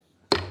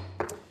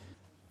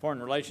Foreign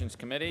Relations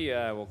Committee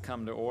will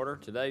come to order.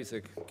 Today's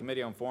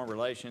Committee on Foreign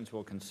Relations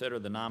will consider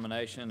the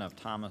nomination of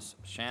Thomas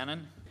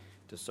Shannon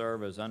to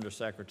serve as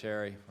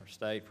Undersecretary for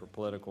State for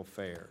Political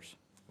Affairs.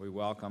 We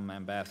welcome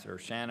Ambassador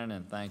Shannon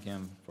and thank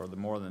him for the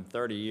more than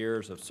 30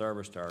 years of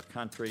service to our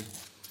country.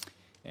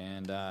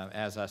 And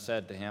as I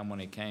said to him when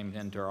he came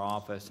into our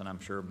office, and I'm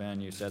sure,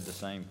 Ben, you said the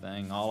same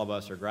thing, all of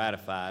us are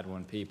gratified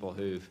when people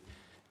who've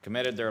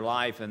committed their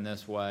life in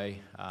this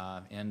way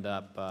end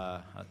up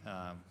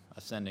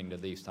ascending to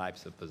these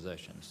types of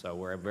positions. So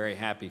we're very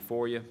happy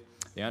for you.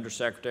 The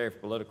Undersecretary for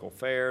Political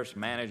Affairs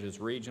manages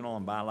regional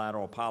and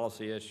bilateral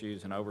policy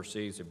issues and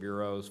oversees the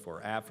bureaus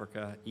for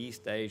Africa,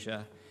 East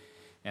Asia,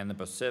 and the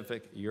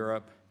Pacific,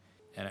 Europe,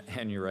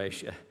 and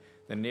Eurasia,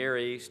 the Near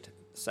East,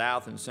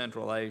 South and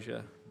Central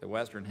Asia, the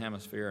Western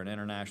Hemisphere, and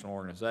international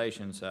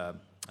organizations.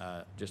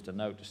 Just a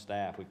note to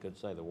staff, we could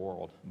say the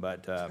world,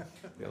 but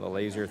be a little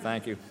easier.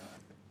 Thank you.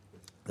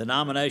 The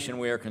nomination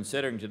we are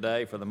considering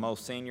today for the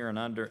most senior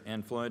and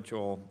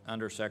influential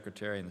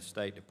Undersecretary in the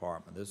State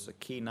Department. This is a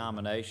key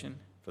nomination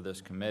for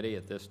this committee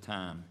at this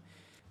time.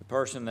 The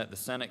person that the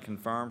Senate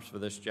confirms for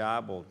this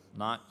job will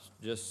not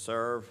just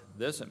serve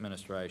this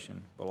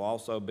administration, but will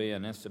also be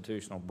an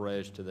institutional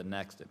bridge to the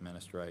next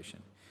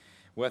administration.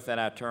 With that,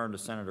 I turn to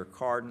Senator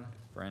Cardin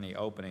for any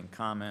opening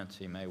comments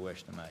he may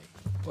wish to make.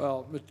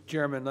 Well, Mr.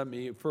 Chairman, let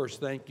me first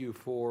thank you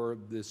for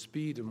the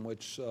speed in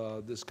which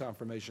this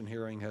confirmation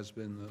hearing has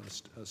been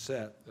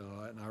set,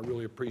 and I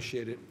really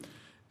appreciate it.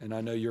 And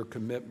I know your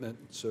commitment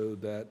so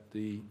that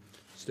the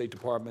State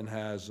Department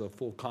has a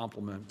full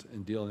complement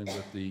in dealing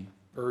with the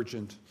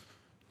urgent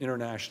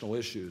international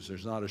issues.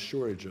 There's not a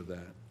shortage of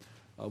that.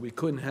 We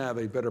couldn't have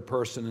a better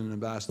person than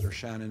Ambassador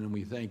Shannon, and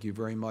we thank you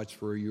very much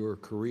for your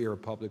career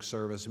of public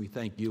service. We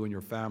thank you and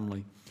your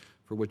family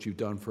for what you've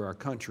done for our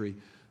country.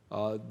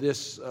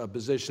 This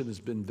position has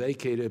been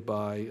vacated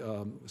by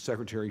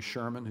Secretary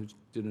Sherman, who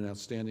did an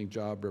outstanding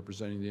job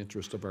representing the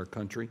interest of our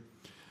country.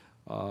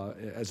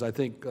 As I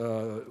think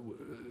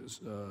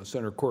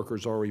Senator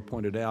Corker's already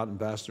pointed out,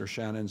 Ambassador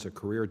Shannon's a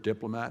career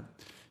diplomat.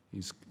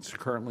 He's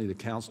currently the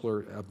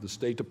counselor of the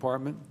State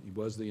Department. He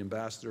was the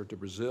ambassador to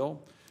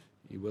Brazil.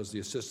 He was the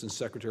Assistant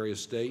Secretary of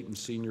State and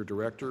Senior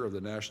Director of the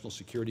National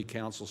Security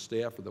Council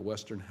staff for the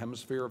Western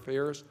Hemisphere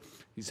Affairs.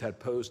 He's had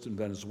posts in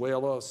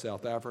Venezuela,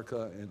 South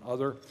Africa, and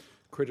other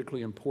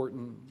critically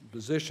important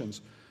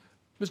positions.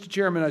 Mr.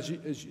 Chairman, as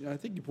I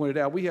think you pointed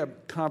out, we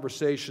have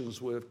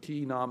conversations with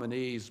key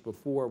nominees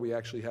before we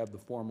actually have the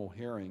formal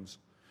hearings.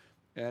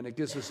 And it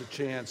gives us a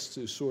chance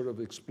to sort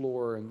of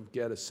explore and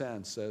get a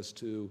sense as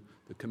to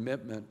the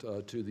commitment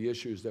to the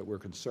issues that we're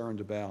concerned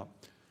about.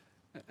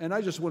 And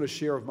I just want to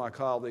share with my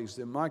colleagues,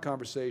 in my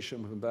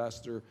conversation with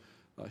Ambassador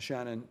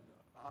Shannon,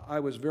 I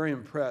was very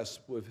impressed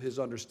with his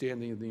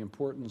understanding of the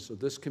importance of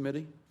this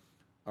committee,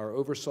 our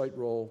oversight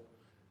role,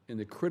 and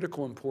the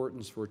critical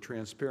importance for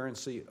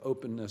transparency,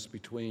 openness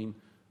between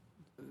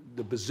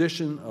the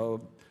position of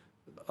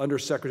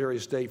Undersecretary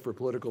of State for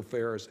Political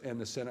Affairs and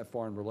the Senate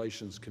Foreign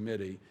Relations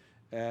Committee.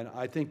 And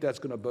I think that's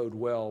going to bode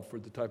well for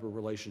the type of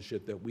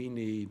relationship that we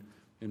need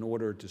in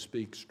order to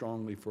speak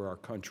strongly for our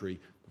country,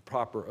 the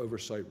proper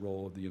oversight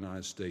role of the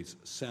United States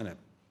Senate.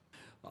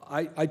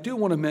 I do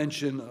want to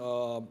mention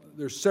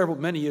there's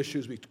many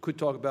issues. We could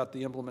talk about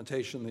the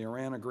implementation of the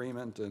Iran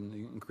agreement and the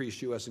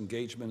increased U.S.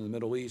 engagement in the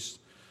Middle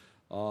East.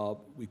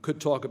 We could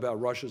talk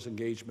about Russia's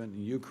engagement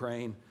in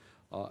Ukraine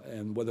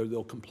and whether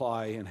they'll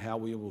comply and how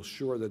we will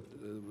ensure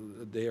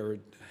that they are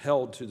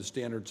held to the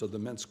standards of the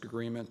Minsk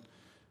agreement.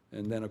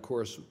 And then, of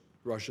course,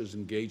 Russia's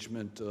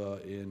engagement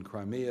in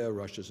Crimea,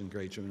 Russia's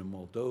engagement in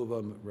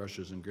Moldova,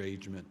 Russia's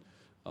engagement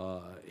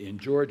in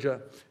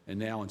Georgia, and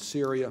now in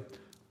Syria.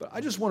 But I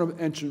just want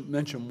to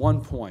mention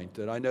one point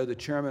that I know the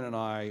Chairman and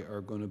I are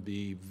going to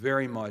be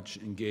very much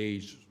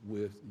engaged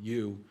with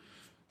you,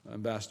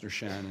 Ambassador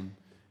Shannon,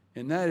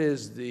 and that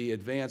is the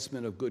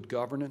advancement of good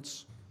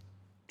governance,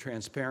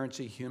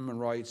 transparency, human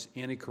rights,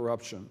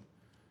 anti-corruption.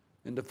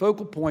 And the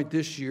focal point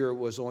this year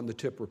was on the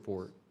TIP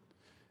report.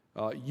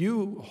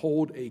 You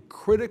hold a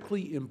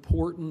critically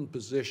important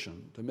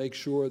position to make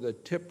sure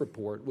that TIP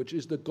report, which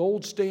is the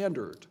gold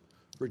standard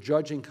for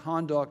judging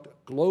conduct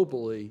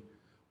globally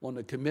on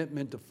the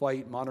commitment to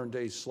fight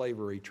modern-day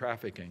slavery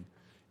trafficking,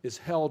 is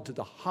held to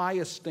the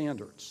highest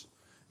standards.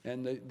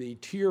 And the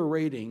tier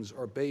ratings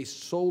are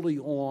based solely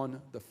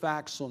on the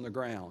facts on the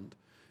ground.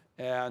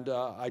 And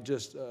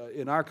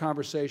in our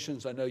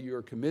conversations, I know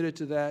you're committed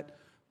to that,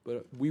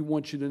 but we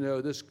want you to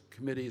know this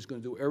committee is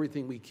going to do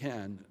everything we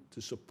can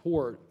to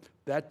support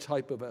that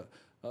type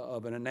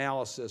of an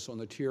analysis on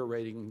the tier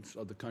ratings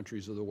of the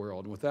countries of the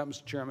world. And with that,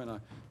 Mr. Chairman, I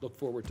look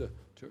forward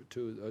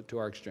to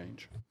our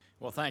exchange.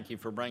 Well, thank you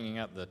for bringing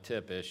up the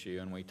TIP issue,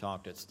 and we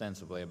talked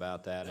extensively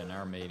about that in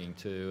our meeting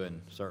too, and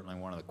certainly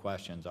one of the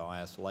questions I'll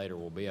ask later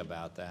will be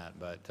about that,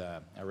 but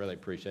I really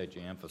appreciate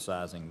you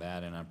emphasizing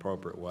that in an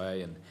appropriate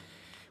way. And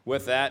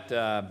with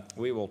that,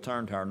 we will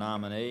turn to our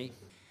nominee.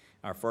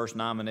 Our first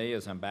nominee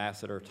is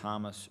Ambassador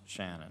Thomas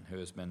Shannon, who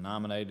has been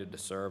nominated to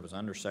serve as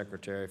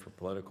Undersecretary for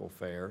Political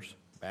Affairs.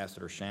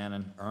 Ambassador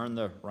Shannon earned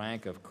the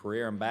rank of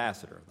Career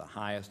Ambassador, the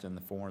highest in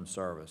the Foreign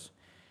Service.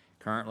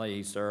 Currently,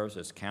 he serves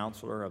as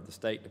Counselor of the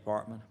State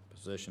Department, a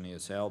position he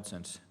has held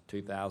since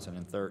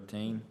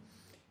 2013.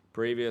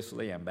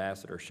 Previously,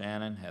 Ambassador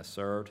Shannon has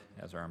served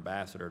as our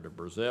Ambassador to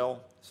Brazil,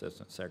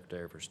 Assistant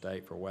Secretary for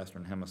State for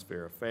Western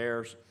Hemisphere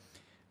Affairs,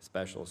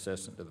 Special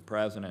Assistant to the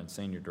President and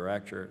Senior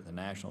Director at the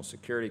National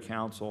Security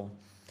Council,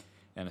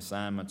 and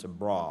assignments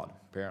abroad,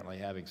 apparently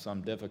having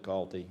some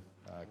difficulty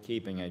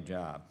keeping a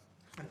job.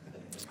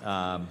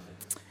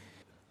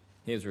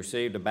 He has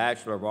received a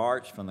Bachelor of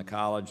Arts from the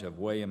College of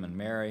William and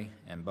Mary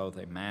and both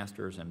a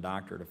Master's and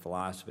Doctorate of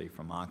Philosophy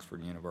from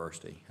Oxford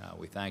University.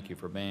 We thank you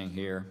for being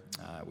here.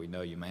 We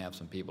know you may have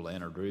some people to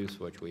introduce,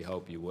 which we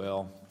hope you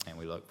will, and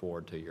we look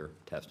forward to your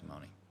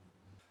testimony.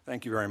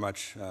 Thank you very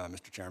much,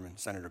 Mr. Chairman,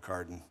 Senator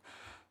Cardin,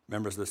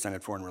 members of the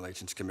Senate Foreign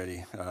Relations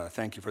Committee.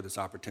 Thank you for this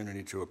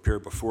opportunity to appear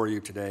before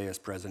you today as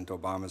President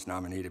Obama's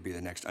nominee to be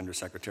the next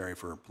Undersecretary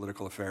for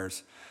Political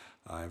Affairs.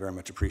 I very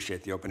much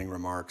appreciate the opening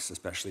remarks,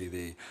 especially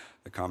the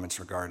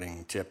comments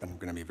regarding TIP, and I'm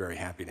going to be very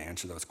happy to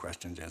answer those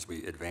questions as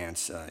we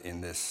advance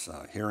in this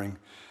hearing.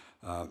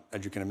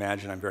 As you can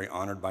imagine, I'm very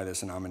honored by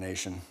this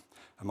nomination.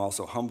 I'm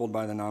also humbled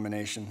by the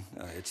nomination.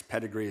 Its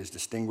pedigree is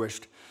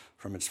distinguished,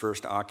 from its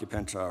first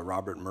occupant,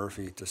 Robert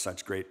Murphy, to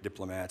such great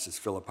diplomats as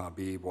Philip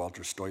Habib,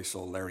 Walter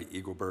Stoessel, Larry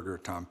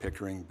Eagleburger, Tom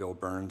Pickering, Bill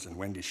Burns, and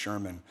Wendy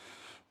Sherman.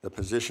 The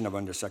position of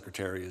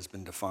Undersecretary has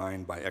been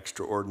defined by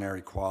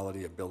extraordinary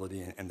quality,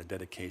 ability, and the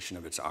dedication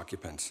of its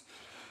occupants.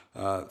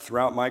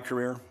 Throughout my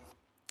career,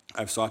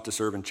 I've sought to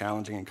serve in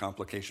challenging and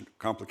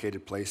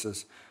complicated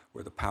places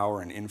where the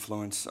power and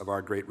influence of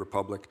our great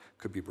republic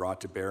could be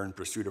brought to bear in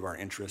pursuit of our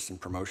interests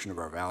and promotion of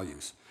our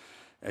values.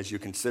 As you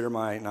consider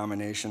my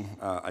nomination,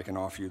 I can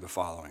offer you the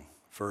following.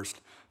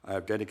 First, I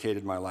have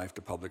dedicated my life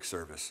to public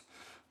service.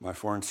 My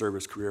Foreign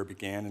Service career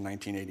began in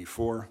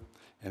 1984,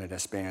 and it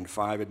has spanned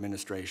 5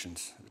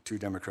 administrations, 2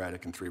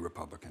 Democratic and 3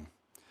 Republican.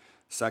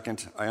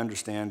 Second, I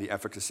understand the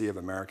efficacy of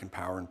American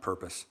power and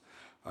purpose.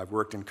 I've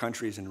worked in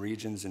countries and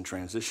regions in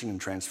transition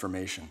and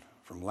transformation.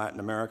 From Latin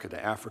America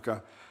to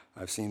Africa,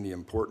 I've seen the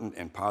important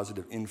and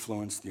positive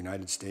influence the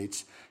United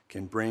States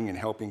can bring in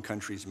helping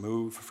countries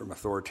move from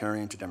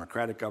authoritarian to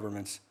democratic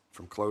governments,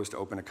 from closed to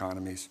open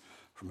economies,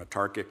 from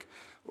autarkic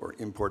or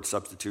import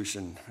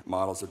substitution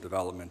models of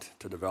development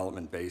to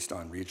development based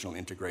on regional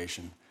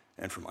integration,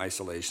 and from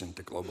isolation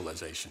to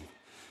globalization.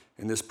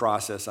 In this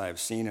process, I have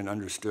seen and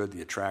understood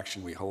the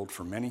attraction we hold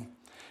for many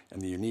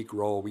and the unique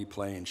role we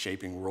play in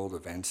shaping world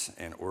events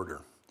and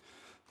order.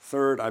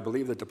 Third, I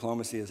believe that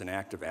diplomacy is an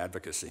act of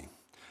advocacy.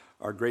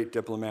 Our great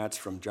diplomats,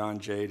 from John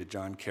Jay to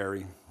John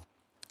Kerry,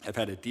 have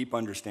had a deep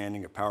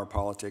understanding of power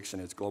politics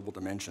and its global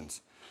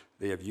dimensions.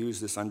 They have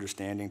used this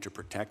understanding to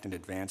protect and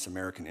advance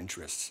American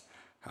interests.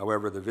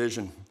 However, the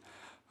vision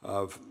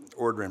of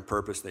order and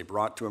purpose they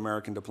brought to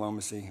American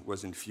diplomacy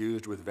was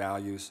infused with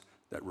values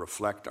that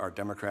reflect our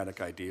democratic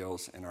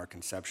ideals and our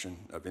conception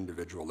of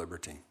individual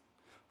liberty.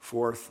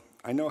 Fourth,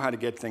 I know how to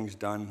get things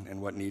done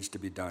and what needs to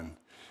be done.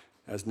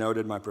 As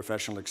noted, my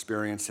professional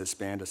experience has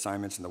spanned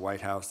assignments in the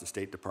White House, the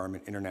State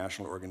Department,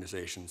 international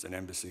organizations, and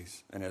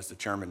embassies. And as the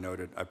chairman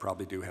noted, I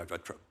probably do have a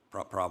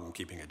problem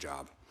keeping a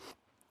job.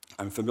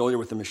 I'm familiar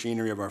with the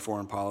machinery of our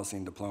foreign policy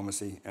and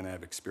diplomacy, and I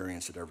have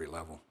experience at every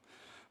level.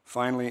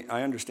 Finally,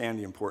 I understand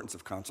the importance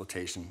of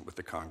consultation with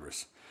the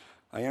Congress.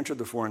 I entered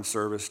the Foreign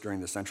Service during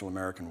the Central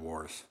American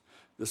Wars.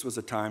 This was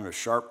a time of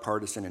sharp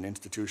partisan and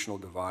institutional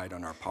divide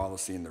on our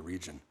policy in the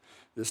region.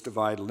 This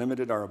divide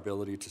limited our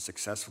ability to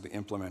successfully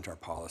implement our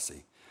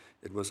policy.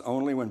 It was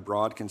only when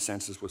broad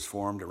consensus was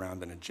formed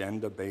around an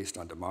agenda based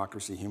on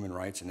democracy, human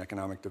rights, and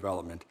economic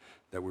development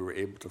that we were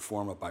able to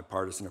form a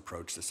bipartisan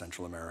approach to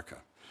Central America.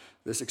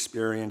 This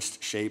experience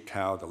shaped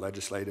how the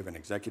legislative and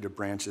executive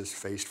branches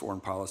faced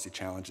foreign policy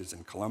challenges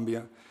in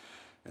Colombia,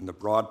 and the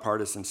broad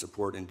partisan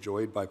support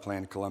enjoyed by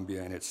Plan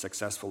Colombia and its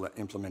successful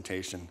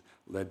implementation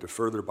led to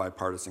further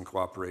bipartisan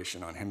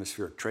cooperation on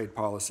hemispheric trade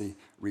policy,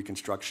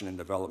 reconstruction and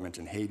development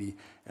in Haiti,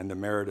 and the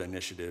Merida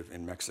Initiative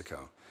in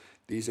Mexico.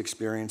 These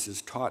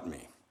experiences taught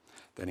me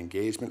that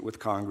engagement with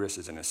Congress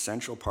is an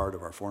essential part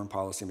of our foreign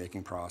policy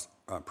making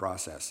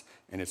process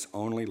and its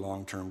only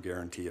long-term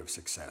guarantee of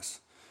success.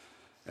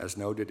 As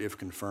noted, if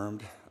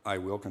confirmed, I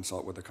will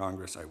consult with the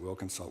Congress, I will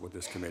consult with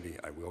this committee,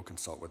 I will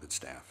consult with its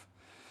staff.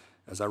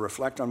 As I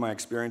reflect on my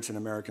experience in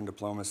American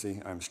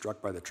diplomacy, I'm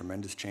struck by the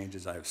tremendous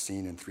changes I have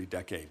seen in 3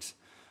 decades.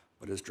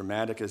 But as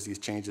dramatic as these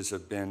changes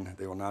have been,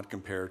 they will not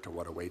compare to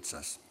what awaits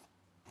us.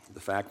 The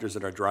factors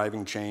that are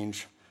driving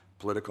change,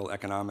 political,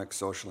 economic,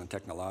 social, and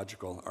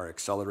technological, are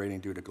accelerating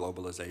due to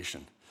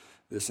globalization.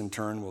 This in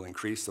turn will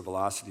increase the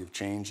velocity of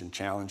change and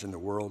challenge in the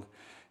world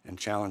and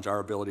challenge our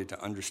ability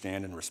to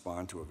understand and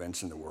respond to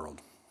events in the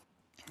world.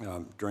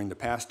 During the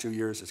past 2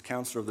 years as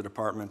counselor of the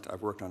department,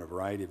 I've worked on a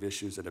variety of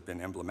issues that have been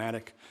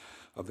emblematic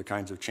of the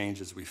kinds of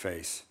changes we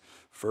face.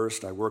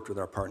 First, I worked with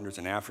our partners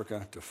in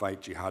Africa to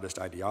fight jihadist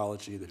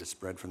ideology that has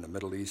spread from the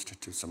Middle East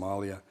to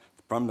Somalia,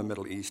 from the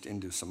Middle East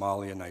into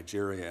Somalia,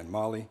 Nigeria, and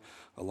Mali,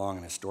 along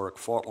an historic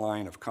fault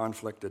line of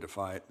conflict that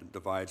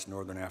divides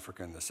northern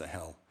Africa and the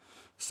Sahel.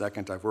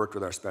 Second, I've worked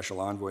with our special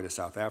envoy to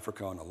South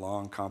Africa on a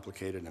long,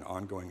 complicated, and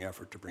ongoing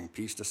effort to bring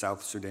peace to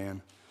South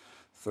Sudan.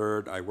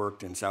 Third, I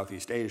worked in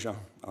Southeast Asia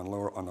on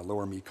the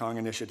Lower Mekong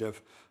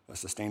Initiative, a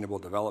sustainable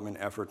development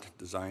effort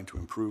designed to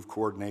improve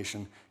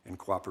coordination and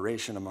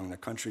cooperation among the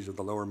countries of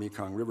the Lower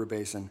Mekong River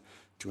Basin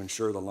to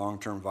ensure the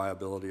long-term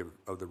viability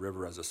of the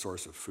river as a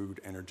source of food,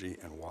 energy,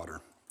 and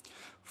water.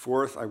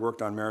 Fourth, I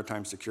worked on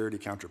maritime security,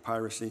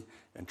 counter-piracy,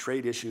 and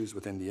trade issues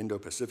within the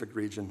Indo-Pacific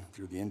region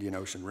through the Indian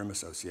Ocean Rim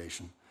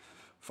Association.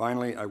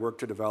 Finally, I worked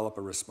to develop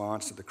a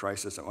response to the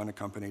crisis of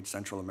unaccompanied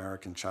Central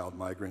American child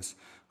migrants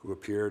who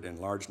appeared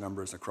in large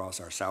numbers across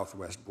our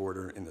southwest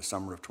border in the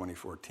summer of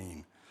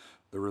 2014.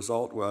 The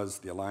result was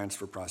the Alliance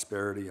for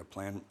Prosperity, a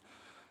plan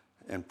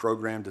and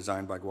program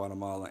designed by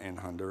Guatemala and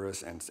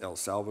Honduras and El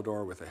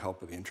Salvador with the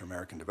help of the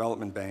Inter-American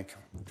Development Bank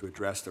to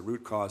address the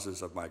root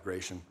causes of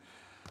migration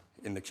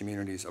in the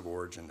communities of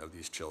origin of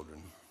these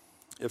children.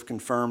 If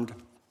confirmed,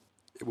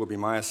 it will be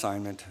my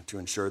assignment to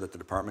ensure that the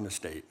Department of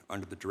State,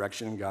 under the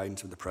direction and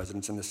guidance of the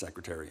President and the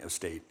Secretary of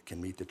State,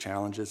 can meet the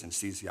challenges and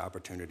seize the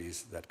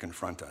opportunities that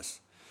confront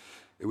us.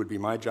 It would be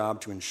my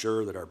job to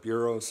ensure that our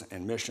bureaus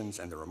and missions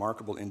and the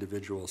remarkable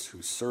individuals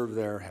who serve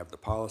there have the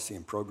policy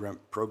and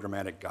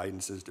programmatic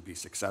guidances to be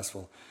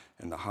successful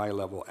and the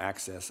high-level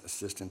access,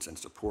 assistance, and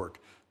support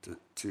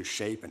to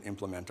shape and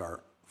implement our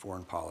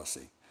foreign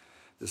policy.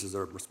 This is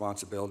a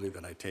responsibility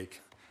that I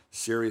take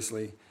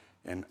seriously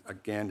and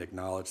again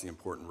acknowledge the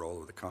important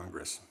role of the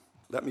Congress.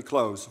 Let me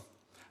close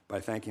by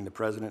thanking the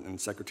President and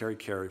Secretary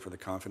Kerry for the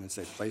confidence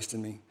they've placed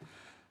in me.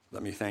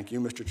 Let me thank you,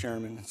 Mr.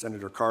 Chairman,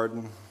 Senator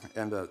Cardin,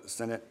 and the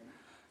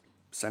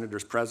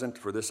senators present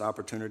for this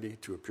opportunity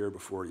to appear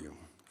before you.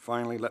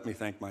 Finally, let me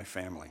thank my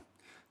family.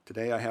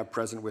 Today I have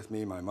present with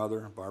me my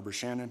mother, Barbara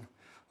Shannon,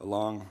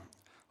 along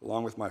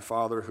with my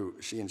father, who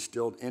she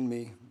instilled in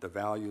me the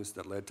values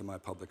that led to my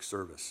public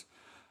service.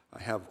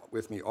 I have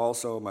with me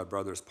also my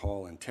brothers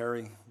Paul and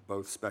Terry,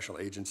 both special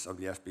agents of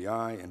the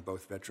FBI and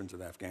both veterans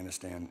of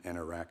Afghanistan and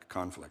Iraq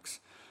conflicts.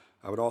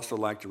 I would also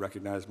like to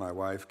recognize my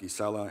wife,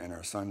 Gisela, and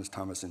our sons,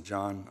 Thomas and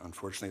John.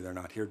 Unfortunately, they're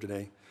not here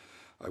today.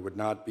 I would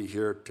not be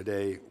here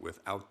today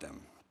without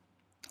them.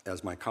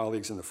 As my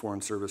colleagues in the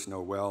Foreign Service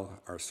know well,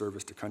 our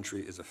service to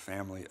country is a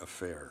family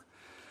affair,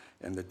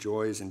 and the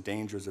joys and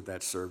dangers of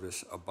that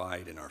service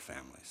abide in our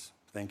families.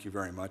 Thank you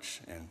very much,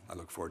 and I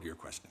look forward to your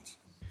questions.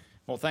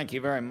 Well, thank you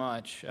very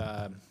much.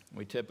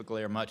 We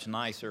typically are much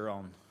nicer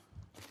on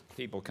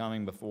people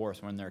coming before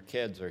us when their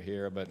kids are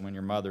here, but when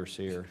your mother's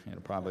here,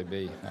 it'll probably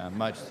be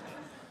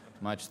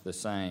much the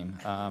same.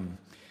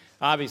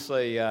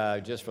 Obviously,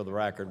 just for the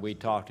record, we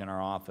talked in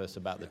our office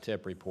about the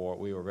TIP report.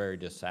 We were very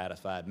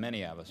dissatisfied.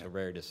 Many of us are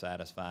very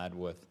dissatisfied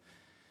with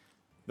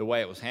the way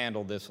it was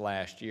handled this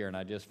last year, and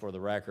I just, for the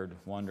record,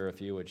 wonder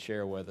if you would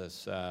share with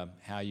us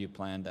how you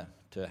plan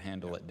to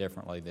handle it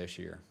differently this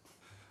year.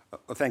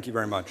 Well, thank you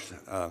very much.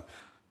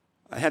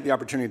 I had the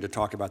opportunity to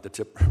talk about the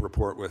TIP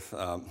report with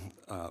a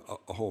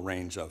whole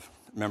range of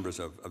members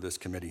of this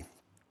committee,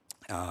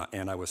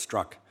 and I was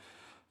struck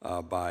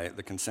by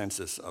the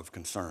consensus of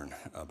concern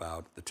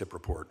about the TIP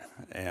report,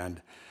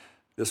 and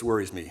this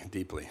worries me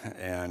deeply.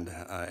 And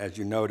as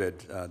you noted,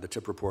 the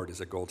TIP report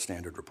is a gold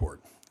standard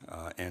report,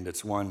 and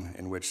it's one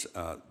in which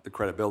the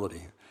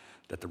credibility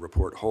that the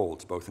report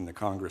holds, both in the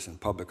Congress and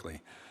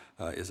publicly,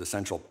 is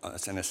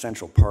an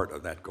essential part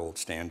of that gold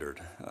standard.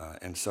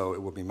 And so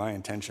it will be my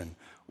intention,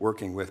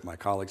 working with my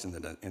colleagues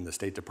in the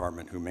State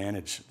Department who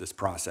manage this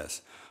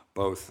process,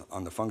 both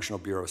on the functional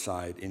bureau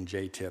side in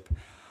JTIP,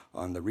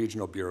 on the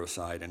regional bureau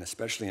side, and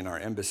especially in our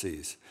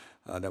embassies,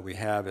 that we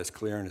have as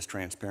clear and as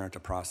transparent a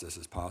process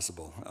as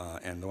possible,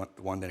 and the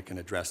one that can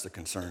address the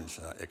concerns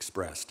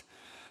expressed.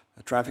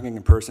 Trafficking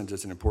in persons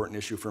is an important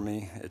issue for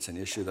me. It's an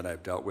issue that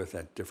I've dealt with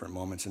at different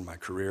moments in my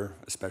career,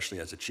 especially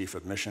as a chief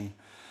of mission.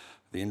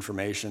 The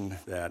information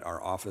that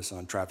our Office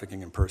on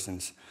Trafficking in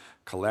Persons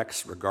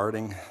collects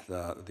regarding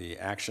the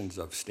actions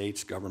of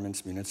states,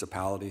 governments,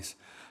 municipalities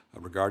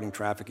regarding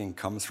trafficking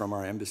comes from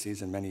our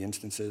embassies in many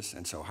instances,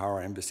 and so how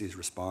our embassies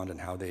respond and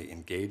how they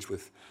engage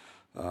with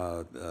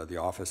the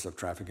Office of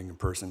Trafficking in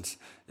Persons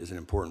is an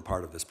important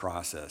part of this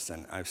process.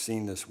 And I've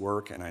seen this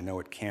work, and I know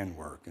it can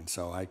work. And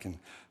so I can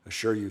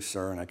assure you,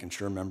 sir, and I can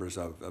assure members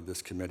of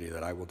this committee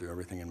that I will do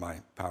everything in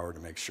my power to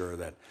make sure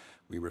that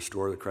we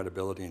restore the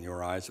credibility in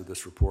your eyes of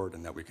this report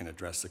and that we can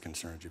address the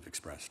concerns you've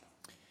expressed.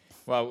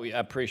 Well, I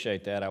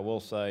appreciate that. I will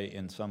say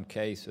in some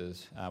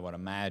cases, I would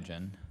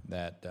imagine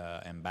that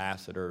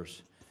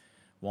ambassadors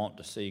want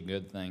to see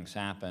good things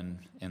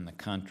happen in the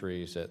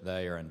countries that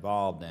they are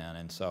involved in.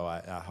 And so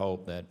I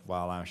hope that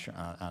while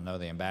I know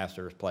the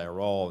ambassadors play a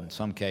role, in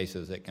some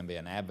cases it can be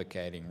an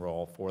advocating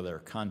role for their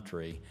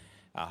country,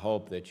 I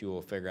hope that you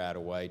will figure out a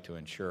way to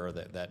ensure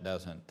that that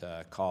doesn't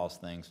cause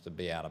things to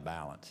be out of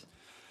balance.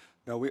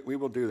 No, we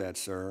will do that,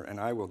 sir, and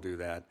I will do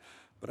that.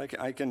 But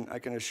I can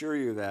assure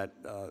you that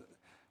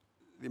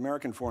the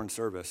American Foreign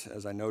Service,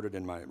 as I noted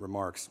in my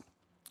remarks,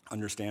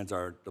 understands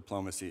our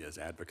diplomacy as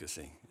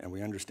advocacy, and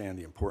we understand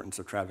the importance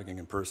of trafficking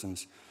in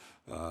persons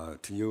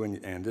to you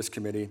and this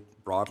committee,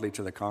 broadly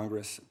to the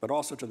Congress, but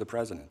also to the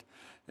President.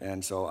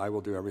 And so I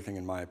will do everything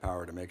in my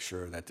power to make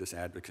sure that this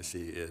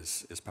advocacy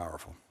is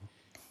powerful.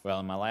 Well,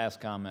 in my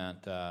last comment,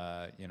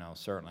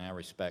 certainly I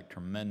respect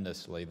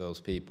tremendously those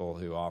people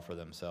who offer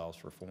themselves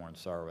for foreign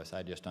service.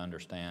 I just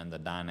understand the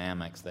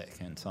dynamics that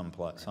can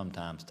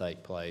sometimes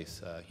take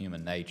place,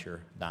 human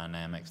nature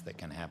dynamics that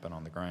can happen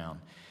on the ground.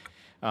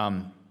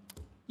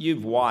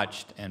 You've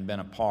watched and been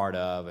a part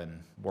of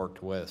and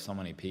worked with so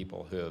many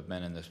people who have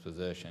been in this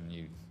position.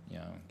 You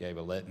gave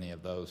a litany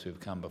of those who've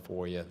come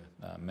before you,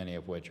 many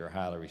of which are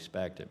highly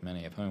respected,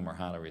 many of whom are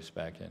highly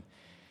respected.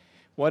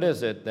 What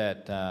is it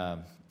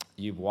that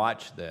you've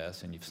watched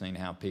this and you've seen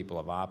how people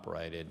have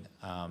operated?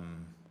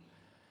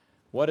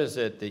 What is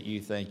it that you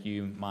think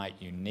you might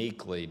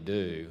uniquely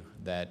do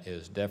that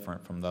is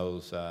different from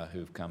those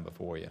who've come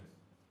before you?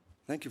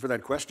 Thank you for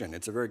that question.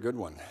 It's a very good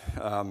one.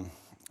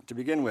 To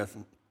begin with,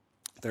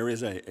 there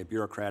is a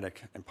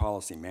bureaucratic and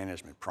policy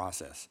management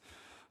process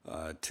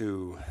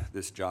to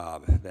this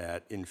job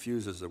that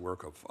infuses the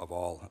work of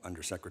all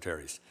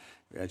undersecretaries.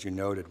 As you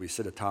noted, we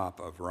sit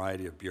atop a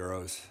variety of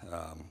bureaus,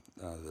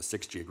 the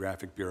 6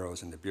 geographic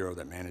bureaus and the bureau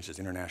that manages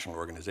international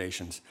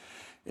organizations,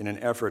 in an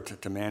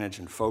effort to manage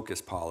and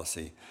focus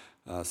policy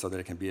so that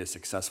it can be as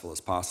successful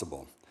as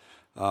possible.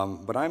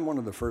 But I'm one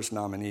of the first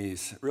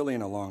nominees, really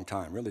in a long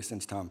time, really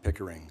since Tom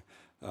Pickering,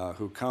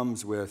 who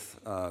comes with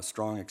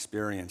strong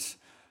experience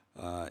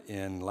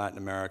in Latin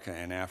America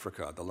and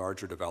Africa, the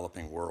larger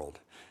developing world,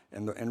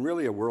 and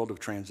really a world of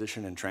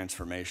transition and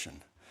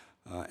transformation.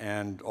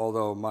 And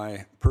although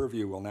my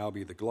purview will now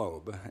be the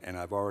globe, and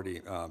I've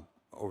already,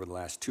 over the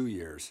last 2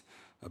 years,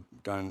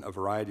 done a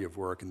variety of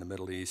work in the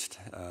Middle East,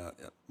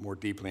 more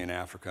deeply in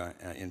Africa,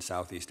 in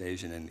Southeast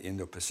Asia, and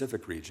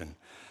Indo-Pacific region,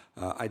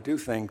 I do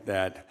think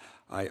that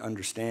I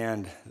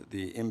understand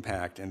the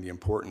impact and the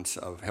importance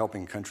of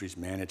helping countries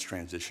manage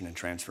transition and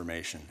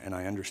transformation, and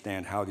I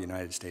understand how the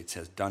United States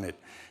has done it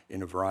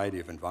in a variety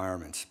of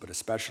environments, but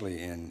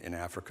especially in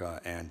Africa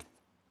and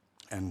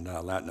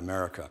Latin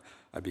America.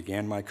 I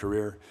began my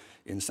career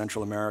in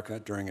Central America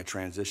during a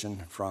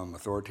transition from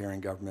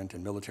authoritarian government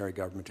and military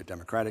government to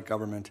democratic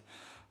government.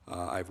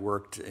 I've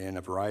worked in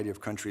a variety of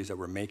countries that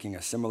were making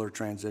a similar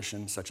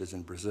transition, such as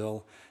in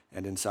Brazil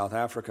and in South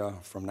Africa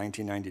from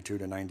 1992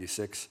 to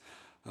 96.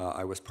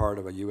 I was part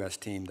of a U.S.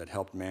 team that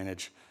helped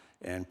manage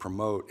and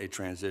promote a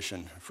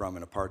transition from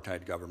an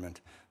apartheid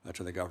government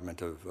to the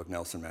government of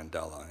Nelson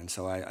Mandela. And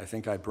so I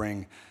think I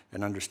bring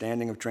an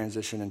understanding of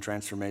transition and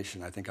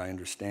transformation. I think I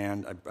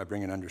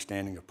bring an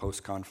understanding of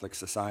post-conflict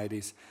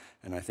societies,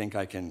 and I think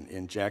I can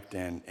inject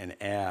and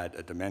add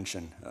a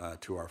dimension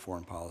to our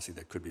foreign policy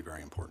that could be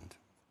very important.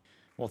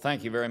 Well,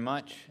 thank you very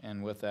much,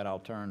 and with that, I'll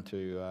turn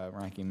to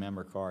Ranking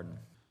Member Cardin.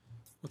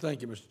 Well,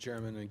 thank you, Mr.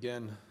 Chairman.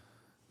 Again,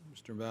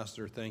 Mr.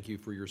 Ambassador, thank you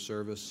for your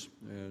service,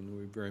 and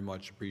we very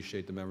much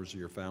appreciate the members of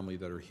your family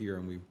that are here,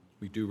 and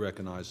we do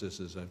recognize this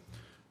as a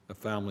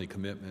family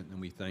commitment, and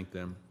we thank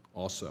them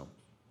also.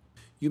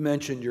 You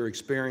mentioned your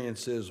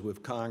experiences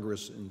with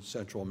Congress in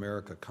Central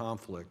America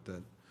conflict,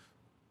 that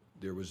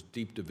there was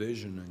deep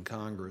division in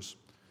Congress,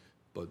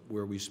 but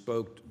where we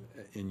spoke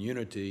in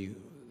unity,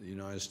 the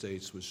United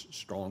States was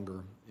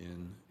stronger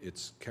in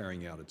its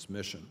carrying out its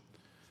mission.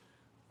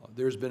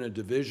 There's been a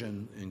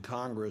division in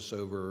Congress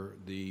over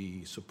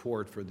the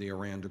support for the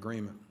Iran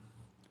agreement,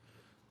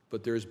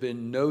 but there's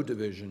been no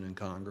division in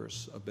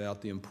Congress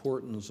about the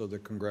importance of the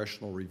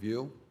congressional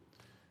review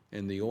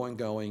and the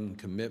ongoing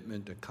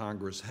commitment that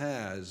Congress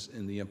has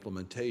in the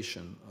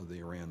implementation of the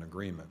Iran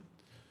agreement.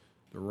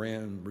 The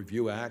Iran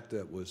Review Act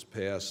that was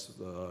passed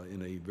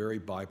in a very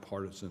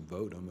bipartisan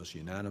vote, almost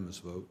unanimous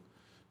vote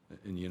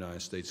in the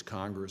United States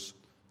Congress,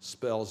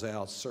 spells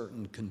out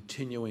certain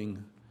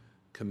continuing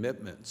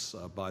commitments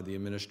by the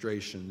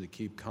administration to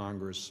keep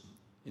Congress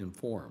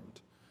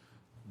informed.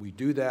 We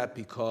do that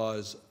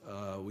because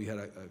we had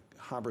a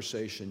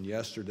conversation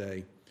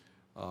yesterday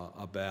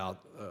about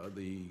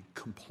the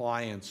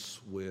compliance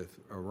with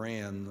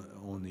Iran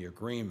on the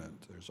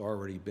agreement. There's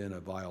already been a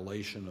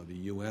violation of the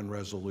UN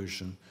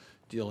resolution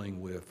dealing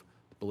with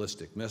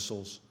ballistic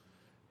missiles.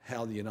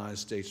 How the United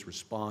States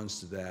responds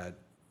to that,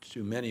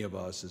 to many of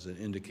us, is an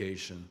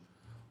indication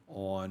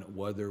on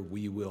whether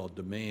we will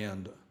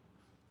demand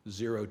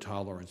zero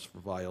tolerance for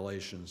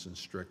violations and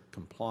strict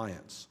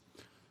compliance.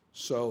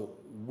 So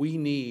we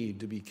need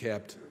to be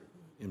kept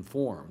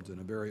informed in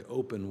a very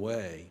open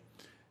way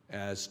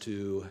as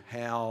to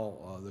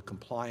how the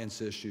compliance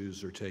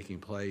issues are taking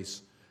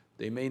place.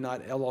 They may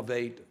not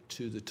elevate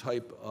to the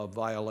type of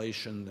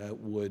violation that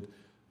would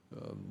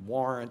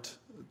warrant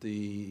the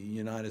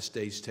United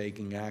States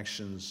taking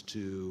actions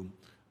to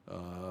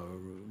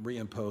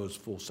reimpose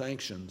full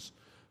sanctions,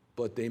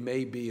 but they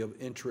may be of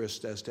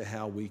interest as to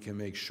how we can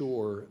make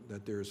sure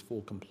that there is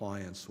full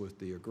compliance with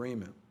the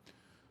agreement.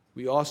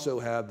 We also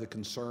have the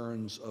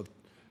concerns of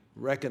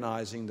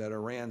recognizing that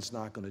Iran's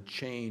not going to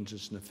change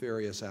its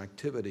nefarious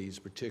activities,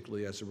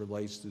 particularly as it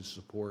relates to the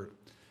support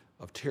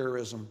of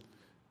terrorism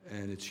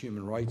and its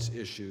human rights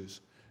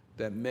issues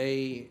that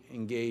may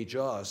engage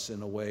us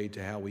in a way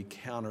to how we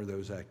counter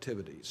those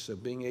activities. So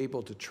being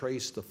able to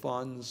trace the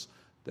funds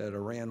that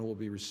Iran will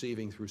be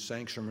receiving through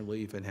sanction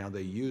relief and how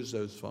they use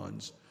those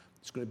funds,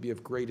 it's going to be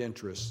of great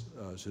interest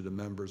to the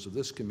members of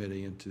this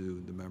committee and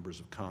to the members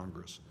of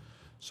Congress.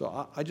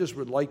 So I just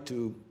would like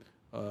to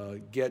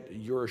get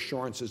your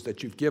assurances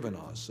that you've given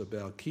us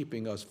about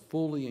keeping us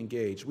fully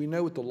engaged. We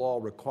know what the law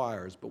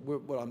requires, but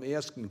what I'm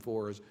asking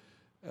for is,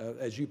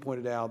 as you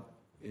pointed out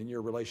in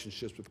your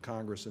relationships with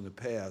Congress in the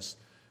past,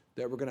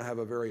 that we're going to have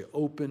a very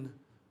open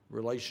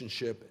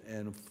relationship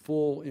and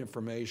full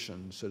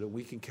information so that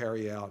we can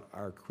carry out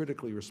our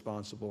critically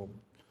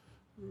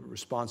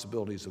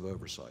responsibilities of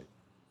oversight.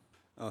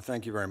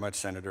 Thank you very much,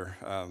 Senator.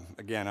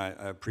 Again,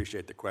 I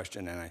appreciate the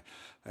question, and I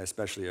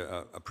especially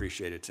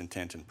appreciate its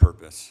intent and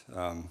purpose.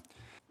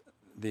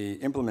 The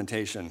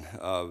implementation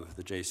of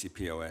the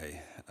JCPOA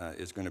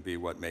is going to be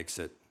what makes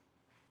it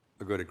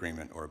a good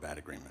agreement or a bad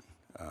agreement.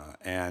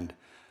 And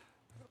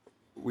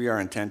we are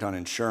intent on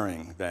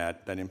ensuring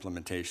that that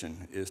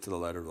implementation is to the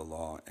letter of the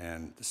law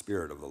and the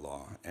spirit of the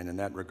law. And in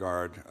that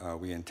regard,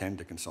 we intend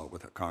to consult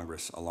with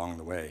Congress along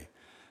the way,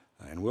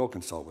 and will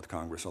consult with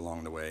Congress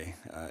along the way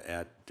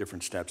at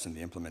different steps in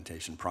the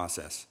implementation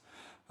process.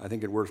 I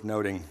think it's worth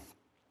noting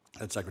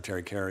that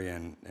Secretary Kerry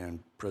and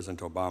President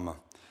Obama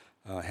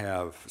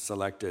have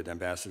selected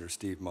Ambassador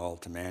Steve Mull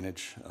to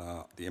manage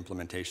the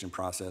implementation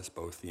process,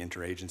 both the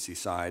interagency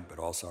side, but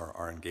also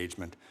our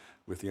engagement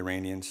with the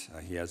Iranians.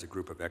 He has a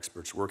group of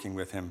experts working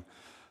with him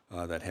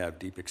that have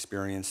deep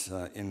experience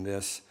in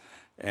this,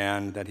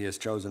 and that he has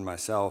chosen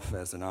myself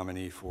as the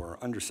nominee for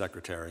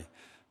Undersecretary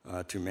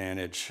to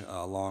manage,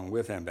 along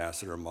with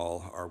Ambassador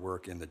Mull, our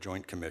work in the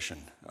Joint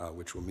Commission,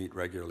 which will meet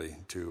regularly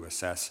to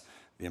assess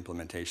the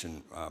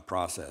implementation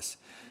process.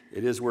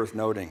 It is worth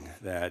noting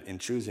that in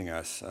choosing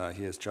us,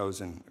 he has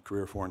chosen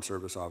career Foreign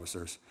Service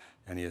officers,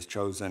 and he has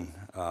chosen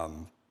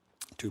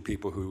two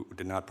people who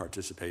did not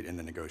participate in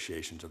the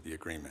negotiations of the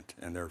agreement,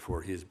 and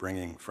therefore he is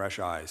bringing fresh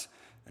eyes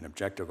and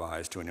objective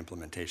eyes to an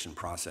implementation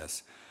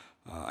process.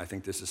 I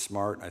think this is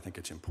smart. I think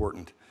it's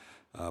important.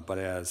 But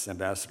as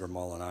Ambassador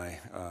Mull and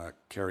I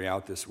carry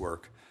out this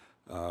work,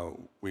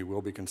 we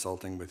will be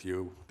consulting with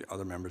you, the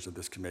other members of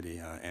this committee,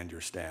 and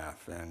your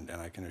staff. And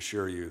I can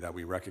assure you that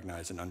we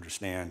recognize and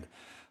understand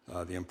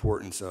the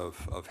importance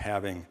of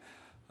having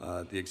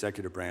the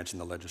executive branch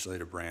and the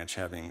legislative branch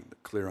having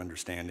clear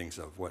understandings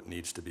of what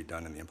needs to be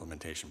done in the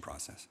implementation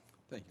process.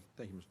 Thank you.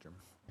 Thank you, Mr. Chairman.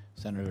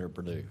 Senator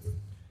Perdue.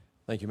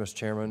 Thank you, Mr.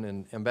 Chairman.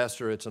 And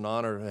Ambassador, it's an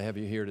honor to have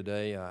you here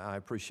today. I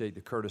appreciate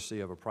the courtesy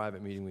of a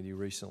private meeting with you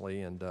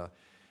recently, and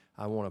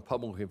I want to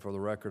publicly, for the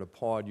record,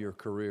 applaud your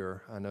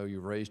career. I know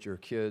you've raised your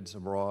kids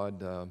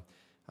abroad.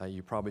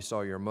 You probably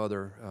saw your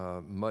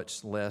mother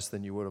much less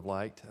than you would have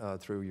liked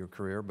through your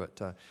career, but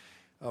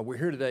we're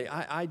here today.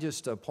 I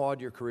just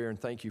applaud your career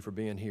and thank you for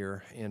being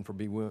here and for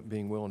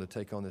being willing to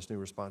take on this new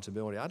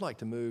responsibility. I'd like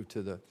to move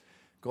to the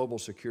global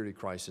security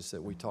crisis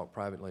that we talked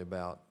privately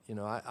about. You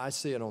know, I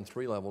see it on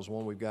three levels.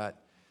 One, we've got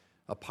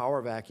a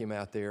power vacuum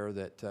out there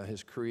that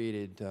has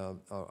created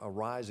a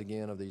rise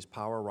again of these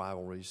power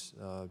rivalries,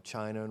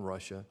 China and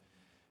Russia.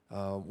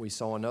 We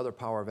saw another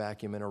power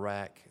vacuum in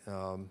Iraq,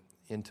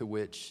 into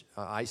which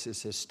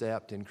ISIS has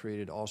stepped and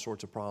created all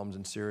sorts of problems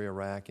in Syria,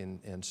 Iraq,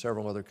 and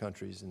several other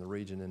countries in the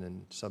region and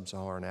in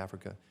sub-Saharan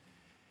Africa.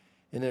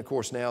 And then, of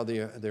course, now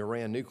the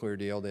Iran nuclear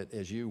deal that,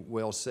 as you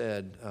well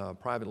said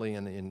privately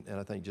and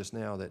I think just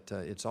now, that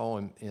it's all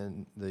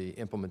in the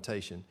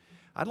implementation.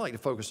 I'd like to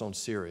focus on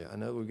Syria. I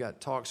know we've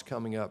got talks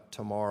coming up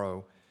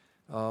tomorrow.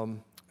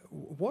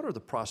 What are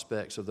the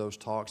prospects of those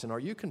talks? And are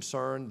you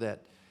concerned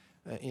that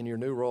in your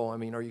new role, I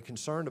mean, are you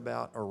concerned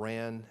about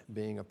Iran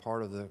being a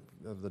part of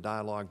the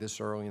dialogue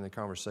this early in the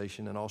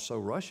conversation, and also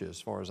Russia,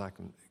 as far as I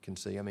can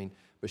see? I mean,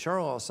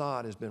 Bashar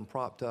al-Assad has been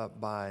propped up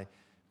by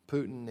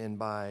Putin and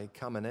by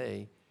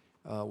Khamenei.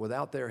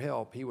 Without their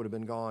help, he would have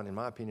been gone, in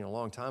my opinion, a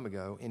long time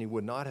ago, and he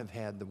would not have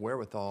had the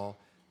wherewithal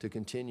to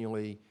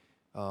continually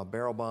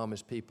barrel bomb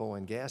his people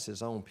and gas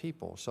his own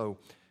people. So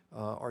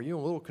are you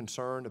a little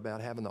concerned about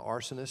having the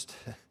arsonist,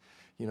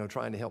 you know,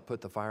 trying to help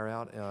put the fire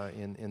out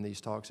in these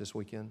talks this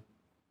weekend?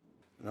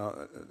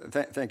 No,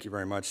 thank you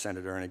very much,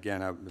 Senator. And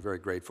again, I'm very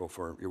grateful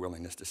for your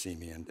willingness to see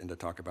me and to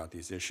talk about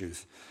these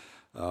issues.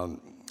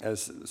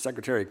 As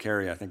Secretary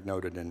Kerry, I think,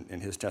 noted in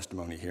his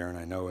testimony here, and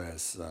I know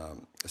as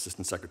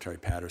Assistant Secretary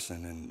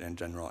Patterson and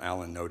General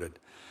Allen noted,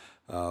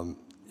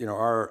 you know,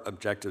 our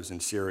objectives in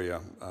Syria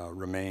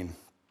remain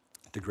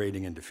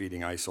degrading and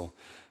defeating ISIL,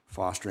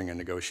 fostering a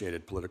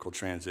negotiated political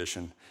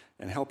transition,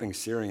 and helping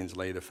Syrians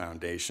lay the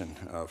foundation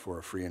for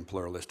a free and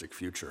pluralistic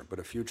future, but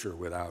a future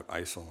without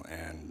ISIL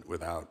and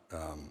without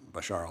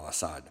Bashar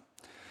al-Assad.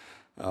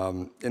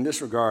 In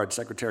this regard,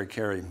 Secretary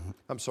Kerry...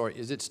 I'm sorry,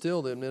 is it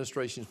still the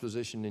administration's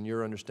position, in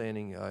your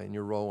understanding, in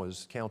your role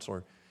as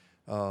counselor,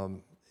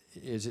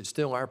 is it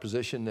still our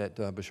position that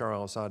Bashar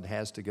al-Assad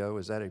has to go?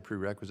 Is that a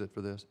prerequisite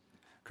for this?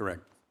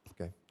 Correct.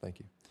 Okay, thank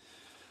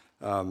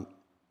you.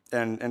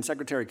 And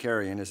Secretary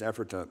Kerry, in his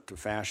effort to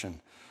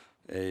fashion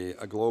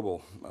a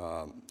global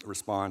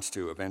response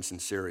to events in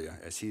Syria,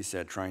 as he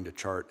said, trying to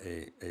chart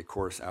a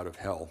course out of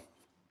hell.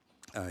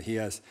 He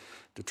has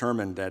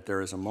determined that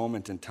there is a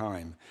moment in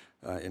time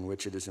in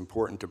which it is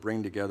important to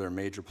bring together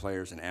major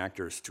players and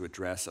actors to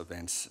address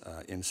events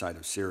inside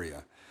of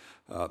Syria.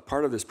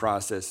 Part of this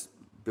process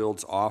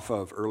builds off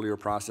of earlier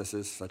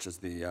processes, such as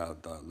the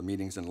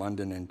meetings in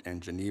London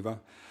and Geneva,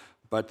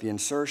 but the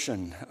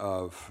insertion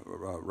of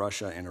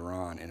Russia and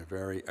Iran in a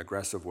very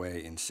aggressive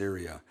way in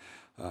Syria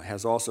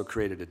has also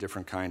created a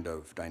different kind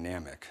of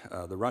dynamic.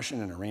 The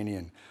Russian and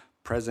Iranian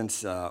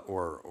presence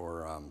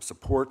or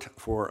support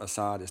for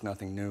Assad is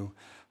nothing new,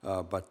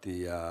 but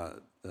the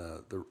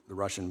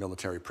Russian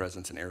military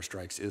presence and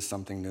airstrikes is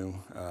something new.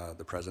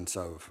 The presence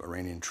of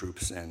Iranian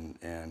troops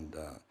and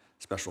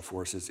special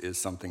forces is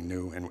something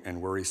new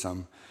and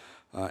worrisome.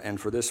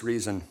 And for this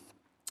reason,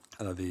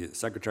 the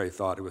Secretary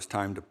thought it was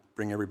time to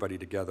bring everybody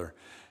together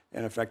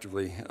and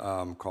effectively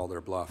call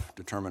their bluff,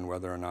 determine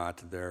whether or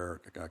not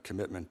their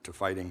commitment to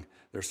fighting,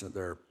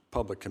 their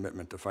public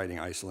commitment to fighting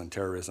ISIL and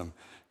terrorism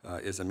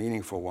is a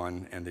meaningful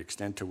one, and the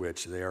extent to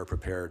which they are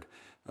prepared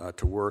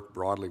to work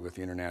broadly with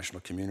the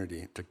international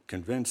community to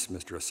convince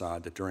Mr.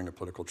 Assad that during a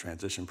political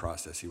transition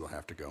process he will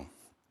have to go.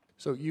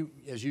 So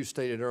as you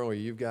stated earlier,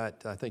 you've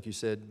got, I think you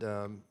said,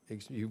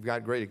 you've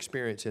got great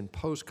experience in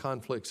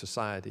post-conflict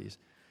societies.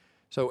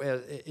 So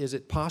is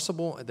it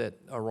possible that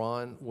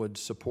Iran would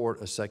support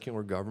a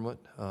secular government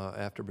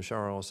after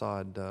Bashar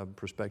al-Assad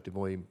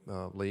prospectively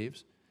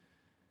leaves?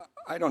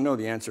 I don't know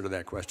the answer to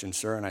that question,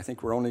 sir, and I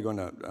think we're only going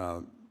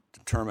to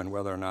determine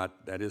whether or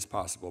not that is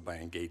possible by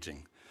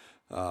engaging.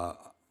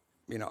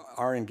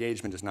 Our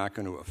engagement is not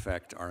going to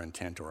affect our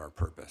intent or our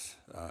purpose.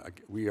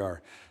 We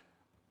are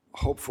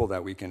hopeful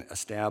that we can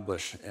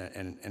establish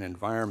an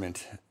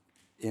environment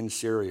in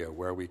Syria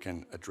where we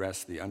can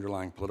address the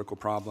underlying political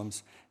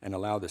problems and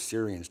allow the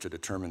Syrians to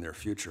determine their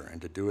future and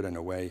to do it in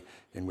a way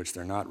in which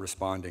they're not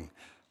responding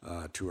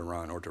to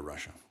Iran or to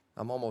Russia.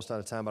 I'm almost out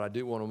of time, but I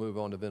do want to move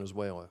on to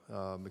Venezuela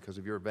because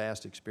of your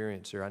vast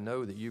experience here. I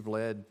know that you've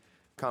led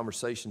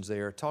conversations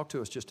there. Talk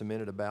to us just a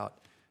minute about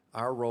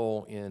our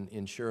role in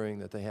ensuring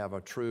that they have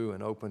a true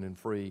and open and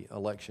free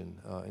election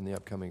in the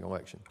upcoming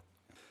election.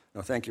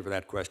 No, thank you for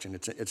that question.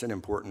 It's an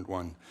important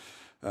one.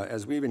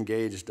 As we've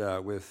engaged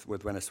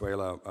with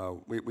Venezuela,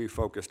 we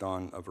focused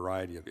on a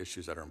variety of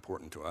issues that are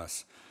important to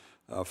us.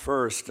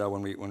 First,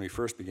 when we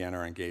first began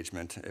our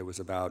engagement, it was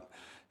about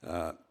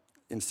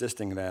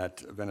insisting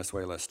that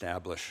Venezuela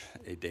establish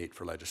a date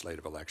for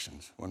legislative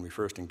elections. When we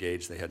first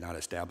engaged, they had not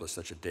established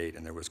such a date,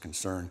 and there was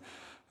concern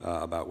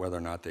about whether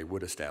or not they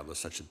would establish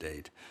such a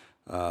date.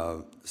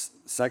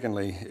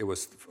 Secondly,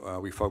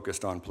 we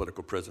focused on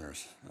political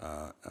prisoners,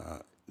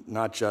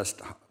 not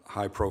just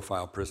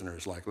high-profile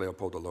prisoners like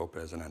Leopoldo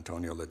Lopez and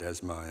Antonio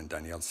Ledesma and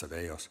Daniel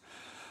Ceballos,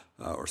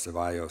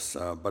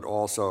 but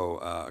also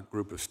a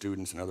group of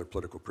students and other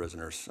political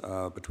prisoners,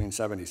 between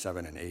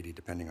 77 and 80,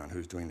 depending on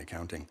who's doing the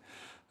counting,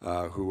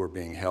 who were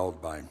being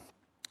held by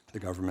the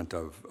government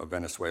of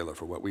Venezuela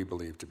for what we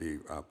believe to be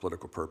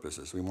political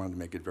purposes. We wanted to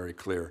make it very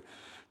clear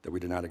that we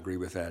did not agree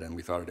with that, and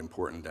we thought it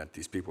important that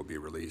these people be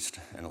released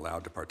and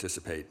allowed to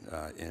participate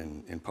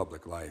in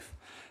public life.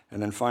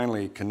 And then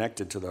finally,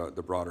 connected to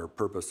the broader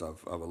purpose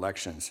of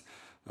elections,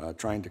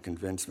 trying to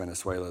convince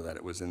Venezuela that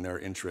it was in their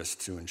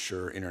interest to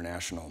ensure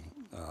international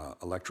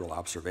electoral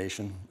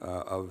observation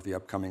of the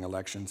upcoming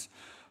elections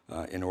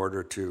in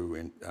order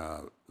to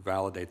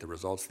validate the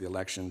results of the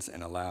elections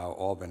and allow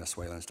all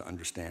Venezuelans to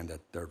understand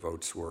that their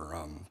votes were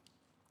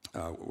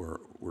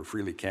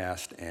freely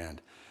cast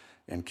and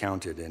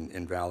counted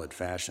in valid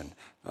fashion.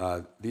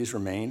 These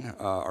remain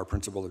our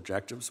principal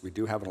objectives. We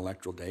do have an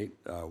electoral date.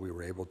 We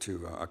were able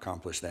to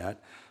accomplish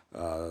that.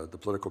 The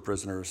political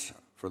prisoners,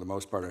 for the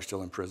most part, are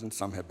still in prison.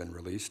 Some have been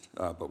released,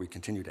 but we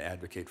continue to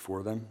advocate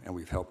for them, and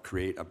we've helped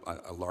create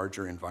a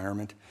larger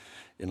environment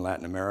in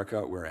Latin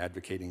America where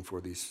advocating for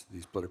these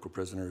political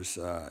prisoners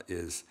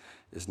is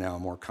now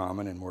more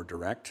common and more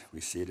direct.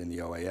 We see it in the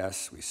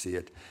OAS, we see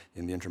it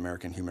in the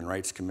Inter-American Human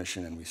Rights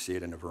Commission, and we see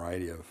it in a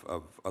variety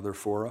of other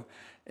fora.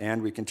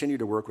 And we continue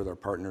to work with our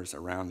partners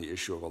around the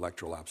issue of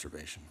electoral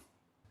observation.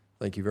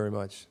 Thank you very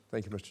much.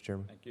 Thank you, Mr.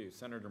 Chairman. Thank you.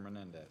 Senator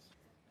Menendez.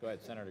 Go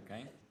ahead, Senator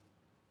Kane.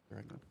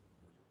 Very good.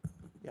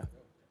 Yeah,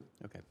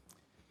 okay.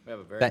 We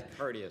have a very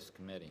courteous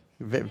committee.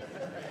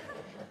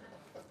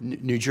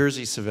 New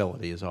Jersey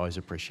civility is always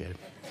appreciated.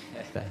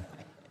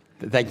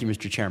 Thank you,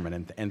 Mr. Chairman,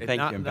 and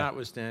thank you.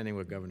 Notwithstanding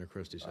what Governor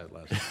Christie said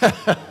last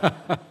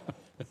night.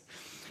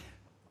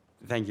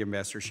 Thank you,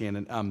 Ambassador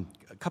Shannon.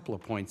 A couple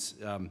of points.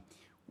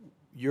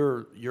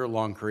 Your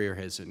long career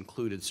has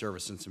included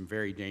service in some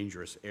very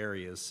dangerous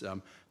areas.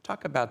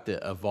 Talk about the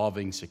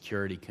evolving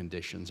security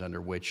conditions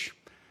under which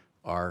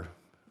our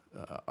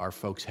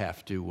folks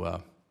have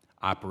to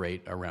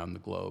operate around the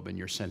globe and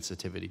your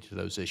sensitivity to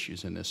those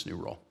issues in this new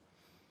role.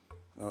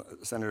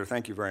 Senator,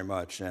 thank you very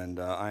much, and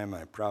I am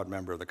a proud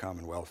member of the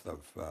Commonwealth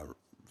of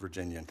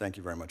Virginia, and thank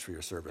you very much for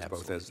your service,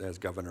 Absolutely. both as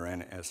governor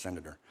and as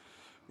senator.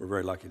 We're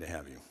very lucky to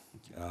have you.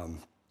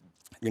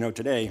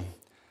 Today,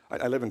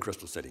 I live in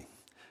Crystal City,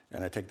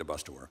 and I take the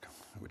bus to work,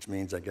 which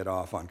means I get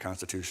off on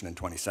Constitution and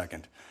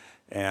 22nd,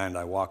 and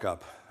I walk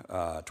up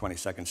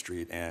 22nd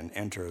Street and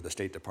enter the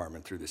State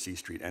Department through the C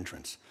Street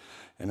entrance.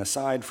 And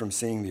aside from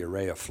seeing the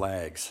array of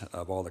flags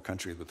of all the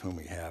countries with whom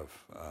we have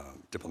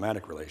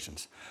diplomatic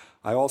relations,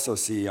 I also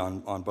see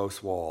on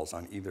both walls,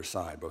 on either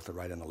side, both the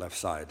right and the left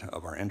side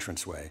of our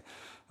entranceway,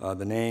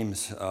 the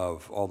names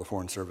of all the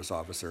Foreign Service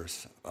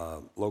officers,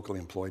 locally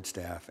employed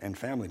staff, and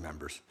family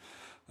members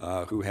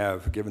who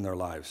have given their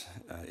lives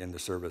in the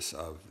service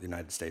of the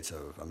United States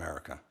of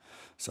America.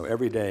 So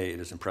every day it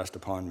is impressed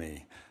upon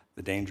me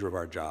the danger of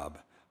our job,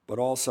 but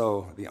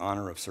also the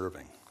honor of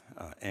serving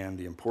and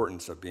the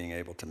importance of being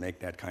able to make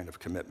that kind of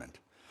commitment.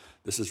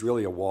 This is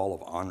really a wall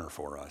of honor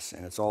for us,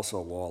 and it's also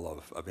a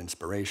wall of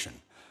inspiration.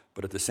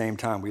 But at the same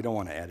time, we don't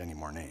want to add any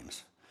more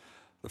names.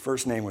 The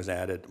first name was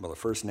added, well, the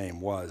first name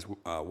was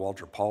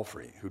Walter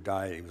Palfrey, who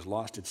died, he was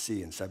lost at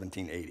sea in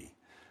 1780.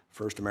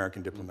 First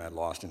American diplomat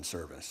lost in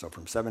service. So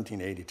from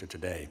 1780 to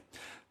today,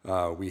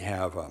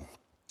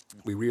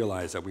 we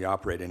realize that we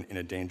operate in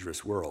a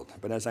dangerous world.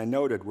 But as I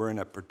noted, we're in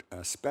a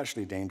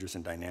especially dangerous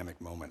and dynamic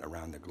moment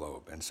around the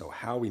globe. And so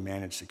how we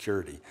manage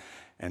security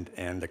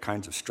and the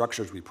kinds of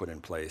structures we put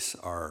in place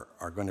are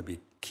going to be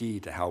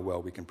key to how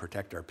well we can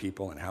protect our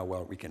people and how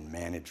well we can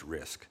manage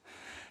risk.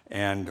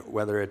 And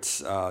whether it's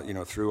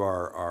through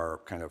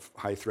our kind of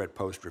high threat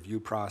post review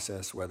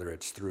process, whether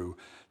it's through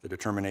the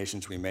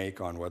determinations we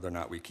make on whether or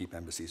not we keep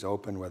embassies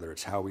open, whether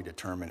it's how we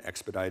determine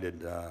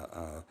expedited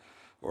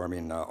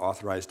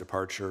authorized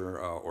departure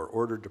or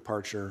ordered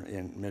departure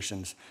in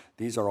missions,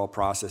 these are all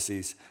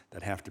processes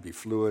that have to be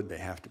fluid, they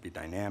have to be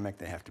dynamic,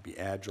 they have to be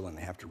agile, and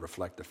they have to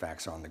reflect the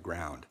facts on the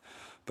ground.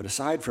 But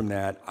aside from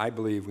that, I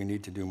believe we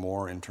need to do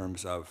more in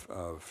terms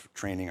of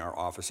training our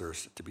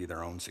officers to be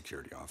their own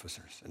security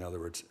officers. In other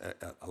words,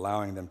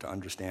 allowing them to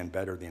understand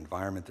better the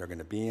environment they're going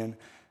to be in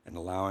and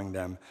allowing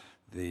them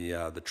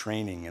the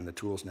training and the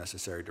tools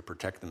necessary to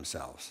protect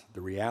themselves.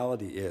 The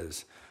reality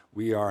is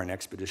we are an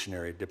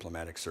expeditionary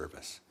diplomatic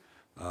service.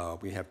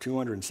 We have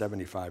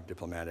 275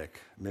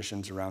 diplomatic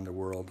missions around the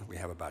world. We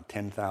have about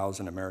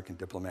 10,000 American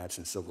diplomats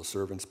and civil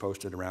servants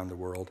posted around the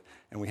world,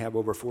 and we have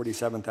over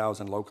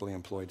 47,000 locally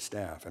employed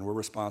staff, and we're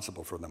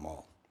responsible for them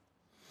all.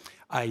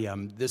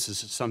 This is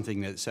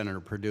something that Senator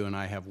Perdue and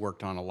I have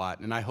worked on a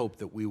lot, and I hope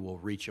that we will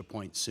reach a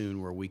point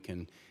soon where we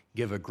can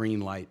give a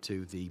green light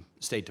to the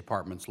State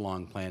Department's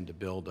long plan to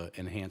build an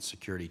enhanced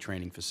security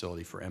training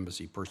facility for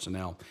embassy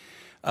personnel.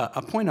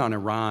 A point on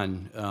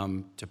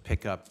Iran, to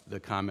pick up the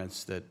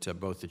comments that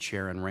both the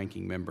chair and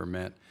ranking member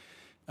meant.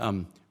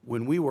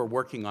 When we were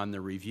working on the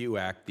Review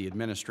Act, the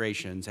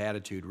administration's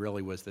attitude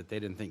really was that they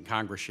didn't think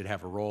Congress should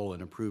have a role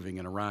in approving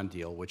an Iran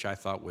deal, which I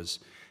thought was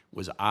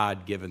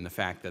odd given the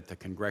fact that the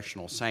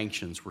congressional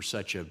sanctions were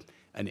such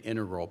an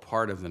integral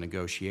part of the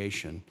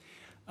negotiation.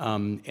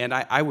 And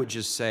I would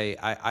just say,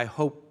 I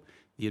hope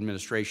the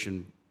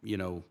administration,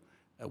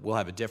 will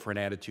have a different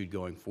attitude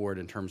going forward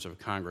in terms of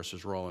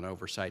Congress's role in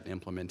oversight and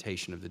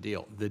implementation of the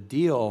deal. The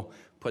deal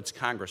puts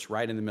Congress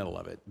right in the middle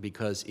of it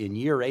because in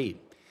year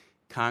 8,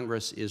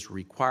 Congress is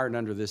required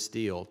under this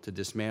deal to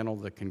dismantle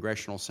the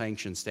congressional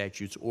sanction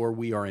statutes or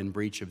we are in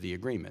breach of the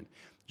agreement.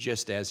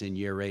 Just as in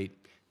year 8,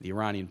 the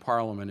Iranian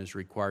parliament is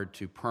required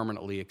to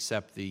permanently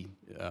accept the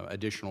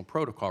additional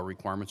protocol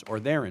requirements or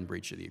they're in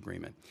breach of the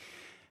agreement.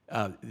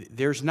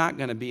 There's not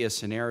going to be a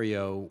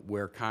scenario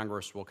where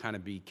Congress will kind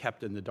of be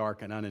kept in the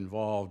dark and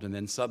uninvolved, and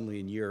then suddenly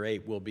in year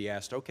 8 we'll be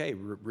asked, okay,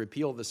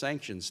 repeal the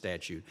sanctions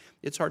statute.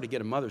 It's hard to get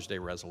a Mother's Day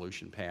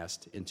resolution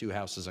passed in 2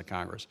 houses of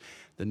Congress.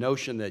 The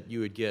notion that you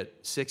would get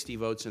 60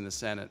 votes in the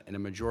Senate and a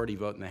majority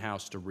vote in the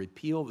House to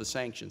repeal the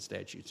sanctions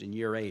statutes in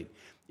year 8,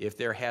 if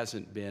there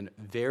hasn't been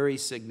very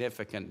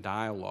significant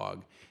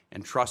dialogue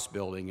and trust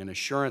building and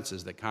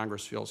assurances that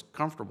Congress feels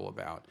comfortable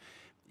about,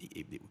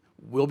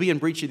 we'll be in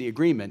breach of the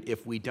agreement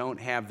if we don't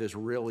have this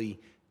really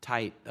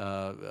tight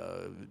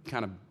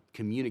kind of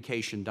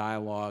communication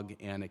dialogue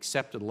and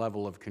accepted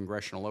level of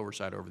congressional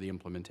oversight over the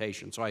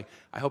implementation. So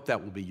I hope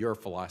that will be your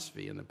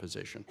philosophy in the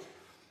position.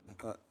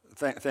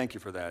 Thank you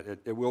for that.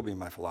 It will be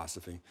my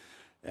philosophy.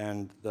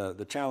 And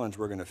the challenge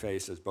we're going to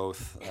face as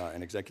both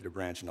an executive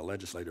branch and a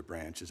legislative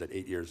branch is that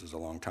 8 years is a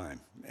long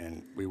time,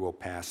 and we will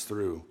pass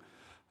through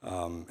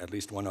at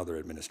least one other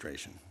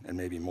administration and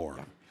maybe more.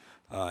 Yeah.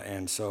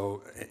 And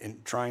so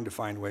in trying to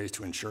find ways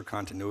to ensure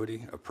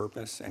continuity of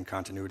purpose and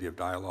continuity of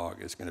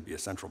dialogue is going to be a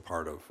central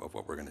part of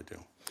what we're going to do.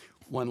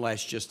 One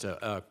last just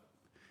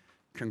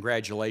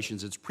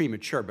congratulations. It's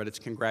premature, but it's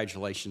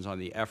congratulations on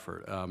the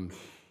effort.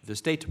 The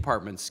State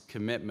Department's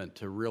commitment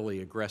to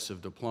really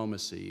aggressive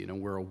diplomacy,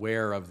 we're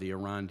aware of the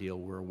Iran deal,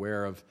 we're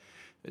aware of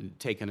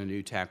taking a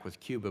new tack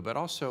with Cuba, but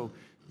also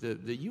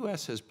the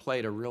U.S. has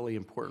played a really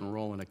important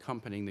role in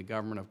accompanying the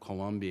government of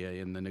Colombia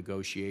in the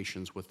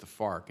negotiations with the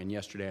FARC. And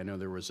yesterday I know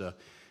there was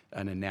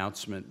an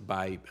announcement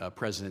by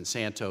President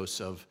Santos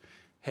of,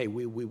 hey,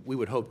 we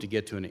would hope to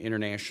get to an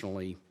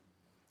internationally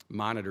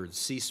monitored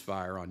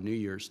ceasefire on New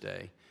Year's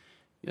Day.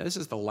 This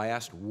is the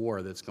last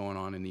war that's going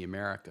on in the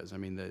Americas. I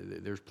mean,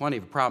 there's plenty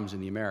of problems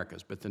in the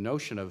Americas, but the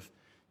notion of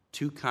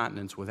two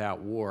continents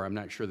without war. I'm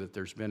not sure that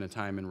there's been a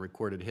time in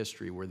recorded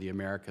history where the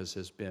Americas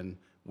has been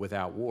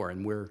without war,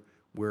 and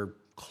we're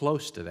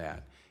close to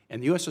that.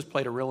 And the U.S. has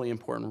played a really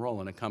important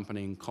role in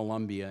accompanying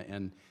Colombia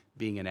and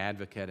being an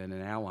advocate and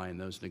an ally in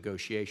those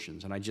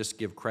negotiations. And I just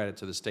give credit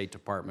to the State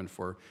Department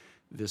for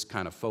this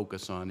kind of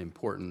focus on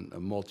important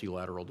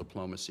multilateral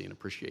diplomacy, and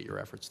appreciate your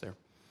efforts there.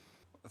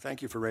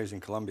 Thank you for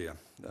raising Colombia.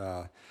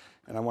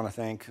 And I want to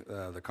thank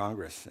the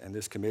Congress and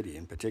this committee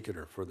in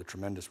particular for the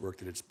tremendous work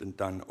that it's been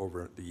done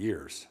over the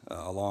years,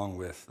 along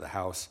with the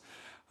House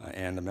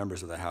and the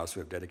members of the House who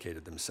have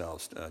dedicated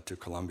themselves to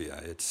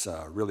Colombia. It's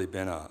really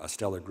been a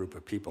stellar group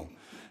of people,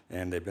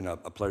 and they've been a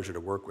pleasure to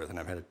work with, and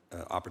I've had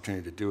an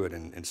opportunity to do it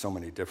in so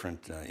many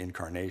different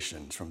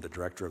incarnations, from the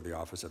Director of the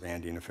Office of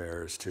Andean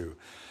Affairs to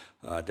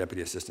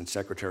Deputy Assistant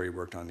Secretary,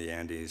 worked on the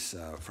Andes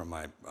from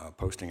my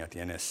posting at the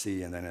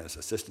NSC, and then as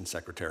Assistant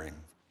Secretary.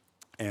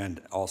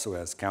 And also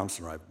as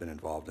counselor, I've been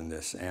involved in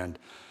this. And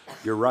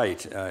you're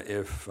right,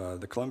 if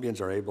the Colombians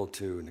are able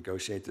to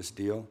negotiate this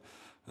deal,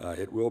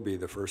 it will be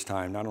the first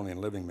time, not only in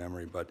living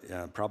memory, but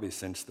probably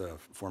since the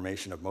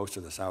formation of most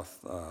of the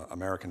South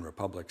American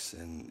republics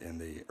in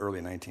the early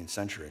 19th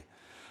century,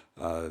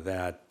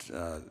 that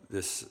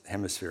this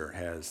hemisphere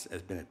has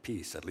been at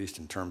peace, at least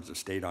in terms of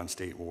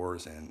state-on-state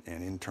wars and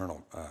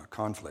internal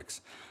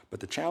conflicts. But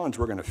the challenge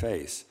we're going to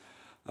face,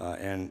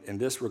 and in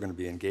this we're going to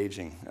be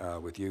engaging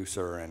with you,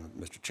 sir, and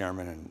Mr.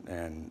 Chairman,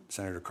 and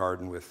Senator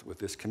Cardin with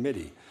this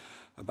committee,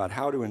 about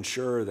how to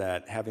ensure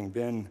that, having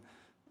been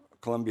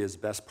Colombia's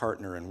best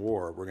partner in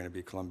war, we're going to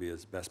be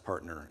Colombia's best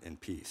partner in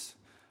peace.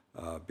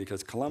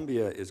 Because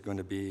Colombia is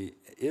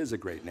a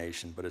great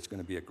nation, but it's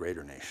going to be a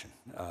greater nation.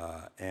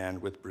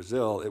 And with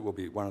Brazil, it will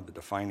be one of the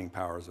defining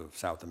powers of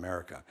South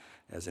America,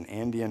 as an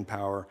Andean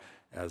power,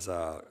 as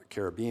a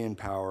Caribbean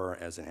power,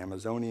 as an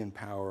Amazonian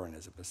power, and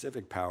as a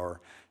Pacific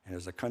power, and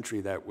as a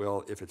country that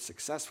will, if it's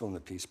successful in the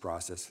peace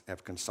process,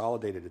 have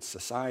consolidated its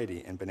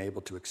society and been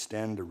able to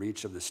extend the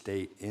reach of the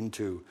state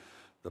into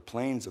the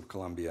plains of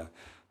Colombia.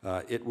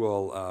 It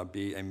will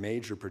be a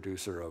major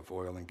producer of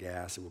oil and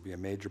gas. It will be a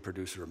major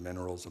producer of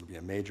minerals. It will be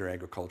a major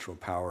agricultural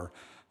power.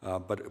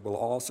 But it will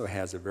also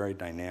has a very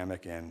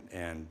dynamic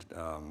and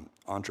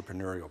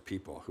entrepreneurial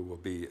people who will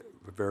be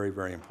very,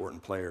 very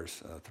important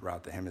players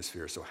throughout the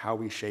hemisphere. So how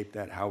we shape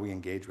that, how we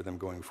engage with them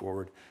going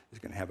forward, is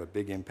going to have a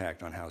big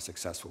impact on how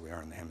successful we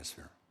are in the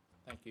hemisphere.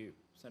 Thank you.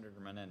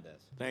 Senator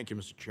Menendez. Thank you,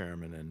 Mr.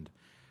 Chairman. And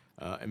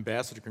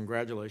Ambassador,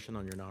 congratulations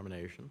on your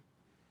nomination.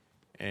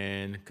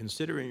 And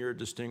considering your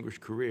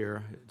distinguished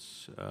career,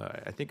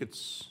 I think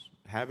it's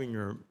having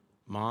your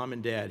mom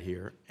and dad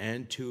here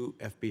and 2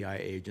 FBI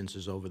agents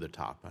is over the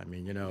top. I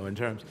mean, you know, in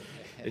terms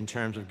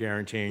of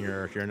guaranteeing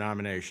your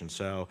nomination.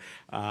 So,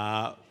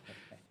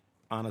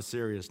 on a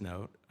serious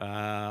note, we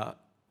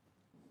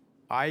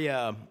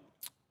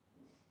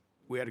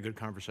had a good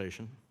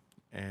conversation,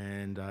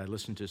 and I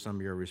listened to some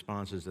of your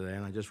responses today,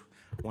 and I just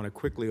want to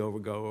quickly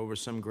go over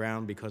some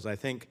ground because I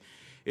think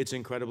it's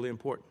incredibly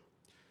important.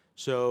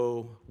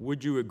 So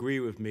would you agree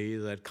with me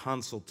that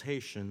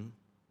consultation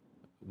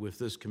with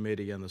this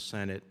committee and the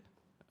Senate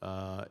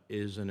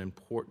is an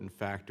important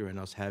factor in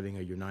us having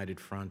a united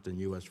front in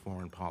U.S.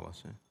 foreign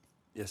policy?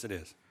 Yes, it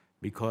is.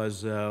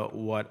 Because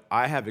what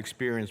I have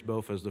experienced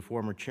both as the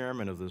former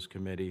chairman of this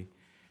committee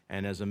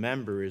and as a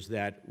member is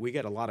that we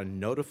get a lot of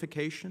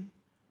notification,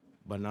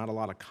 but not a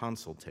lot of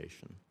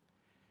consultation.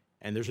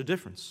 And there's a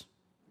difference.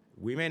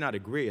 We may not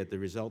agree at the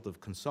result of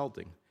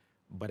consulting,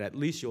 but at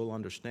least you'll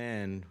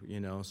understand,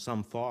 you know,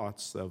 some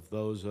thoughts of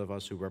those of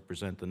us who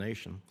represent the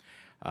nation.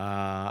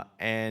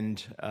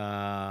 And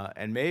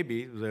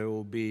maybe there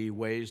will be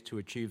ways to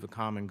achieve a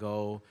common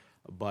goal,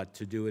 but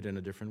to do it in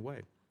a different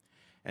way.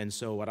 And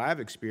so what I've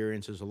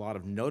experienced is a lot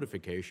of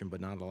notification,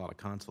 but not a lot of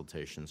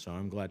consultation. So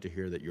I'm glad to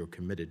hear that you're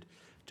committed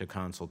to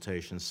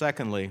consultation.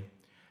 Secondly,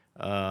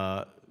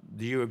 do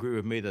you agree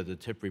with me that the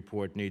TIP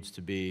report needs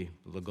to be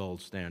the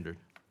gold standard?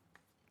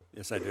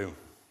 Yes, I do.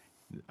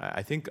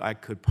 I think I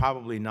could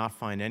probably not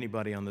find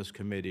anybody on this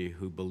committee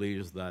who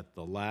believes that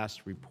the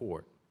last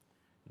report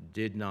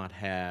did not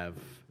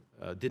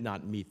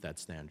meet that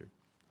standard.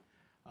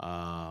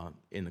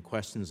 In the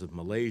questions of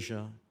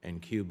Malaysia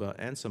and Cuba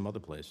and some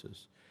other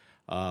places,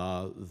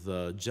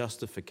 the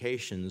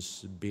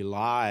justifications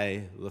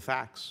belie the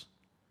facts.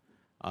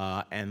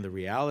 And the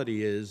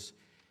reality is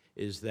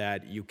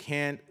that you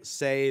can't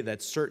say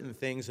that certain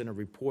things in a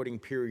reporting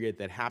period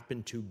that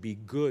happen to be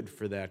good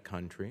for that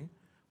country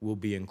will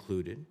be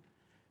included,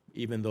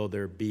 even though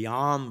they're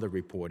beyond the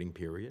reporting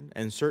period,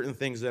 and certain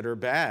things that are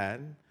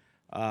bad,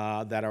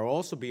 that are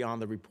also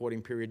beyond the reporting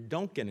period,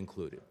 don't get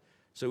included.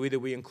 So either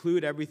we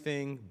include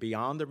everything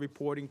beyond the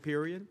reporting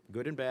period,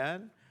 good and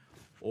bad,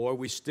 or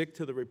we stick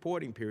to the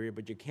reporting period,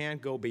 but you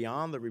can't go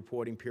beyond the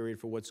reporting period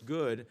for what's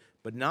good,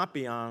 but not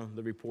beyond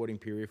the reporting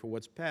period for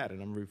what's bad.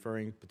 And I'm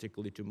referring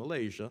particularly to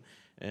Malaysia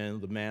and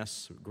the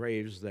mass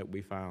graves that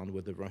we found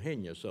with the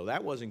Rohingya. So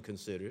that wasn't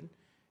considered.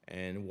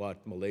 and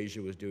what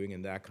Malaysia was doing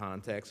in that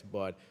context,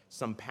 but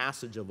some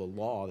passage of a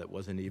law that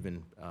wasn't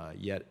even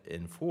yet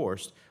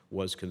enforced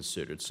was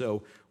considered.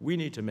 So we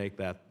need to make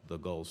that the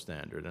gold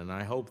standard, and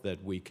I hope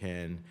that we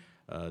can,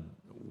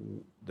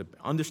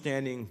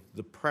 understanding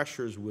the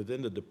pressures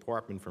within the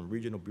department from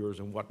regional bureaus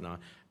and whatnot,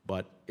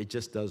 but it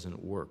just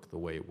doesn't work the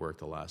way it worked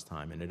the last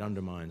time, and it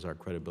undermines our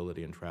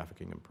credibility in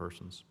trafficking in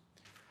persons.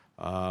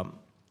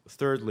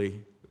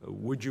 Thirdly,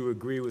 would you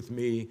agree with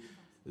me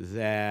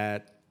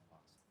that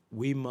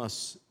we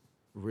must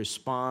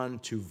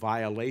respond to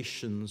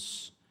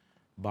violations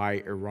by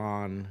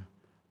Iran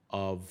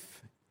of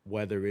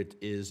whether it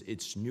is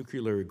its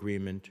nuclear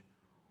agreement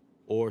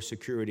or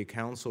Security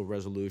Council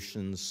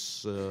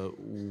resolutions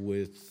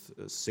with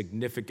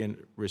significant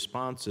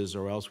responses,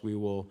 or else we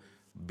will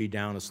be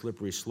down a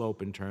slippery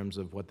slope in terms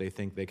of what they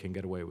think they can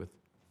get away with?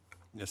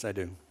 Yes, I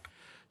do.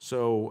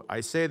 So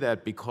I say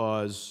that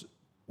because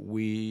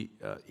we,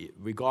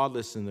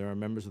 regardless, and there are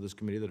members of this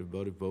committee that have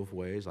voted both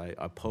ways, I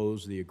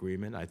oppose the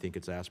agreement. I think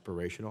it's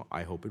aspirational.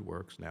 I hope it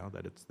works now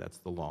that that's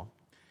the law.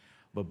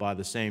 But by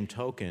the same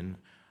token,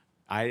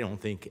 I don't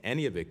think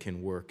any of it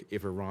can work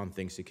if Iran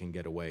thinks it can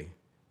get away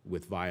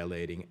with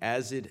violating,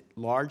 as it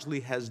largely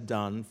has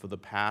done for the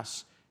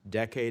past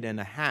decade and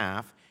a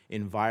half,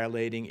 in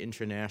violating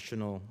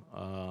international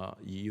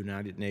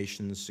United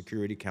Nations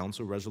Security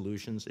Council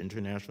resolutions,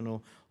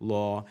 international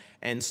law,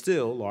 and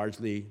still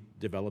largely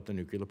developed a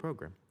nuclear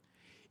program.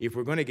 If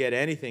we're going to get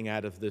anything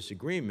out of this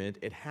agreement,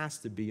 it has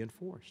to be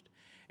enforced.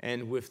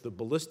 And with the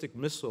ballistic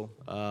missile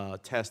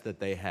test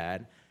that they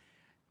had,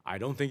 I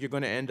don't think you're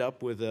going to end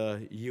up with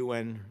a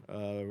UN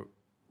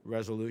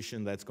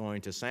resolution that's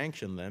going to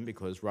sanction them,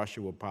 because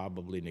Russia will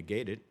probably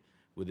negate it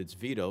with its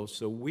veto.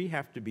 So we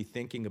have to be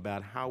thinking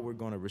about how we're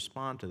going to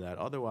respond to that.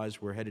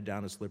 Otherwise, we're headed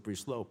down a slippery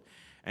slope.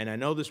 And I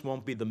know this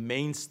won't be the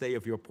mainstay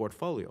of your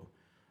portfolio,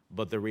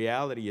 but the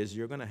reality is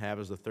you're going to have,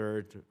 as the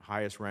third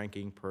highest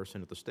ranking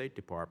person at the State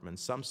Department,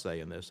 some say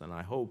in this, and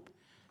I hope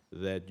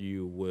that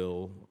you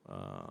will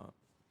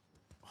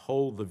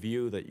hold the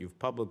view that you've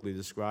publicly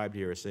described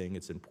here as saying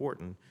it's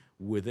important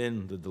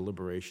within the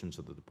deliberations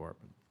of the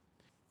department.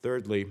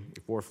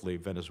 Fourthly,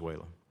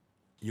 Venezuela.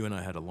 You and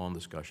I had a long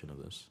discussion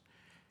of this.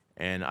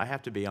 And I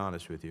have to be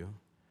honest with you.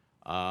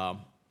 I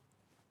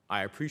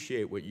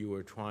appreciate what you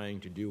were trying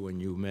to do when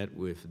you met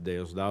with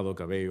Diosdado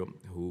Cabello,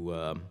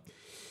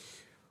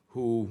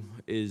 who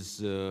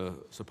is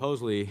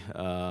supposedly,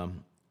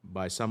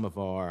 by some of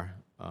our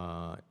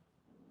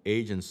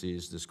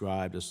agencies,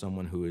 described as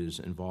someone who is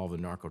involved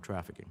in narco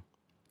trafficking.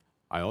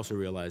 I also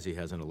realize he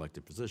has an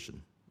elected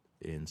position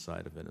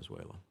inside of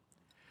Venezuela.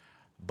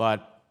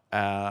 But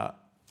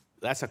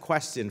that's a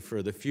question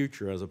for the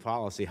future as a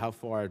policy. How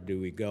far do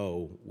we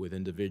go with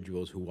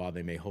individuals who, while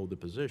they may hold a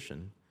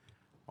position,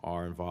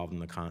 are involved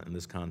in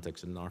this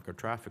context of narco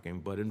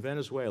trafficking? But in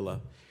Venezuela,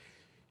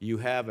 you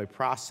have a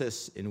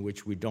process in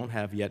which we don't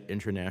have yet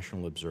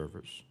international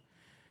observers.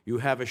 You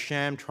have a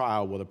sham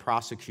trial where the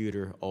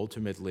prosecutor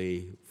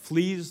ultimately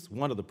flees,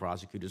 one of the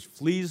prosecutors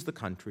flees the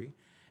country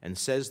and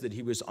says that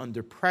he was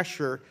under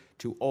pressure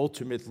to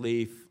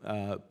ultimately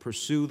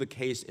pursue the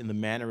case in the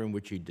manner in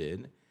which he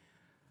did.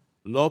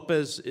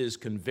 Lopez is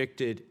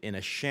convicted in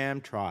a sham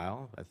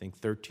trial, I think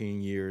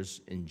 13 years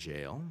in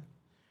jail.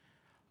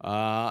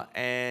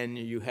 And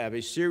you have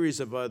a series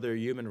of other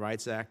human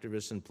rights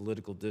activists and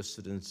political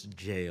dissidents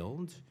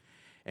jailed.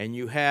 And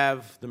you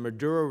have the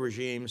Maduro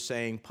regime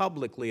saying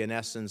publicly, in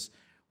essence,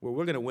 well,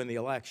 we're going to win the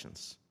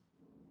elections,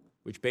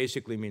 which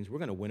basically means we're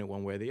going to win it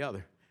one way or the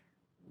other.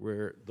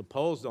 Where the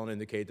polls don't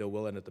indicate they'll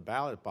win it at the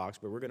ballot box,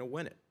 but we're going to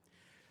win it.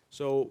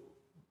 So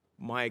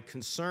my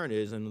concern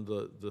is, and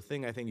the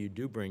thing I think you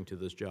do bring to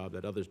this job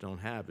that others don't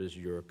have, is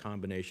your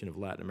combination of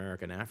Latin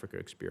America and Africa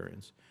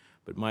experience.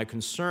 But my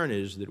concern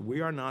is that we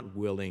are not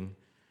willing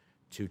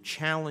to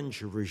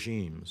challenge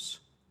regimes,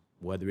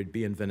 whether it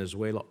be in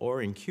Venezuela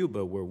or in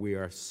Cuba, where we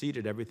are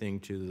ceded everything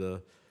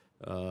to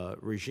the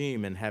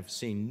regime and have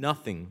seen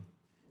nothing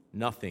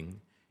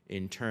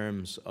in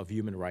terms of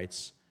human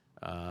rights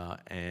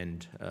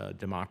and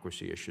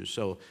democracy issues.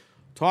 So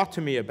talk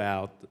to me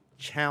about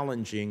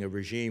challenging a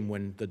regime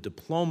when the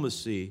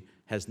diplomacy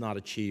has not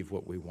achieved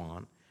what we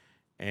want.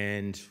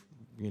 And,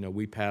 you know,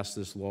 we passed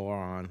this law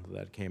on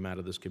that came out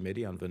of this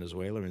committee on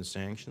Venezuela and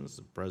sanctions.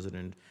 The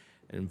president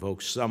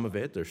invoked some of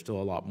it. There's still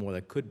a lot more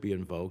that could be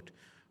invoked.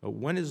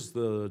 When is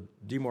the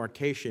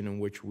demarcation in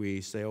which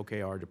we say,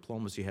 okay, our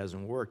diplomacy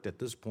hasn't worked? At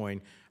this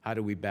point, how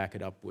do we back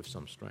it up with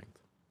some strength?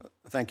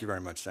 Thank you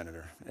very much,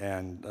 Senator.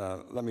 And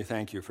let me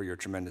thank you for your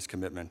tremendous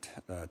commitment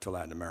to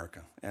Latin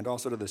America and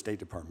also to the State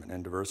Department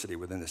and diversity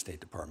within the State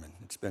Department.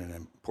 It's been an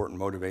important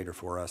motivator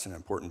for us, an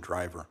important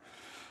driver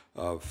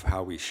of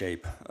how we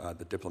shape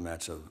the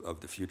diplomats of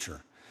the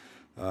future.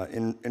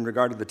 In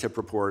regard to the TIP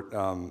report,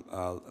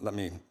 let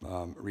me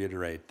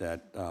reiterate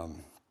that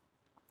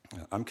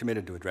I'm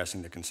committed to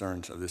addressing the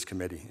concerns of this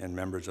committee and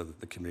members of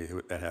the committee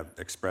that have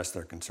expressed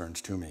their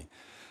concerns to me.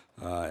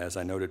 As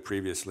I noted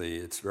previously,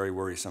 it's very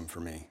worrisome for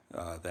me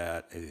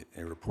that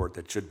a report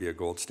that should be a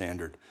gold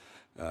standard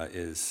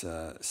is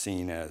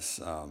seen as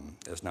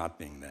not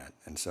being that.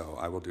 And so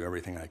I will do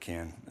everything I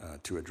can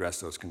to address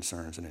those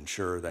concerns and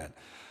ensure that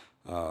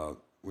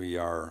we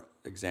are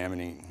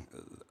examining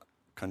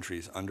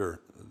countries under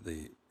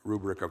the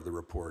rubric of the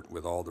report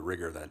with all the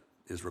rigor that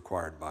is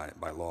required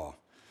by law.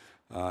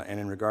 And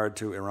in regard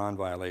to Iran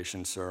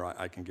violations, sir,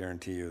 I can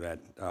guarantee you that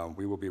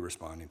we will be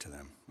responding to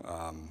them.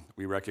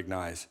 We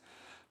recognize,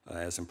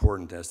 as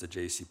important as the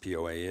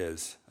JCPOA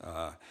is,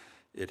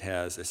 it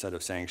has a set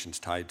of sanctions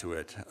tied to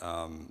it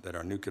that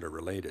are nuclear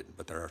related,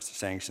 but there are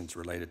sanctions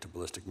related to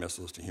ballistic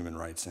missiles, to human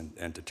rights,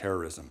 and to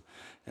terrorism.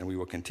 And we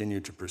will continue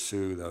to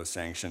pursue those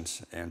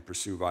sanctions and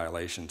pursue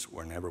violations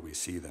whenever we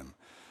see them.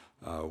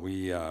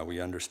 We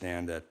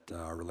understand that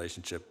our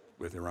relationship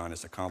with Iran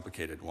is a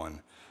complicated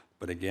one,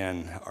 but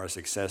again, our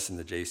success in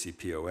the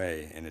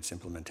JCPOA and its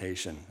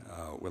implementation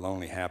will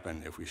only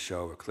happen if we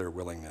show a clear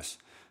willingness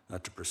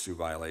to pursue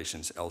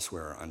violations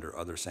elsewhere under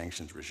other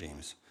sanctions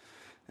regimes.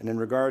 And in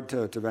regard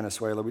to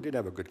Venezuela, we did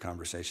have a good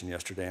conversation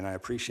yesterday, and I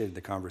appreciated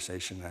the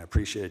conversation, and I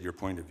appreciated your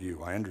point of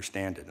view. I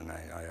understand it, and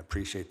I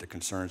appreciate the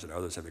concerns that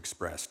others have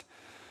expressed.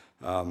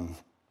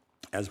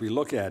 As we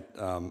look at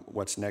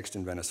what's next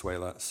in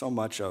Venezuela, so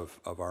much of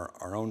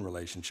our own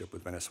relationship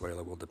with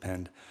Venezuela will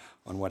depend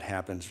on what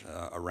happens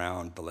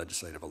around the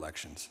legislative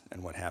elections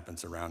and what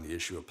happens around the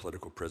issue of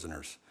political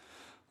prisoners.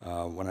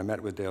 When I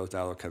met with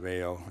Diosdado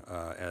Cabello,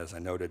 as I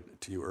noted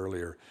to you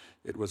earlier,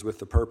 it was with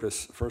the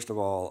purpose, first of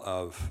all,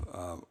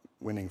 of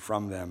winning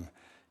from them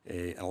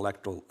an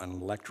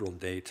electoral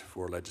date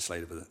for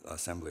legislative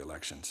assembly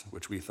elections,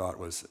 which we thought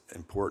was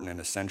important and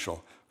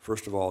essential,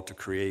 first of all, to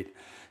create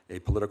a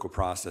political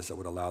process that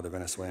would allow the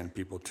Venezuelan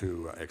people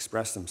to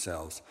express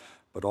themselves,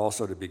 but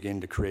also to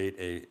begin to create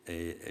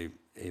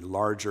a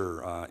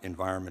larger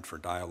environment for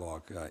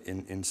dialogue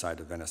inside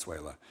of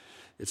Venezuela.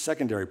 Its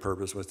secondary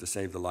purpose was to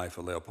save the life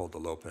of Leopoldo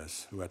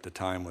Lopez, who at the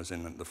time was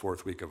in the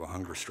fourth week of a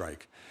hunger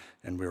strike.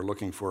 And we were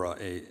looking for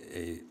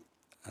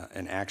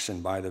an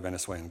action by the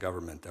Venezuelan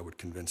government that would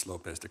convince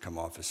Lopez to come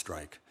off his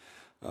strike.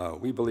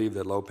 We believe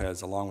that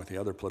Lopez, along with the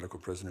other political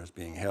prisoners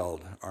being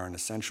held, are an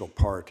essential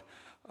part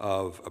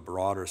of a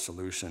broader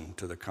solution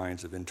to the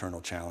kinds of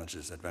internal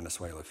challenges that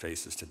Venezuela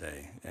faces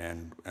today.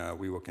 And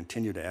we will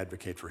continue to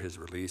advocate for his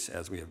release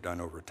as we have done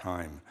over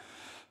time.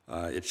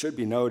 It should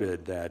be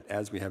noted that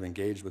as we have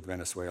engaged with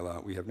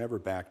Venezuela, we have never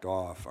backed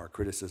off our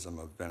criticism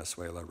of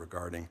Venezuela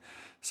regarding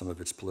some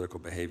of its political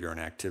behavior and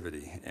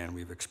activity. And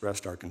we've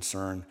expressed our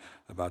concern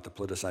about the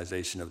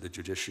politicization of the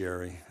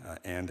judiciary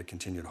and the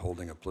continued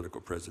holding of political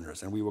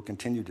prisoners. And we will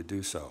continue to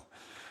do so.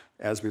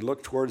 As we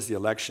look towards the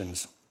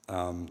elections,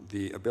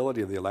 the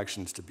ability of the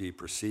elections to be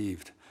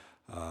perceived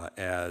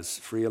as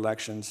free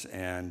elections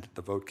and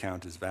the vote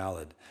count is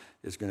valid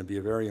is going to be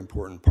a very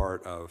important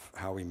part of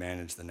how we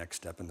manage the next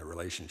step in the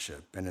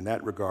relationship. And in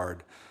that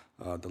regard,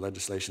 the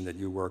legislation that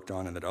you worked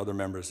on and that other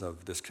members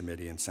of this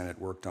committee and Senate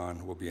worked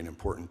on will be an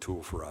important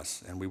tool for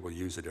us, and we will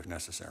use it if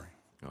necessary.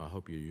 I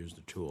hope you use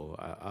the tool.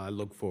 I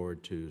look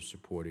forward to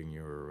supporting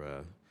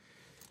your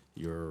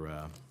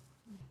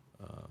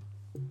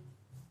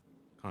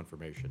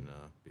confirmation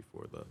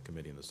before the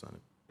committee and the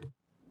Senate.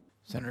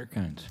 Senator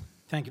Coons.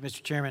 Thank you,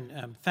 Mr.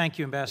 Chairman. Thank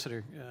you,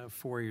 Ambassador,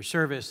 for your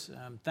service.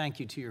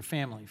 Thank you to your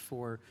family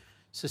for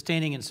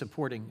sustaining and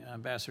supporting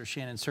Ambassador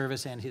Shannon's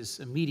service and his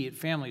immediate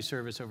family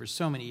service over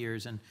so many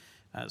years and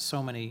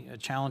so many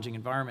challenging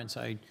environments.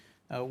 I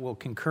will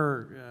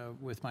concur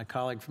with my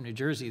colleague from New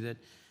Jersey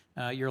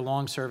that your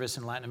long service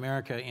in Latin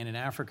America and in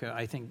Africa,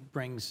 I think,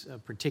 brings a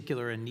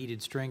particular and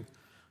needed strength.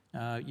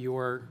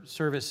 Your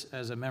service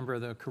as a member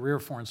of the Career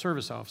Foreign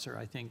Service Officer,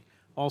 I think,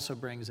 also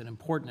brings an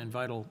important and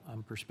vital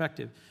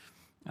perspective.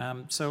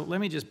 So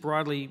let me just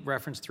broadly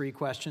reference 3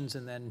 questions,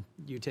 and then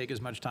you take as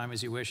much time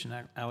as you wish and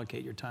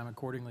allocate your time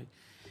accordingly.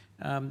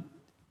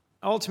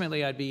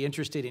 Ultimately, I'd be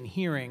interested in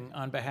hearing,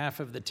 on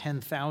behalf of the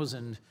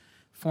 10,000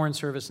 Foreign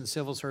Service and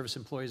Civil Service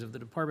employees of the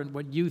Department,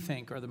 what you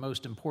think are the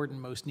most important,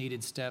 most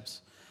needed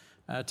steps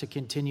to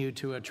continue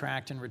to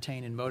attract and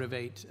retain and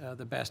motivate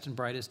the best and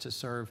brightest to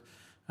serve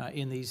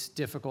in these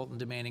difficult and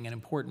demanding and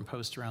important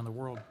posts around the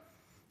world.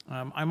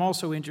 I'm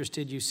also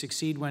interested you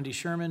succeed Wendy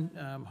Sherman.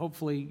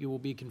 Hopefully you will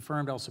be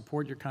confirmed. I'll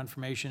support your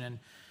confirmation.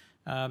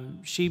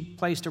 And she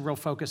placed a real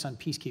focus on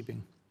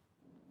peacekeeping.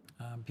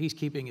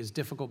 Peacekeeping is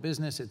difficult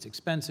business. It's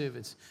expensive.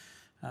 It's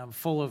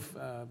full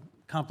of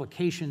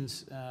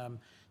complications.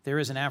 There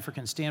is an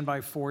African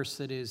standby force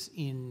that is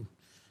in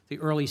the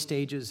early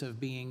stages of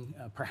being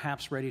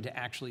perhaps ready to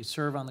actually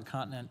serve on the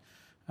continent.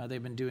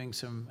 They've been doing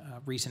some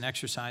recent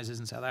exercises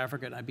in South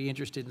Africa, and I'd be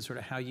interested in sort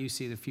of how you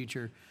see the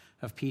future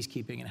of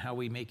peacekeeping and how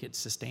we make it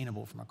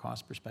sustainable from a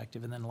cost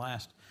perspective. And then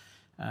last,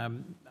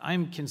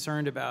 I'm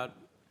concerned about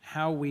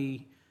how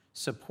we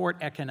support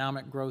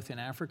economic growth in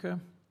Africa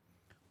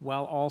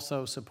while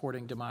also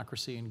supporting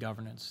democracy and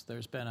governance.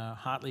 There's been a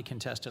hotly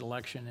contested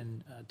election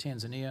in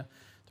Tanzania.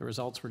 The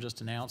results were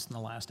just announced in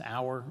the last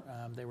hour.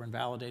 They were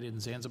invalidated in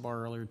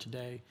Zanzibar earlier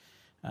today.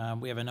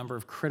 We have a number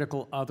of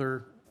critical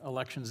other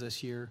elections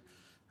this year.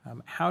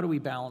 How do we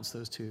balance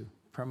those two,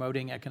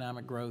 promoting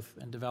economic growth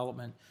and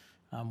development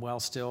while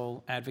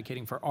still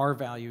advocating for our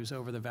values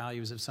over the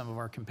values of some of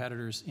our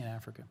competitors in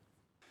Africa?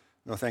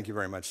 No, thank you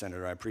very much,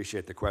 Senator. I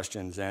appreciate the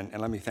questions, and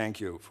let me thank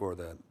you for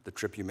the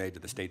trip you made to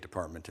the State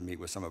Department to meet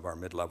with some of our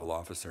mid-level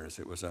officers.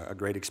 It was a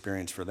great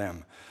experience for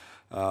them.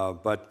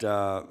 But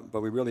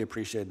we really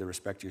appreciate the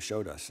respect you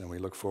showed us, and we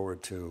look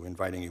forward to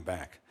inviting you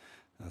back.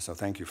 So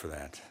thank you for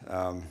that.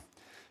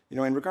 You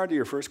know, in regard to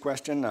your first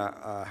question,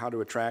 how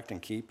to attract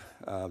and keep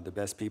the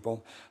best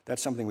people,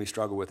 that's something we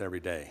struggle with every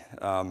day.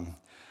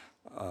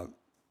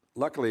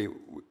 Luckily,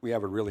 we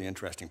have a really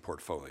interesting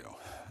portfolio,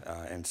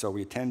 and so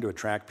we tend to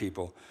attract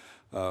people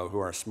who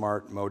are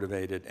smart,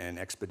 motivated, and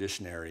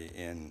expeditionary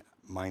in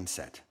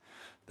mindset.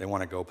 They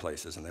want to go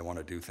places and they want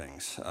to do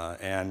things,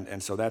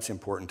 and so that's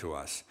important to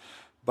us.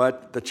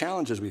 But the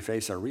challenges we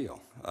face are real.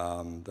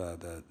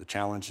 The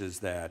challenges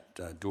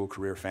that dual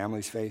career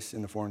families face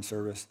in the Foreign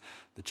Service,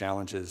 the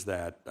challenges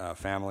that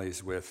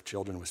families with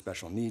children with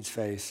special needs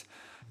face,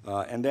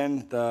 and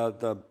then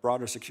the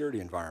broader security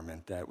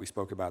environment that we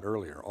spoke about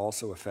earlier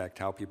also affect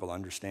how people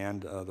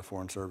understand the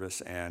Foreign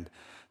Service and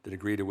the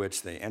degree to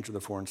which they enter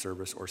the Foreign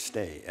Service or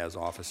stay as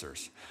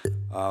officers.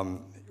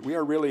 We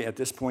are really, at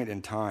this point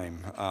in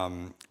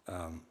time,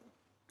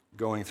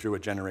 going through a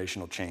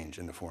generational change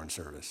in the Foreign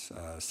Service.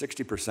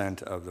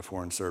 60% of the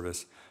Foreign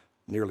Service,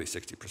 nearly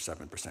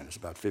 67%, it's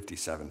about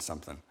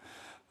 57-something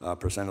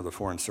percent of the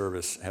Foreign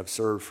Service have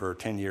served for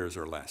 10 years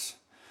or less.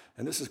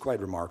 And this is quite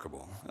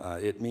remarkable.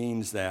 It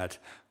means that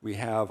we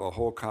have a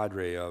whole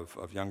cadre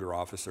of younger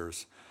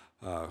officers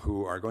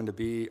who are going to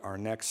be our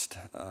next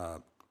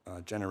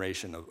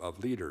generation of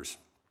leaders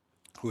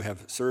who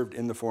have served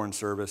in the Foreign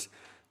Service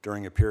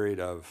during a period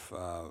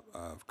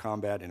of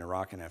combat in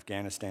Iraq and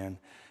Afghanistan,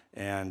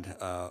 and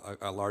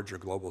a larger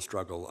global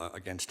struggle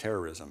against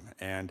terrorism.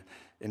 And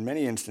in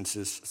many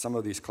instances, some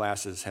of these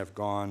classes have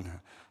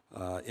gone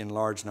in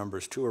large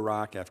numbers to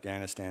Iraq,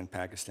 Afghanistan,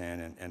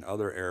 Pakistan, and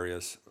other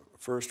areas,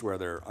 first where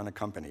they're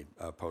unaccompanied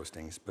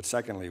postings, but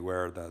secondly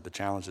where the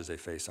challenges they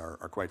face are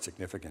quite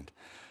significant.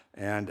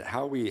 And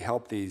how we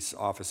help these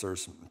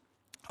officers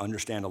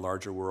understand a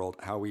larger world,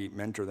 how we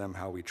mentor them,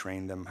 how we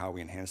train them, how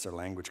we enhance their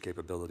language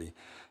capability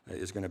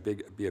is going to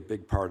be a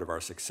big part of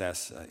our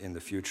success in the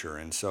future.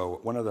 And so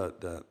one of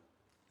the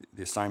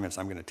assignments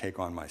I'm going to take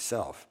on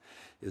myself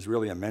is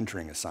really a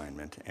mentoring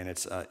assignment, and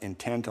it's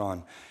intent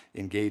on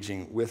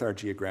engaging with our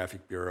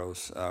geographic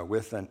bureaus,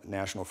 with the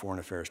National Foreign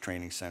Affairs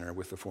Training Center,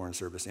 with the Foreign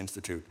Service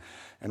Institute,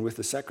 and with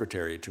the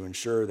Secretary to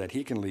ensure that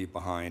he can leave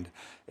behind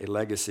a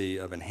legacy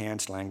of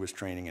enhanced language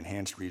training,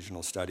 enhanced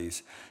regional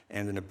studies,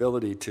 and an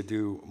ability to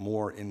do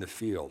more in the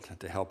field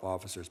to help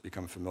officers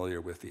become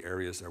familiar with the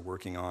areas they're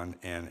working on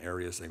and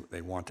areas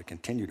they want to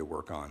continue to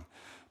work on.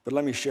 But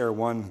let me share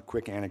one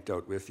quick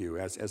anecdote with you.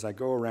 As I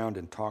go around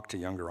and talk to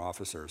younger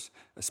officers,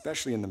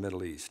 especially in the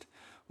Middle East,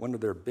 one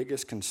of their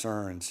biggest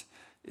concerns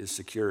is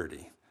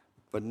security,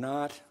 but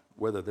not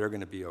whether they're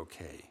going to be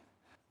okay.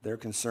 Their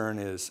concern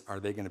is, are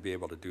they going to be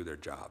able to do their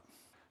job?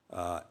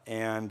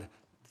 And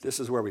this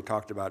is where we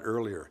talked about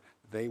earlier.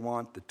 They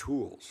want the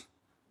tools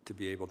to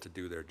be able to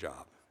do their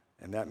job.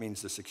 And that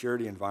means the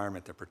security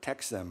environment that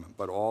protects them,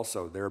 but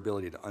also their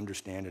ability to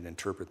understand and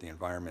interpret the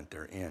environment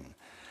they're in.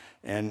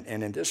 And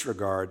in this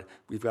regard,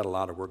 we've got a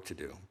lot of work to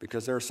do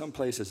because there are some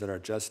places that are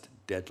just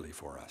deadly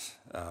for us,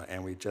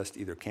 and we just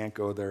either can't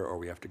go there or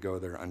we have to go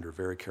there under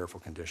very careful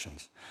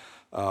conditions.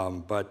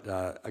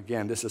 But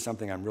again, this is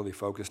something I'm really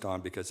focused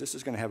on because this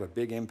is going to have a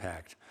big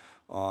impact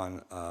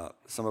on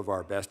some of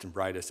our best and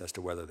brightest as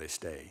to whether they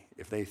stay.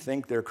 If they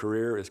think their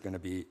career is going to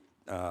be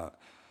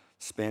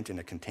spent in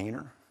a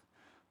container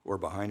or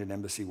behind an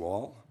embassy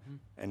wall,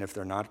 and if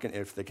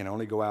they can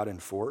only go out in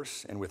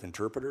force and with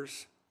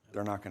interpreters,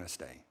 they're not going to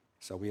stay.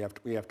 So we have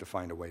to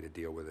find a way to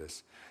deal with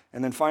this.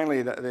 And then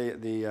finally,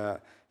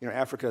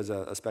 Africa is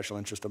a special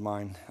interest of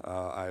mine.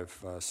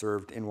 I've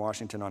served in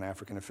Washington on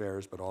African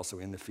affairs, but also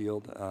in the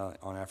field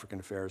on African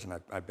affairs, and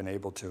I've been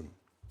able to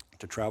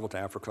travel to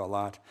Africa a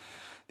lot.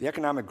 The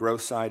economic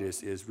growth side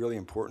is really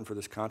important for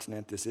this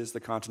continent. This is the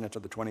continent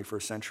of the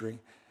 21st century,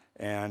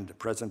 and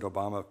President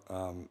Obama,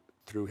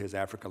 through his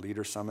Africa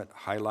Leaders Summit,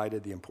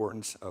 highlighted the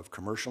importance of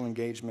commercial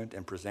engagement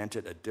and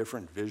presented a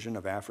different vision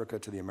of Africa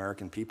to the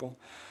American people,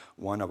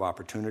 one of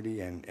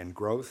opportunity and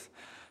growth.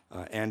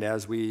 And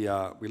as we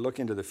look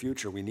into the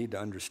future, we need to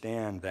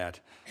understand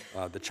that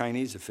the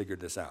Chinese have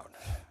figured this out,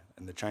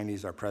 and the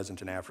Chinese are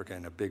present in Africa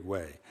in a big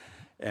way.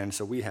 And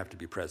so we have to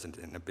be present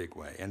in a big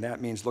way. And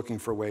that means looking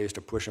for ways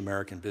to push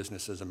American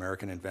businesses,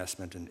 American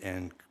investment,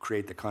 and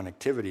create the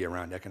connectivity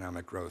around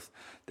economic growth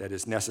that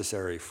is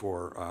necessary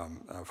for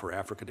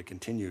Africa to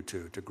continue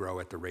to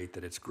grow at the rate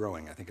that it's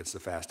growing. I think it's the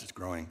fastest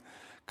growing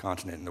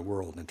continent in the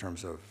world in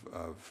terms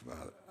of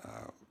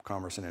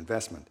commerce and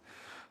investment.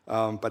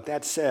 But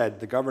that said,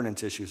 the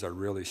governance issues are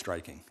really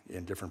striking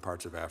in different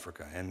parts of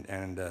Africa.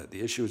 And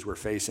the issues we're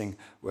facing,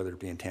 whether it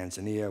be in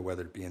Tanzania,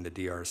 whether it be in the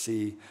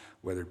DRC,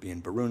 whether it be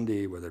in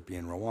Burundi, whether it be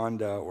in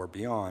Rwanda or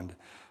beyond,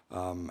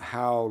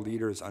 how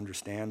leaders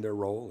understand their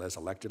role as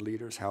elected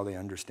leaders, how they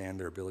understand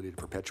their ability to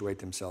perpetuate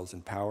themselves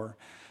in power,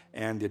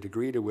 and the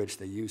degree to which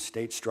they use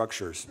state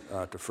structures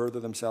to further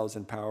themselves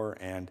in power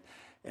and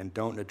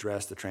don't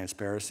address the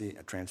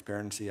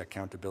transparency,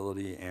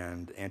 accountability,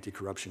 and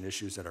anti-corruption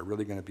issues that are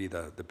really going to be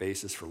the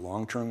basis for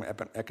long-term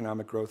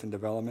economic growth and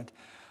development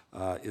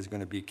is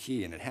going to be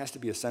key. And it has to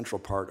be a central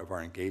part of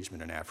our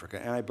engagement in Africa,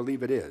 and I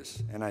believe it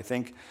is. And I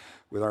think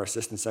with our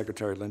Assistant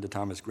Secretary, Linda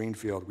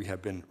Thomas-Greenfield, we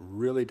have been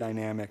really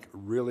dynamic,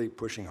 really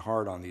pushing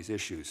hard on these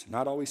issues,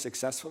 not always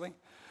successfully,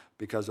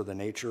 because of the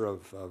nature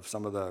of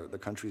some of the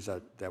countries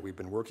that we've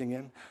been working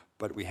in,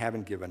 but we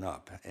haven't given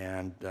up.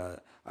 And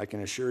I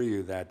can assure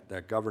you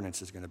that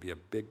governance is going to be a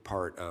big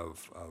part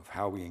of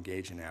how we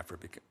engage in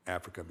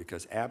Africa,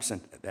 because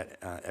absent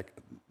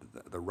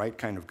the right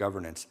kind of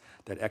governance,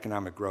 that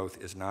economic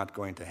growth is not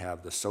going to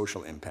have the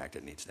social impact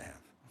it needs to have.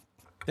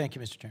 Thank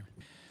you, Mr. Chairman.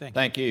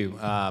 Thank you.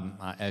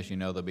 As you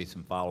know, there'll be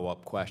some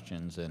follow-up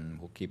questions, and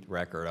we'll keep the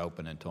record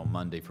open until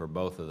Monday for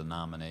both of the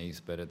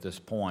nominees. But at this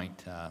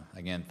point,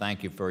 again,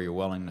 thank you for your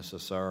willingness to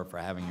serve, for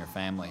having your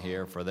family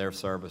here, for their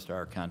service to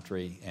our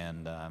country,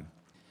 and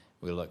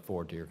we look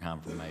forward to your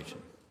confirmation.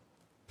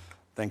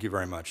 Thank you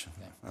very much.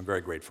 Yeah. I'm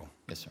very grateful.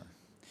 Yes, sir.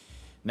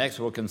 Next,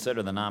 we'll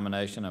consider the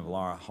nomination of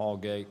Laura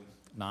Holgate,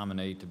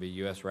 nominee to be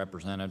U.S.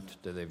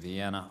 Representative to the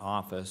Vienna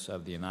Office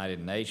of the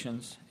United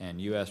Nations and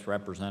U.S.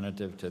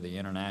 Representative to the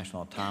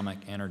International Atomic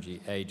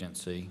Energy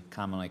Agency,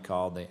 commonly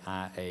called the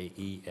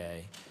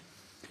IAEA.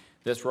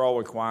 This role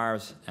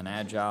requires an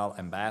agile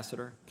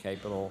ambassador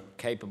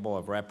capable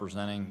of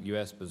representing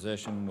U.S.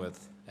 position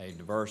with a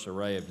diverse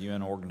array of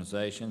UN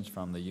organizations,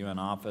 from the UN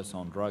Office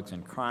on Drugs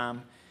and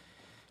Crime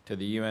to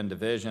the UN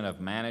Division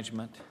of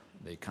Management,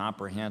 the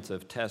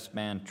Comprehensive Test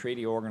Ban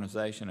Treaty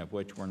Organization, of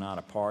which we're not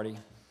a party,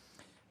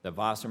 the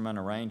Wasserman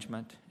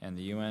Arrangement, and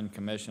the UN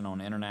Commission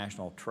on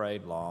International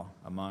Trade Law,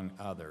 among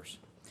others.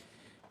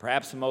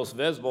 Perhaps the most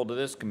visible to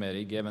this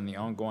committee, given the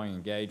ongoing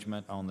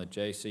engagement on the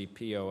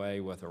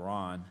JCPOA with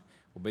Iran,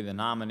 will be the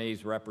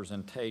nominee's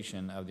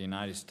representation of the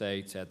United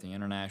States at the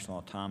International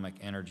Atomic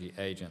Energy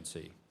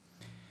Agency.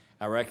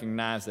 I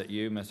recognize that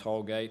you, Ms.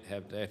 Holgate,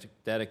 have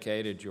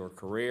dedicated your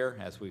career,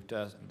 as we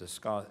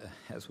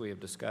have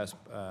discussed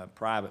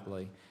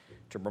privately,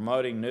 to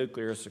promoting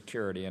nuclear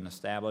security and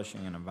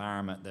establishing an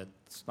environment that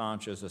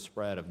staunches the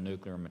spread of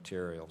nuclear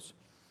materials.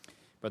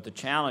 But the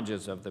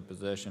challenges of the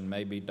position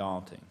may be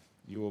daunting.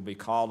 You will be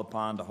called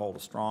upon to hold a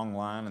strong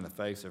line in the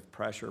face of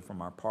pressure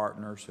from our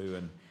partners who,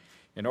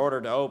 in order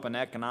to open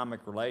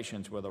economic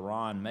relations with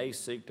Iran, may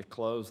seek to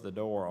close the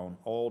door on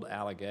old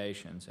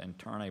allegations and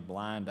turn a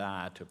blind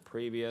eye to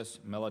previous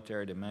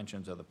military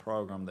dimensions of the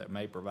program that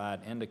may provide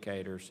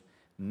indicators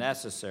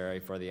necessary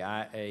for the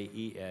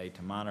IAEA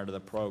to monitor the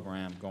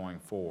program going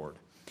forward.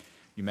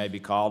 You may be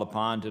called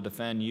upon to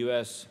defend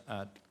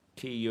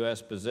key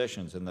U.S.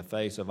 positions in the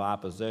face of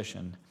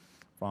opposition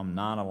from the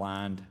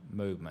non-aligned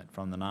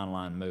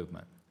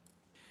movement.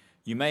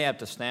 You may have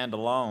to stand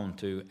alone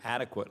to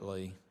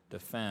adequately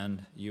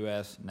defend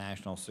U.S.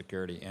 national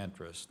security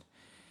interests.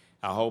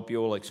 I hope you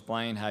will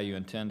explain how you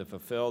intend to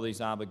fulfill these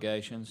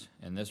obligations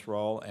in this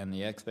role and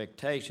the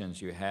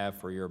expectations you have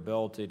for your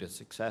ability to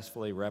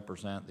successfully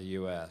represent the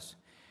U.S.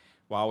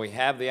 While we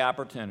have the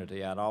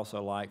opportunity, I'd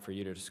also like for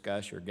you to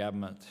discuss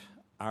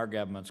our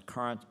government's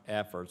current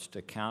efforts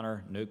to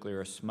counter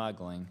nuclear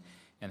smuggling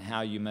and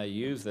how you may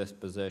use this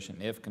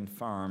position, if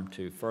confirmed,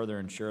 to further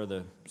ensure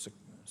the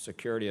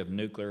security of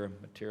nuclear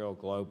material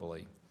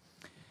globally.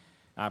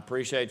 I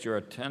appreciate your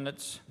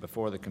attendance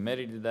before the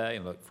committee today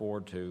and look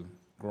forward to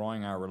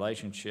growing our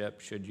relationship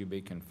should you be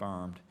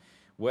confirmed.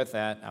 With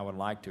that, I would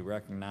like to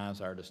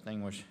recognize our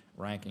distinguished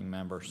ranking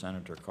member,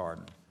 Senator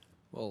Cardin.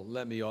 Well,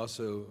 let me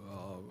also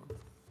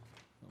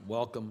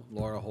welcome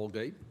Laura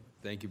Holgate.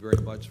 Thank you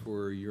very much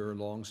for your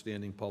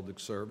longstanding public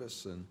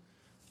service. And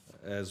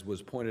as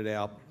was pointed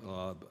out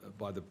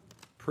by the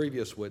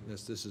previous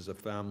witness, this is a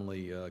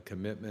family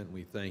commitment.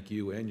 We thank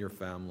you and your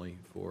family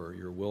for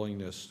your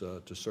willingness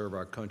to serve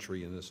our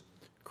country in this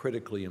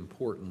critically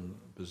important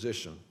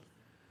position.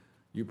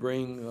 You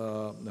bring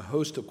a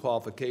host of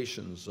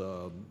qualifications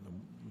to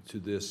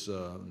this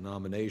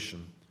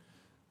nomination.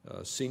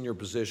 Senior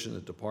position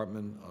at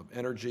Department of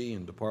Energy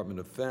and Department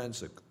of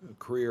Defense, a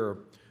career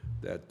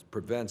that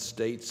prevents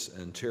states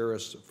and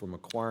terrorists from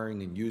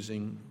acquiring and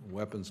using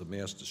weapons of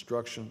mass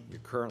destruction. You're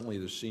currently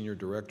the Senior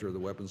Director of the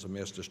Weapons of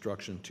Mass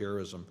Destruction,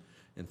 Terrorism,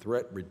 and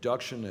Threat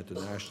Reduction at the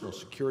National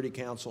Security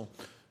Council.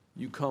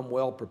 You come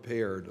well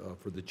prepared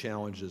for the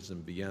challenges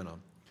in Vienna.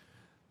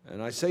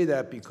 And I say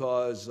that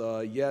because,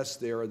 yes,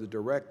 there are the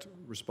direct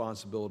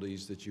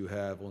responsibilities that you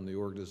have on the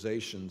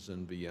organizations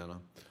in Vienna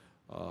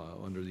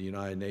under the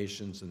United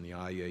Nations and the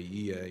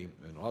IAEA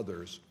and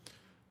others,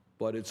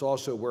 but it's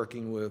also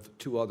working with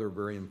two other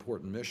very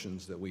important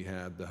missions that we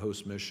have, the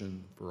host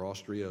mission for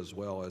Austria as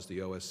well as the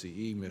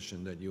OSCE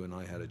mission that you and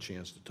I had a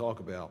chance to talk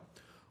about.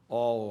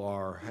 All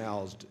are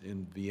housed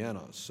in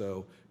Vienna.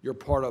 So you're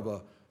part of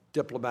a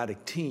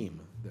diplomatic team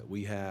that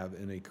we have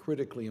in a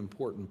critically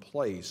important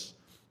place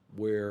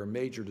where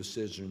major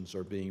decisions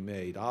are being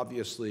made.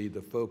 Obviously,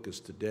 the focus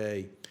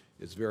today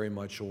is very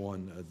much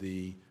on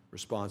the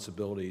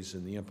responsibilities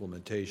in the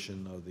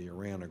implementation of the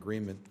Iran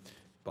agreement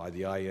by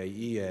the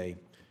IAEA.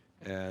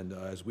 And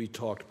as we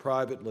talked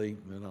privately,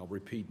 and I'll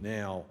repeat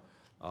now,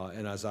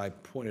 and as I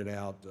pointed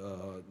out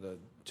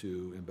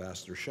to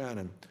Ambassador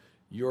Shannon,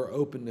 your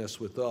openness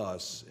with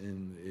us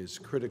is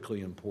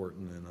critically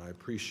important, and I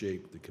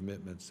appreciate the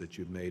commitments that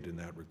you've made in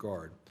that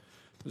regard.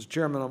 Mr.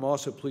 Chairman, I'm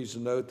also pleased to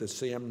note that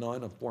Sam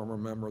Nunn, a former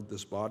member of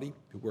this body,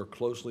 who worked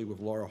closely with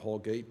Laura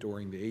Holgate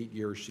during the 8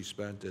 years she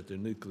spent at the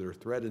Nuclear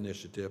Threat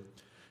Initiative,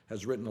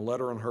 has written a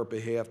letter on her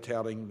behalf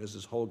touting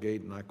Mrs.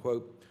 Holgate, and I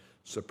quote,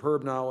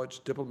 "superb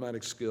knowledge,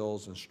 diplomatic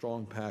skills, and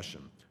strong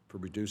passion for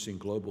reducing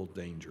global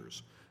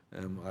dangers."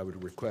 And I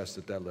would request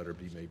that that letter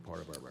be made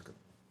part of our record.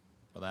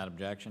 Without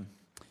objection.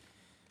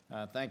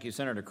 Thank you,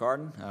 Senator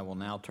Cardin. I will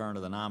now turn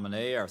to the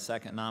nominee. Our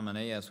second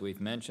nominee, as we've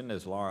mentioned,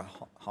 is Laura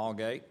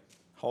Holgate,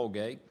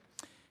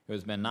 who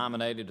has been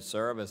nominated to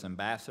serve as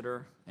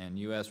Ambassador and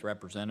U.S.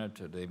 Representative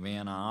to the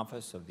Vienna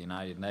office of the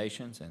United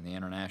Nations and the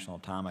International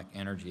Atomic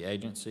Energy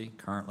Agency.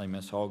 Currently,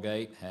 Ms.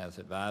 Holgate has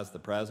advised the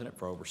President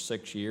for over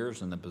 6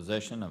 years in the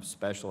position of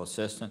Special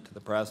Assistant to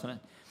the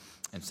President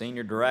and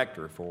Senior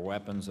Director for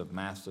Weapons of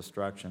Mass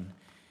Destruction,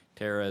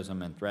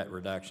 Terrorism, and Threat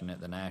Reduction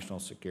at the National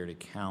Security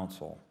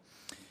Council.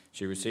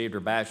 She received her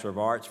Bachelor of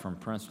Arts from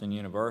Princeton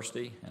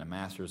University and a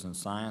Master's in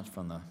Science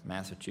from the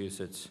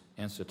Massachusetts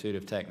Institute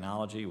of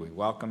Technology. We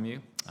welcome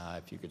you.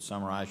 If you could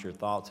summarize your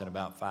thoughts in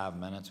about 5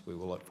 minutes, we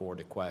will look forward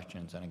to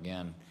questions. And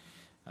again,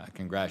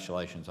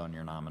 congratulations on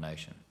your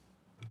nomination.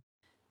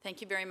 Thank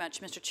you very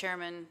much, Mr.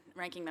 Chairman,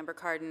 Ranking Member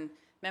Cardin,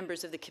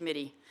 members of the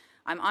committee.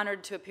 I'm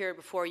honored to appear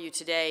before you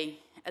today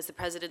as the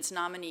President's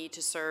nominee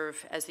to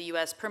serve as the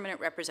U.S.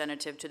 Permanent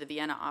Representative to the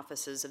Vienna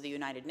offices of the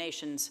United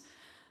Nations,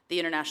 the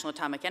International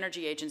Atomic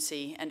Energy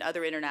Agency, and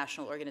other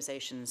international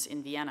organizations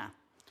in Vienna.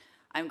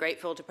 I'm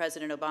grateful to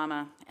President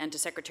Obama and to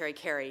Secretary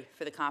Kerry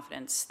for the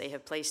confidence they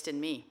have placed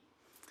in me.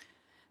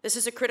 This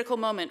is a critical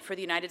moment for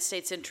the United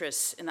States'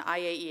 interests in the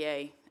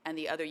IAEA and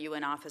the other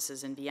UN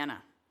offices in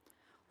Vienna.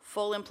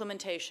 Full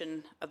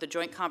implementation of the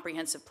Joint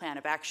Comprehensive Plan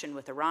of Action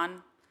with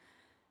Iran,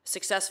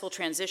 successful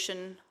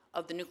transition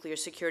of the Nuclear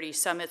Security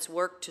Summit's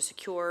work to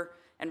secure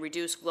and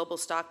reduce global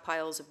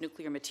stockpiles of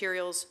nuclear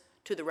materials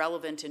to the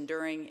relevant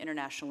enduring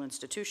international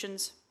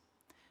institutions,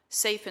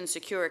 safe and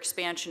secure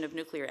expansion of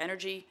nuclear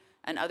energy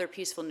and other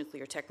peaceful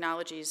nuclear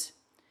technologies,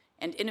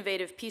 and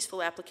innovative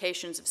peaceful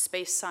applications of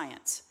space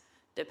science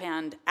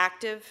depend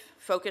active,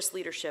 focused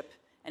leadership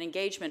and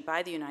engagement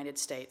by the United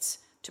States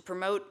to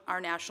promote our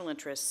national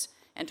interests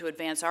and to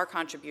advance our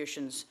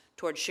contributions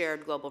toward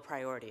shared global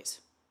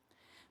priorities.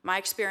 My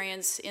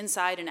experience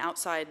inside and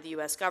outside the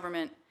U.S.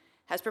 government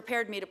has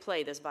prepared me to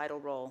play this vital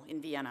role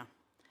in Vienna.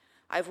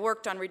 I've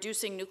worked on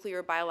reducing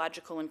nuclear,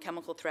 biological, and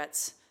chemical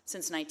threats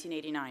since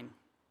 1989.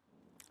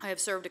 I have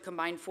served a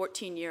combined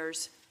 14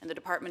 years in the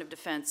Department of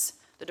Defense,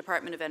 the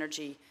Department of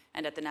Energy,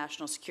 and at the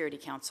National Security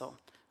Council,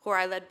 where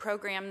I led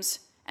programs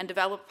and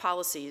developed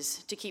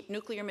policies to keep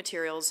nuclear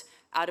materials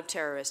out of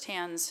terrorist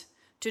hands,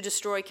 to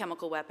destroy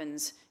chemical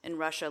weapons in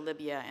Russia,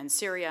 Libya, and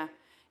Syria,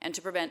 and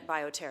to prevent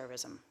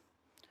bioterrorism.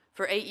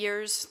 For 8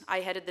 years, I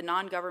headed the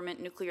non-government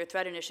nuclear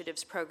threat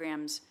initiatives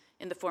programs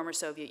in the former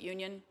Soviet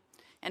Union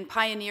and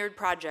pioneered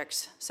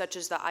projects such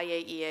as the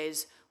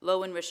IAEA's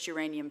Low-Enriched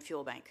Uranium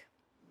Fuel Bank.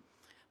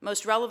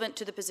 Most relevant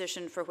to the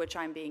position for which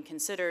I'm being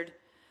considered,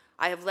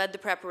 I have led the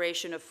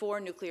preparation of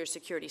 4 nuclear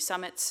security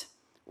summits,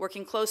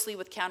 working closely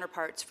with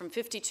counterparts from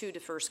 52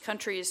 diverse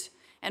countries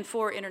and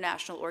 4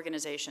 international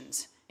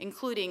organizations,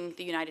 including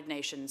the United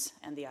Nations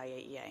and the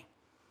IAEA.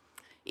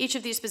 Each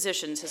of these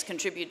positions has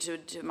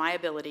contributed to my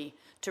ability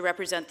to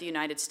represent the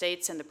United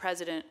States and the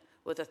President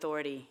with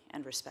authority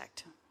and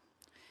respect.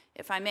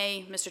 If I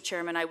may, Mr.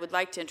 Chairman, I would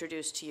like to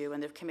introduce to you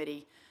and the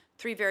committee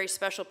 3 very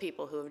special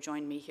people who have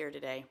joined me here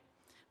today.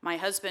 My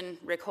husband,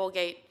 Rick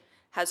Holgate,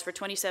 has for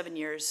 27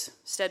 years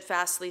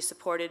steadfastly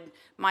supported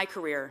my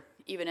career,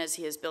 even as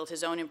he has built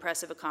his own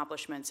impressive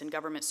accomplishments in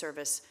government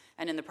service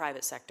and in the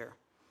private sector.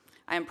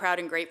 I am proud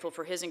and grateful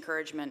for his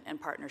encouragement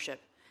and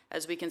partnership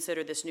as we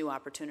consider this new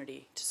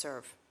opportunity to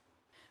serve.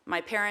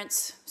 My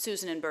parents,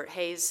 Susan and Bert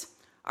Hayes,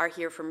 are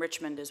here from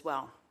Richmond as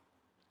well.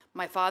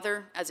 My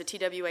father, as a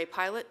TWA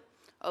pilot,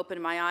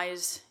 opened my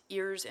eyes,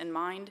 ears, and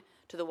mind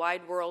to the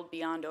wide world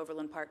beyond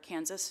Overland Park,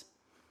 Kansas.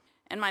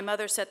 And my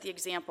mother set the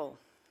example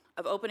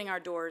of opening our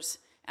doors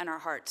and our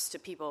hearts to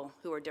people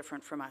who are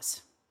different from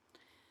us.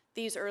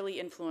 These early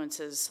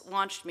influences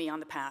launched me on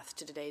the path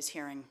to today's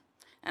hearing,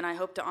 and I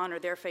hope to honor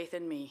their faith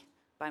in me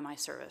by my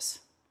service.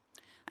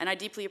 And I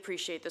deeply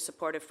appreciate the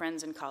support of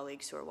friends and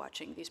colleagues who are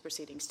watching these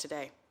proceedings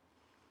today.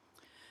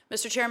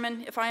 Mr.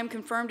 Chairman, if I am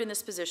confirmed in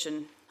this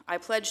position, I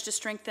pledge to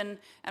strengthen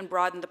and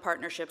broaden the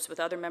partnerships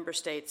with other member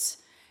states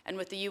and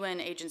with the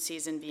UN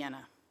agencies in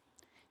Vienna,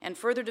 and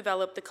further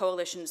develop the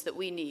coalitions that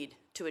we need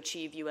to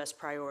achieve U.S.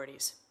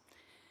 priorities.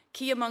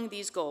 Key among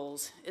these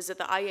goals is that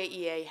the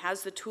IAEA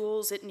has the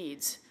tools it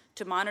needs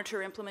to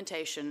monitor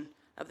implementation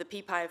of the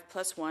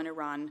P5+1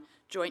 Iran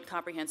Joint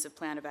Comprehensive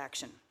Plan of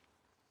Action,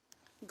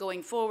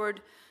 Going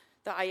forward,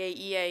 the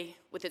IAEA,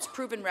 with its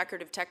proven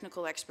record of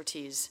technical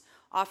expertise,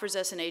 offers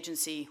us an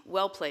agency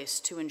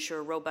well-placed to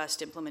ensure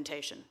robust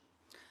implementation.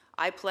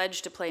 I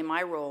pledge to play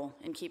my role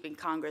in keeping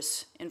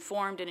Congress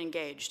informed and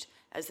engaged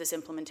as this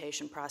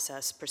implementation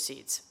process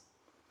proceeds.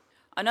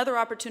 Another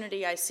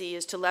opportunity I see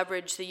is to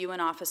leverage the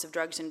UN Office of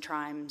Drugs and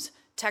Crimes'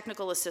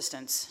 technical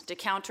assistance to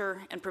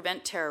counter and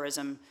prevent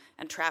terrorism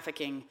and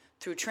trafficking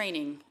through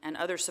training and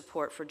other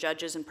support for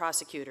judges and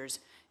prosecutors,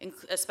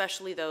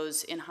 especially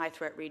those in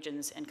high-threat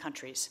regions and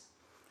countries.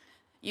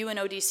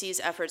 UNODC's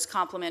efforts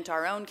complement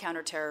our own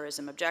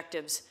counterterrorism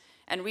objectives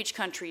and reach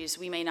countries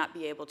we may not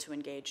be able to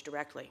engage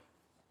directly.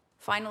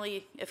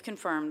 Finally, if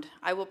confirmed,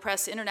 I will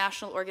press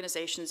international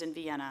organizations in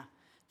Vienna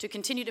to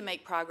continue to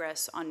make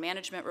progress on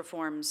management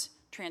reforms,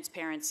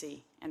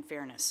 transparency, and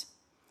fairness.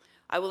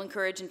 I will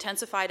encourage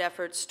intensified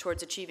efforts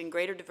towards achieving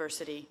greater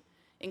diversity,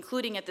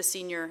 including at the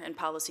senior and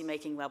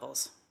policy-making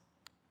levels.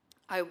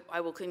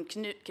 I will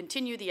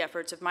continue the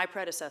efforts of my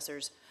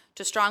predecessors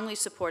to strongly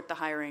support the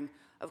hiring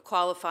of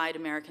qualified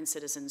American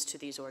citizens to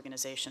these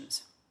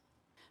organizations.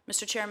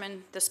 Mr.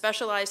 Chairman, the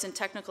specialized and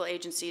technical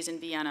agencies in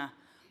Vienna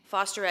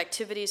foster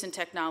activities and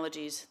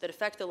technologies that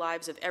affect the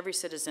lives of every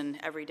citizen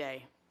every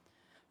day,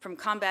 from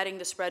combating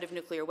the spread of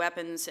nuclear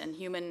weapons and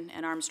human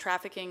and arms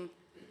trafficking,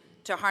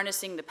 to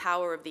harnessing the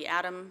power of the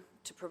atom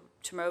to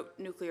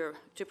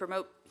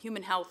promote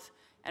human health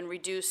and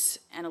reduce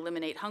and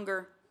eliminate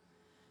hunger,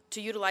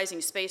 to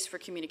utilizing space for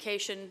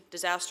communication,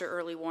 disaster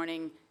early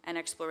warning, and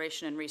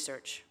exploration and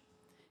research.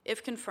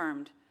 If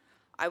confirmed,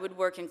 I would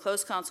work in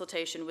close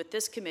consultation with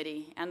this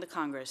committee and the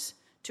Congress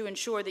to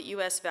ensure that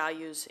U.S.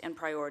 values and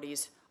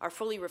priorities are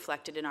fully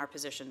reflected in our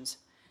positions,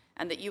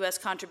 and that U.S.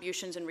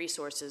 contributions and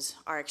resources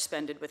are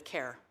expended with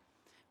care.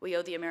 We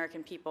owe the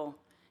American people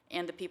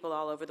and the people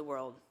all over the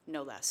world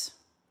no less.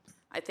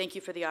 I thank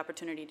you for the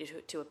opportunity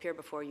to appear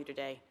before you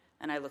today,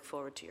 and I look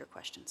forward to your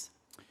questions.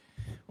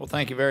 Well,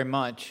 thank you very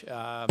much.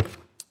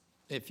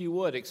 If you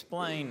would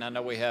explain, I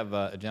know we have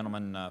a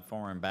gentleman,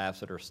 former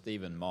Ambassador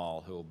Stephen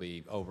Mull, who will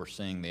be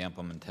overseeing the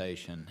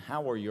implementation.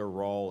 How will your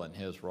role and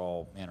his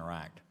role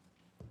interact?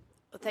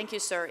 Well, thank you,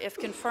 sir. If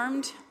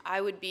confirmed,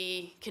 I would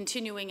be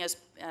continuing as,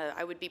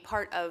 I would be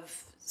part of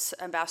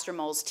Ambassador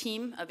Mull's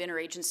team of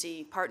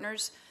interagency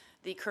partners.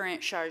 The current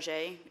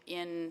chargé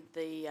in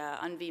the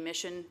UNVI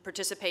mission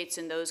participates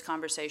in those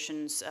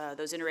conversations,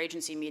 those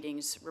interagency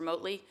meetings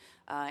remotely,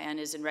 and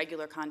is in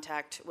regular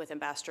contact with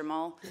Ambassador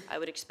Mull. I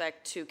would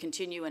expect to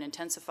continue and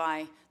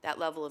intensify that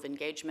level of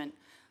engagement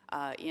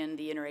in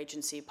the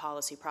interagency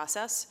policy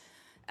process.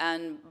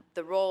 And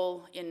the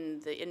role in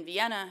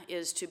Vienna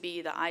is to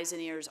be the eyes and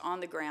ears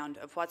on the ground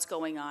of what's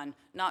going on,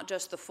 not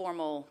just the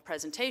formal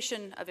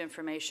presentation of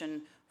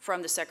information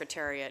from the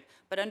Secretariat,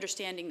 but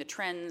understanding the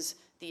trends,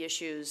 the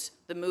issues,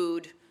 the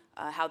mood,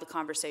 how the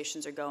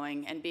conversations are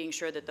going, and being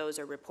sure that those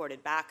are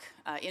reported back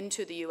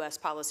into the U.S.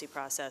 policy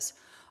process.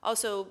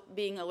 Also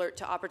being alert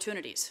to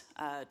opportunities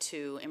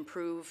to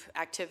improve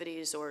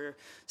activities or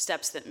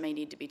steps that may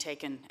need to be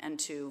taken, and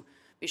to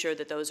be sure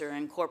that those are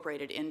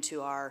incorporated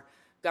into our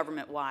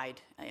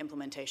government-wide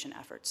implementation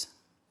efforts.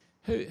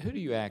 Who do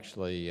you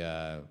actually,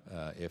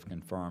 if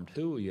confirmed,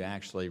 who will you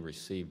actually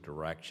receive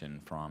direction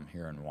from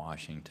here in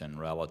Washington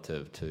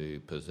relative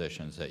to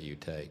positions that you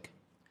take?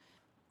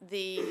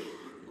 The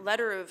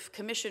letter of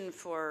commission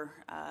for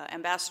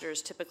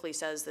ambassadors typically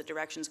says that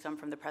directions come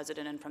from the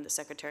President and from the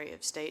Secretary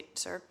of State,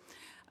 sir.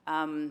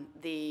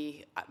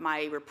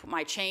 My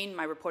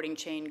reporting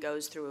chain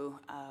goes through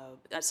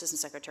Assistant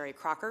Secretary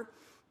Crocker,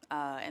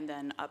 and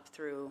then up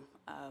through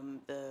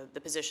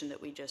the position that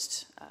we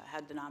just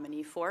had the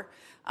nominee for.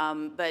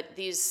 But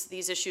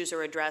these issues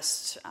are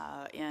addressed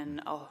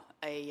in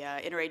a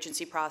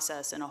interagency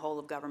process and a whole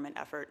of government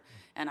effort,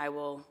 and I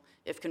will,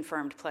 if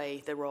confirmed,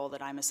 play the role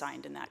that I'm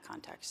assigned in that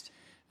context.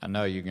 I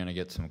know you're going to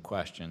get some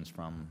questions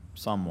from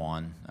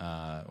someone,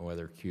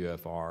 whether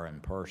QFR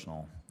and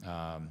personal,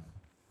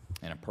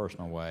 in a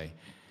personal way,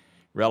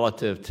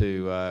 relative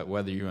to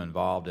whether you're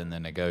involved in the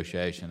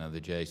negotiation of the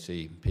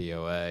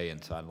JCPOA,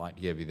 and so I'd like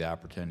to give you the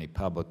opportunity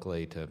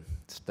publicly to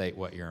state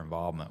what your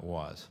involvement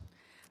was.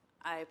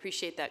 I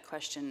appreciate that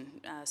question,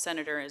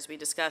 Senator. As we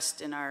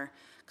discussed in our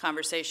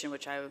conversation,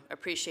 which I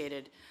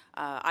appreciated,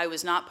 I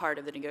was not part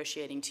of the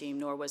negotiating team,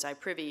 nor was I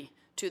privy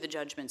to the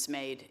judgments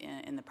made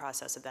in the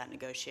process of that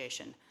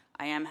negotiation.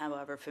 I am,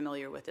 however,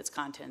 familiar with its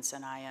contents,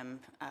 and I am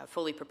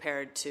fully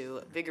prepared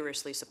to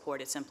vigorously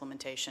support its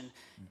implementation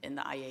in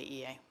the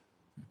IAEA.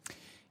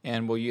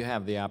 And will you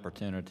have the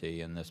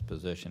opportunity in this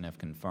position, if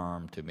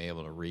confirmed, to be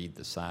able to read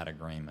the side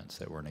agreements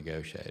that were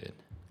negotiated?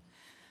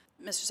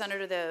 Mr.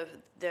 Senator,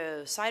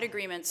 the side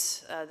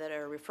agreements that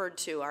are referred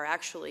to are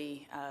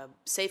actually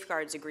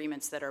safeguards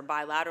agreements that are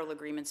bilateral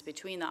agreements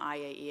between the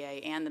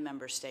IAEA and the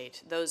member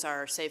state. Those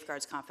are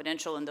safeguards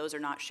confidential, and those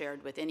are not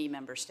shared with any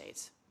member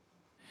states.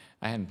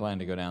 I hadn't planned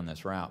to go down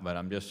this route, but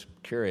I'm just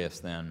curious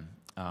then,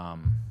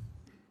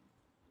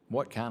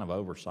 what kind of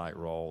oversight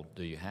role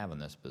do you have in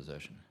this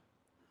position?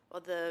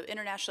 Well, the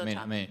International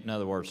I mean, in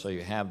other words, so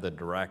you have the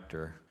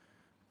director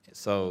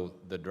So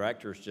the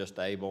director's just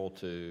able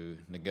to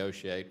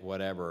negotiate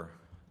whatever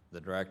the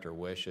director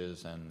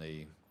wishes, and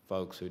the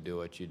folks who do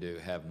what you do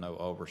have no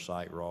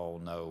oversight role,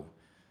 no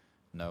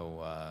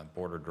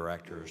board of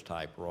directors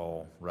type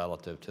role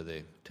relative to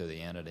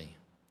the entity.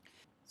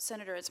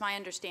 Senator, it's my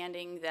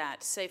understanding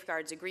that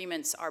safeguards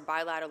agreements are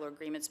bilateral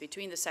agreements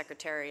between the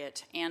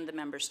Secretariat and the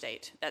member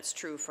state. That's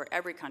true for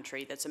every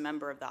country that's a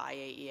member of the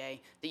IAEA.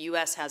 The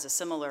U.S. has a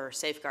similar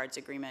safeguards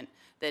agreement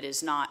that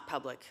is not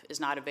public, is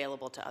not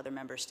available to other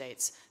member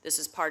states. This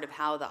is part of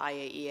how the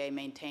IAEA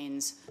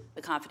maintains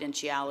the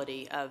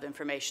confidentiality of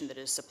information that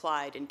is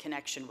supplied in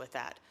connection with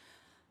that.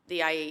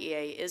 The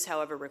IAEA is,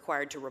 however,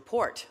 required to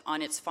report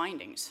on its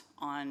findings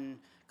on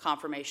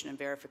confirmation and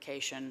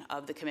verification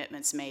of the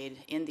commitments made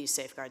in these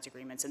safeguards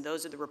agreements. And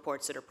those are the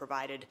reports that are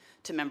provided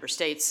to member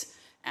states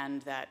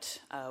and that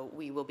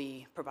we will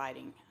be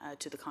providing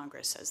to the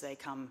Congress as they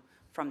come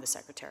from the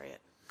Secretariat.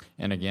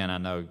 And again, I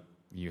know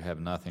you have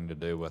nothing to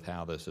do with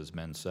how this has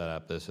been set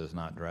up. This is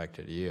not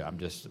directed to you. I'm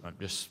just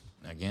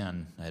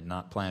again, had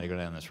not planned to go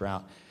down this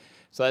route.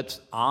 So that's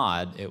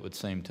odd, it would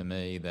seem to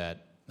me,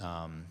 that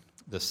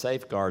the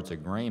safeguards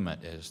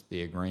agreement is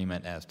the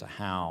agreement as to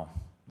how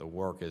the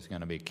work is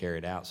going to be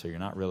carried out. So you're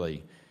not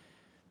really,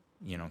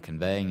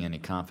 conveying any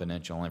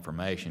confidential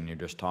information. You're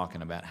just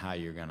talking about how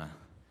you're going to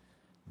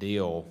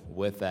deal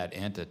with that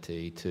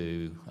entity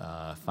to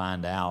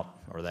find out,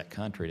 or that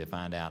country to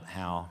find out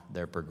how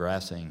they're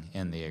progressing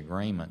in the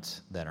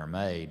agreements that are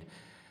made.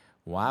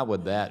 Why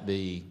would that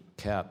be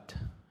kept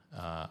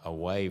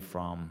away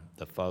from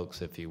the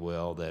folks, if you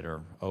will, that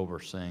are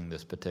overseeing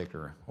this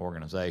particular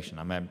organization?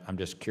 I'm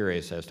just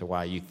curious as to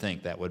why you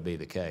think that would be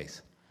the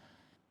case.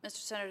 Mr.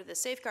 Senator, the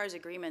safeguards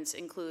agreements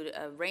include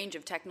a range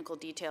of technical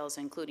details,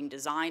 including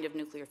design of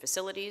nuclear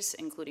facilities,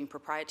 including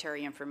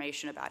proprietary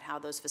information about how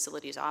those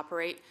facilities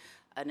operate,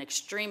 an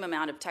extreme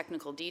amount of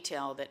technical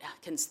detail that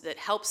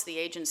helps the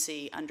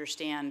agency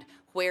understand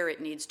where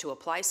it needs to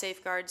apply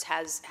safeguards,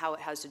 how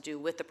it has to do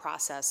with the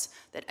process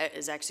that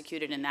is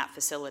executed in that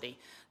facility.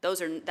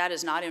 That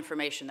is not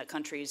information that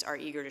countries are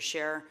eager to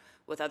share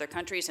with other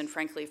countries, and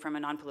frankly, from a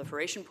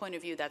nonproliferation point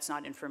of view, that's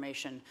not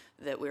information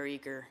that we're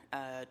eager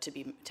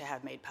to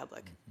have made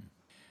public.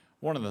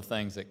 One of the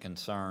things that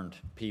concerned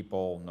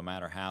people, no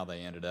matter how they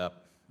ended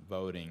up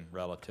voting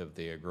relative to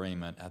the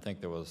agreement, I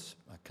think there was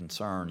a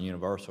concern,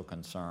 universal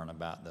concern,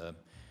 about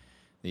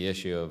the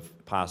issue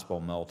of possible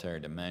military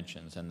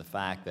dimensions, and the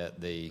fact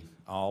that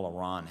all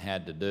Iran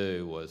had to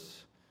do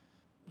was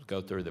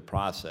go through the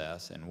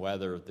process, and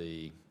whether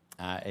the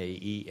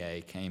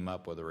IAEA came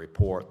up with a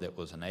report that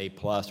was an A+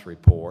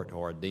 report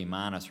or a D-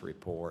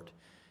 report,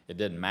 it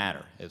didn't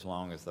matter as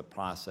long as the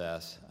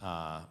process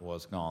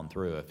was gone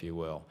through, if you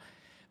will.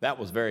 That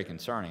was very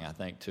concerning, I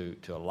think, to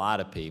a lot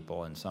of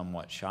people, and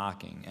somewhat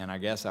shocking. And I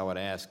guess I would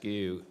ask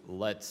you,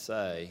 let's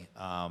say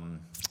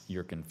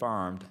you're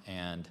confirmed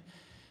and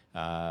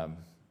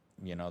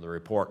the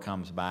report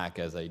comes back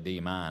as a D-.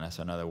 In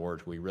other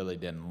words, we really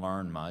didn't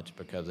learn much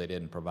because they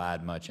didn't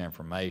provide much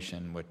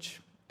information, which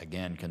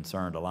again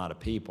concerned a lot of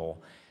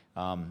people.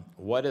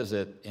 What is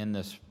it in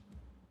this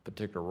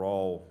particular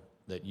role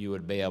that you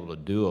would be able to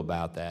do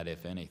about that,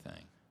 if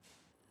anything?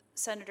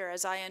 Senator,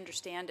 as I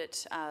understand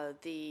it,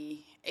 the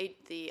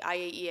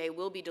IAEA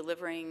will be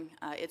delivering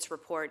its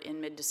report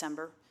in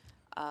mid-December.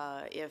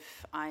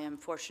 If I am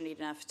fortunate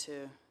enough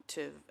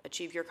to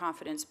achieve your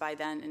confidence by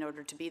then in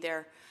order to be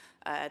there,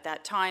 at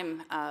that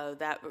time,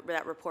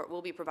 that report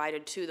will be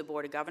provided to the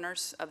Board of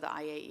Governors of the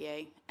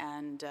IAEA,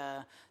 and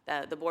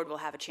the board will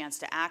have a chance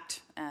to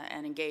act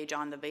and engage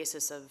on the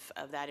basis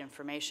of that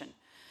information.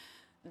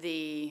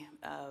 The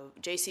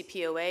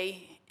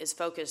JCPOA is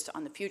focused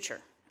on the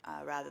future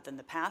rather than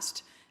the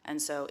past,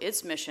 and so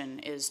its mission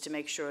is to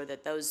make sure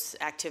that those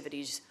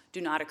activities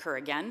do not occur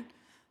again,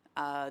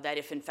 that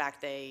if in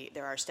fact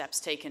there are steps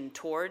taken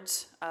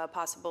towards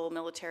possible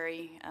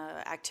military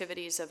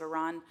activities of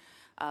Iran,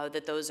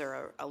 that those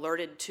are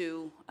alerted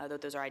to,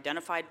 that those are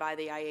identified by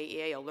the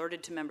IAEA,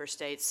 alerted to member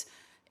states,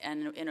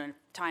 and in a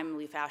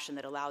timely fashion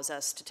that allows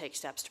us to take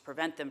steps to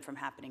prevent them from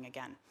happening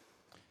again.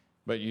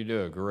 But you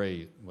do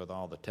agree, with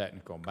all the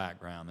technical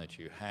background that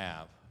you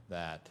have,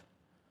 that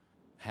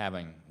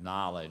having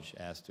knowledge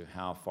as to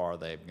how far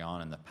they've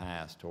gone in the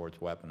past towards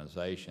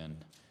weaponization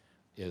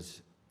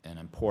is an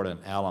important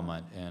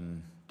element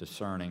in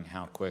discerning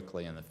how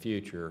quickly in the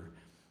future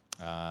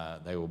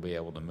they will be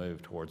able to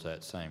move towards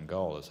that same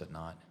goal, is it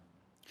not?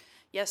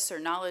 Yes, sir.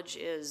 Knowledge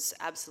is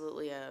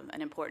absolutely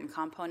an important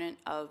component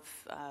of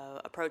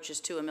approaches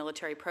to a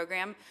military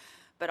program,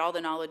 but all the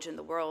knowledge in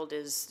the world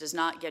does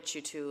not get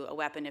you to a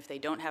weapon if they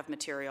don't have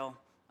material,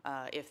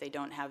 if they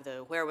don't have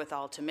the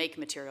wherewithal to make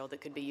material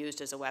that could be used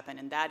as a weapon,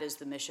 and that is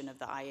the mission of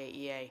the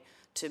IAEA,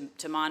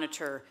 to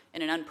monitor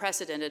in an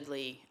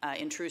unprecedentedly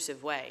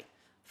intrusive way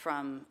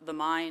from the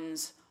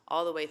mines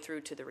all the way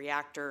through to the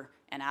reactor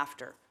and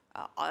after.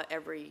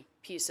 Every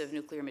piece of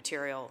nuclear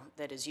material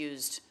that is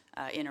used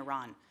in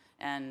Iran.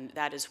 And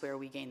that is where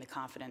we gain the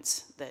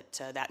confidence that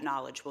that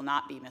knowledge will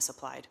not be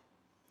misapplied.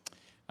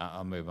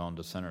 I'll move on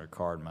to Senator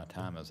Cardin. My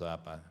time is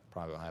up. I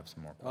probably will have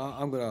some more.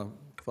 I'm going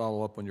to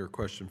follow up on your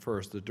question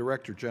first. The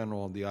Director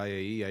General of the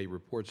IAEA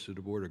reports to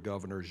the Board of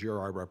Governors. You're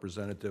our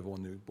representative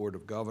on the Board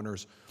of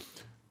Governors.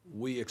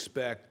 We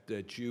expect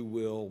that you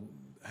will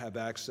have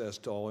access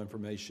to all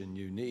information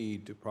you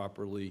need to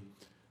properly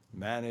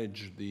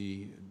manage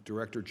the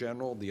Director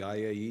General, the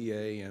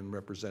IAEA, and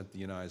represent the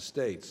United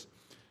States.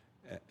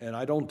 And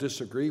I don't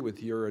disagree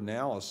with your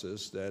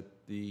analysis that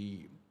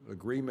the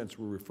agreements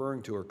we're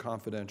referring to are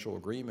confidential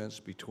agreements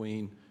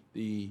between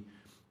the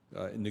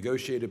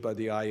negotiated by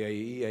the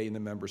IAEA and the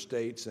member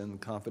states,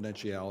 and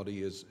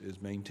confidentiality is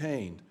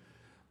maintained.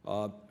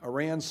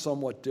 Iran's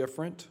somewhat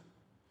different.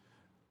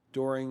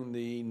 During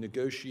the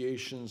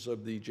negotiations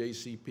of the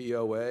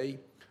JCPOA,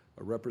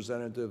 a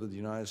representative of the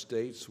United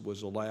States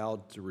was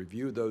allowed to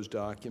review those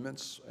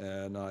documents,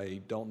 and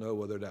I don't know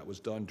whether that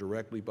was done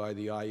directly by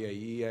the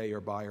IAEA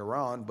or by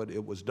Iran, but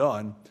it was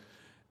done.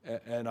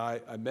 And I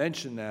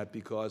mention that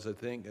because I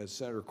think, as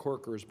Senator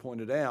Corker has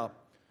pointed out,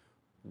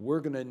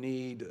 we're going to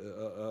need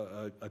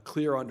a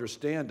clear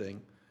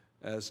understanding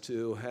as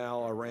to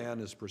how Iran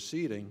is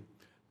proceeding,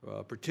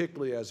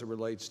 particularly as it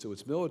relates to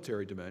its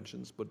military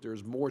dimensions, but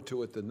there's more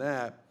to it than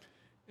that,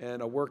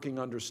 and a working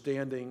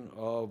understanding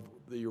of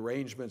the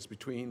arrangements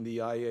between the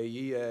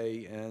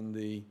IAEA and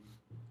the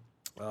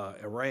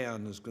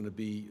Iran is going to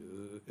be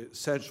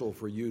essential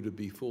for you to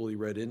be fully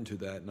read into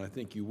that, and I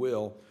think you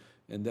will.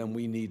 And then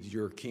we need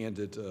your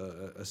candid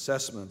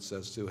assessments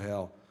as to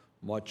how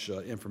much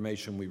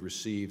information we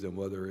received and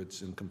whether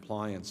it's in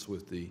compliance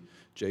with the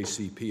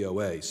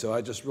JCPOA. So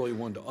I just really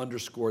wanted to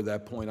underscore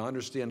that point. I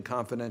understand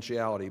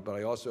confidentiality, but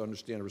I also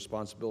understand the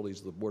responsibilities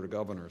of the Board of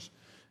Governors,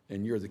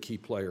 and you're the key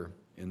player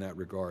in that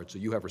regard, so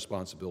you have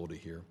responsibility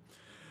here.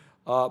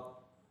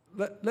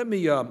 Let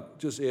me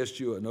just ask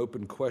you an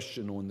open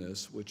question on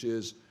this, which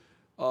is,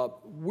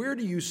 where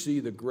do you see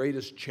the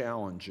greatest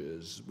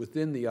challenges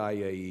within the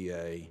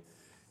IAEA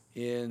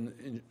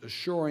in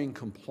assuring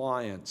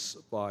compliance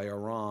by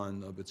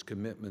Iran of its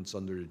commitments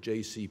under the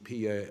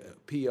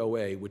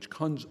JCPOA, which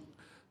comes,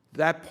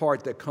 that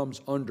part that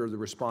comes under the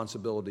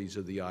responsibilities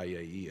of the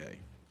IAEA?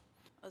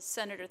 Well,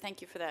 Senator,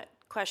 thank you for that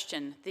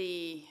question.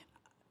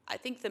 I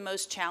think the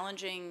most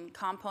challenging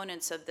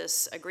components of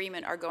this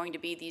agreement are going to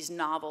be these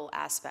novel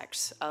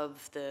aspects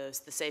of the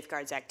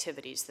safeguards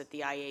activities that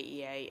the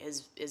IAEA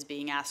is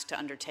being asked to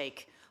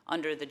undertake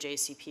under the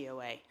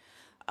JCPOA.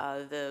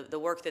 The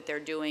work that they're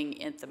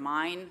doing at the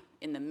mine,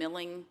 in the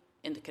milling,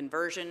 in the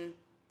conversion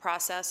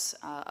process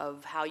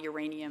of how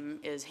uranium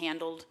is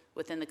handled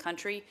within the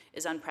country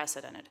is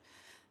unprecedented.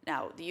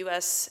 Now, the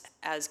U.S.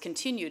 has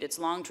continued its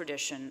long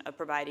tradition of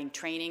providing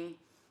training,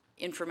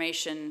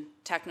 information,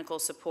 technical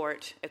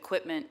support,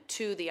 equipment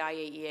to the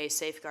IAEA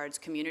safeguards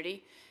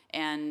community,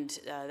 and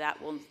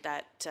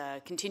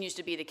that continues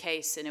to be the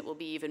case, and it will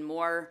be even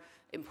more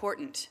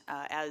important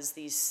as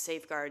these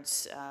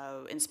safeguards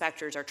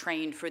inspectors are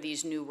trained for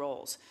these new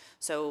roles.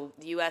 So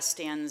the U.S.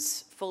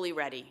 stands fully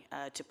ready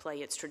to play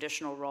its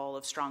traditional role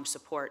of strong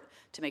support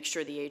to make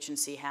sure the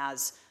agency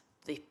has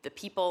the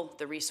people,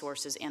 the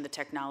resources, and the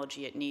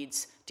technology it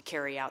needs to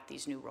carry out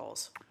these new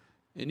roles.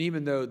 And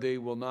even though they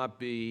will not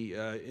be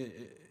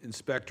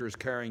inspectors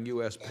carrying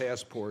U.S.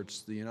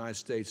 passports, the United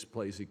States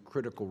plays a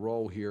critical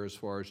role here as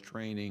far as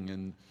training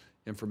and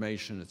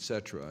information, et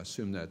cetera. I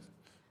assume that's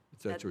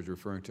what you're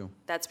referring to?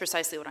 That's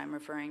precisely what I'm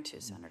referring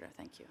to, Senator.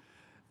 Thank you.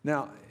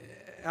 Now,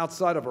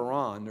 outside of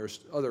Iran, there's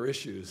other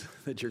issues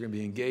that you're going to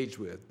be engaged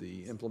with,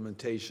 the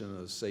implementation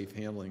of safe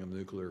handling of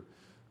nuclear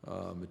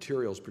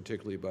materials,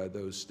 particularly by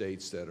those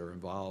states that are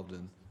involved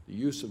in the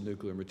use of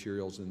nuclear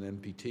materials and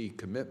NPT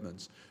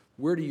commitments.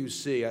 Where do you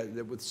see,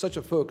 with such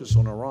a focus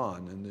on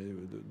Iran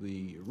and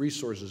the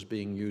resources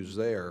being used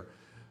there,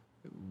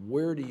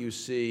 where do you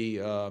see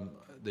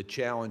the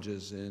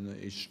challenges in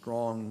a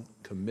strong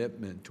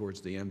commitment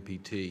towards the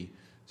NPT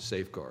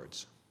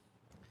safeguards?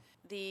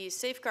 The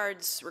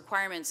safeguards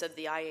requirements of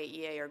the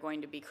IAEA are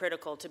going to be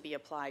critical to be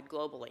applied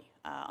globally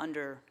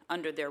under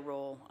their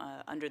role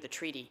under the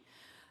treaty.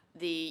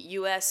 The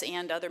U.S.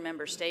 and other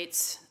member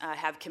states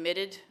have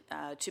committed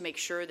to make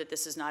sure that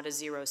this is not a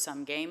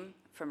zero-sum game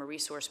from a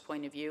resource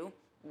point of view,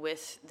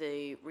 with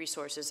the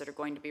resources that are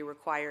going to be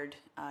required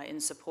in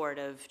support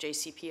of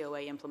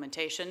JCPOA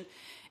implementation.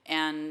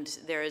 And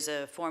there is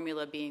a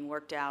formula being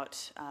worked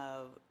out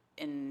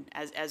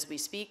as we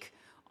speak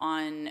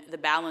on the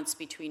balance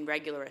between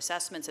regular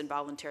assessments and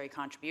voluntary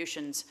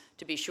contributions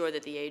to be sure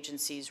that the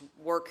agency's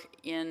work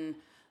in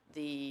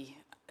the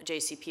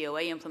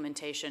JCPOA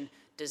implementation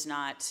does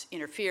not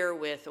interfere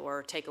with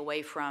or take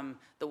away from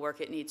the work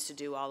it needs to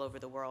do all over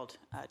the world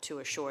to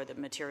assure that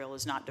material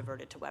is not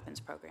diverted to weapons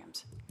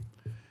programs.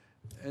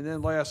 And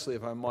then lastly,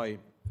 if I might,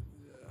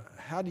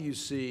 how do you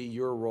see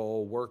your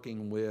role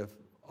working with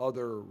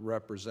other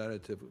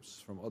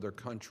representatives from other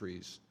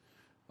countries,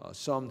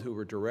 some who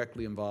were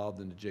directly involved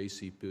in the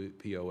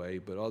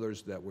JCPOA, but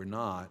others that were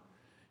not,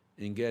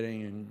 in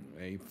getting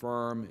a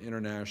firm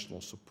international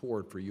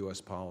support for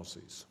U.S.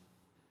 policies?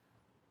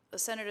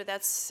 Senator,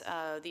 that's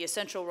the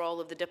essential role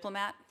of the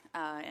diplomat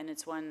and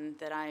it's one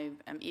that I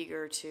am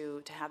eager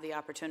to have the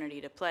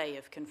opportunity to play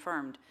if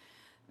confirmed.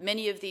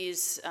 Many of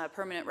these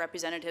permanent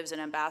representatives and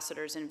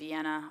ambassadors in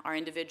Vienna are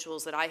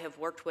individuals that I have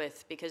worked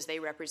with because they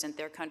represent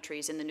their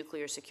countries in the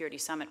Nuclear Security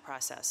Summit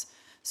process.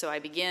 So I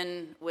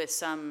begin with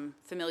some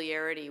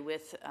familiarity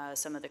with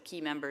some of the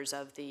key members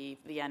of the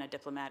Vienna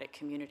diplomatic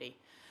community.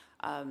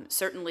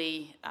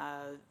 Certainly,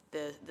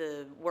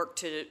 the work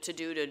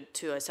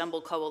to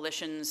assemble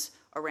coalitions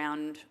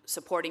around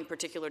supporting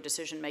particular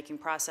decision-making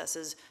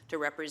processes, to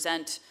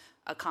represent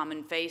a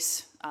common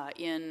face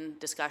in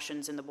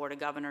discussions in the Board of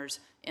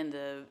Governors, in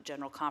the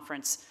General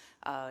Conference,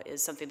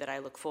 is something that I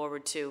look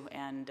forward to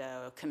and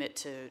commit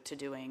to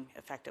doing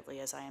effectively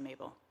as I am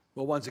able.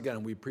 Well, once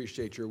again, we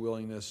appreciate your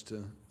willingness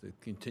to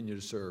continue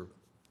to serve.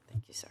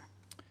 Thank you, sir.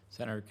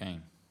 Senator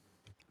Kane.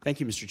 Thank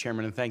you, Mr.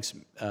 Chairman, and thanks,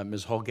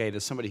 Ms. Holgate.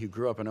 As somebody who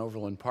grew up in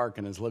Overland Park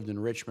and has lived in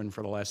Richmond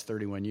for the last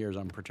 31 years,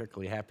 I'm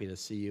particularly happy to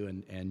see you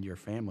and your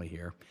family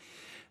here.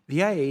 The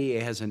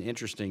IAEA has an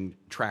interesting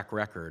track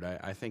record.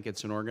 I think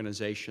it's an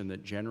organization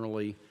that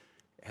generally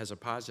has a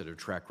positive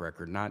track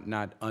record,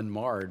 not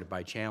unmarred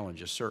by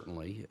challenges,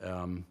 certainly.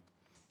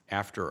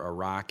 After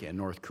Iraq and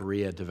North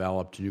Korea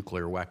developed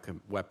nuclear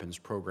weapons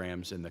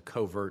programs in the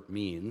covert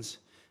means,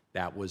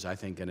 that was, I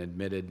think, an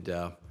admitted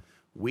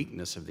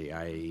weakness of the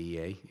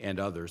IAEA and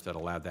others that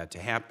allowed that to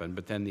happen.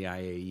 But then the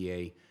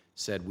IAEA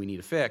said we need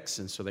a fix,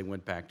 and so they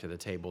went back to the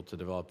table to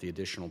develop the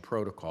additional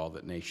protocol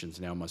that nations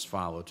now must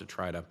follow to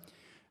try to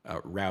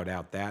route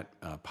out that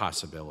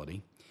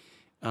possibility.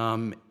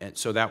 And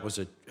so that was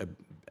a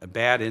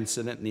bad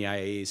incident in the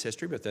IAEA's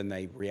history, but then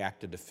they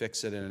reacted to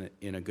fix it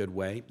in a good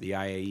way. The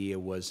IAEA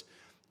was,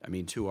 I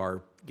mean, to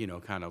our,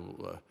 kind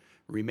of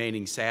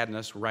remaining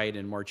sadness, right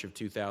in March of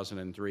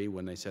 2003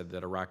 when they said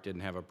that Iraq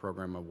didn't have a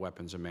program of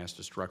weapons of mass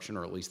destruction,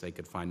 or at least they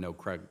could find no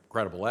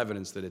credible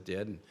evidence that it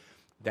did. And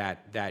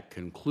that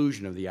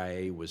conclusion of the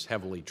IAEA was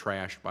heavily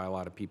trashed by a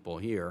lot of people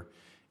here,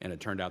 and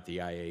it turned out the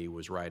IAEA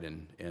was right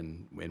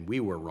and we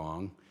were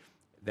wrong.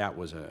 That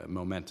was a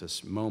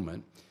momentous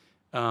moment.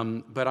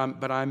 But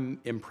I'm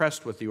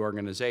impressed with the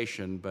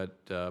organization, but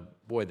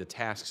boy, the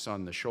tasks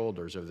on the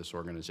shoulders of this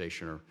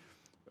organization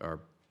are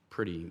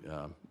pretty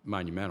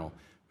monumental.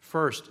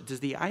 First,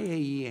 does the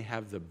IAEA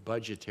have the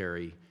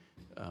budgetary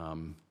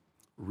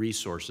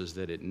resources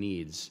that it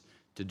needs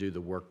to do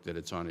the work that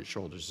it's on its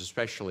shoulders,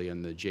 especially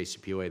in the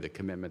JCPOA, the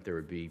commitment there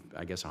would be,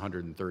 I guess,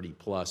 130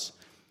 plus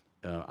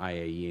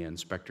IAEA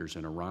inspectors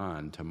in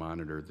Iran to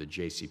monitor the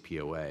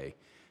JCPOA.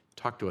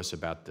 Talk to us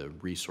about the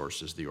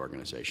resources the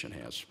organization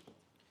has.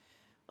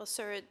 Well,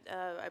 sir,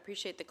 I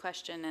appreciate the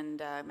question,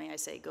 and may I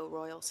say, go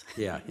Royals?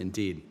 Yeah,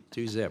 indeed.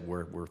 2-zip,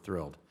 we're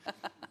thrilled.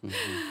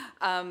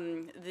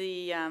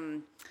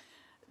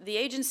 The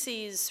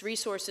agency's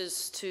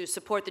resources to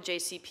support the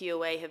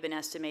JCPOA have been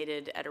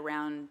estimated at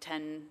around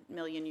 10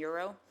 million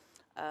euro.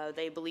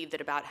 They believe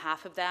that about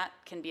half of that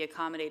can be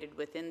accommodated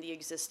within the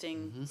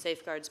existing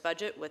safeguards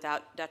budget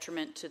without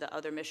detriment to the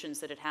other missions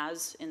that it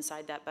has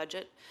inside that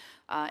budget,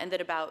 and that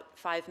about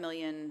 5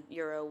 million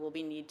euro will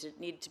be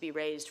need to be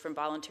raised from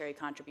voluntary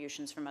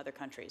contributions from other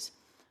countries.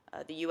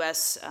 The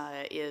U.S.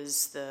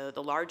 Is the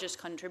largest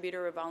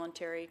contributor of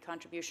voluntary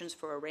contributions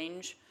for a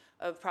range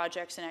of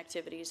projects and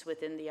activities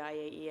within the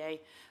IAEA.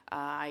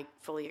 I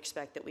fully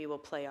expect that we will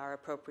play our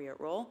appropriate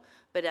role,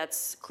 but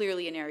that's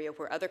clearly an area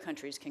where other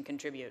countries can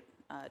contribute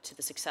to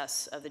the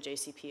success of the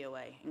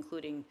JCPOA,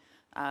 including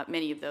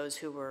many of those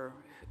who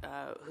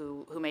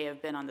may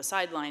have been on the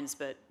sidelines,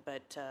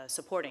 but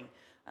supporting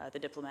the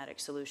diplomatic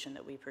solution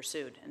that we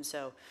pursued. And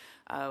so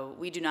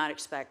we do not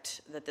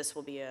expect that this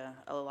will be a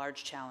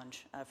large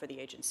challenge for the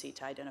agency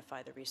to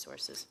identify the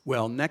resources.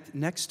 Well,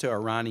 next to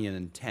Iranian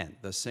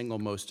intent, the single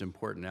most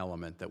important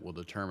element that will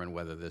determine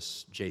whether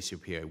this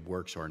JCPOA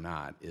works or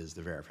not is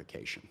the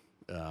verification.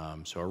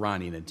 So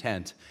Iranian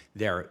intent,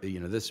 we're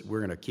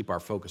going to keep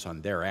our focus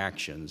on their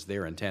actions.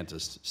 Their intent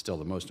is still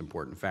the most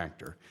important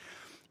factor.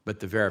 But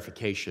the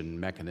verification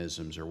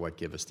mechanisms are what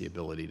give us the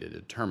ability to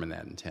determine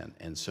that intent.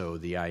 And so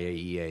the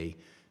IAEA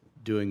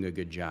doing a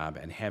good job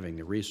and having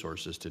the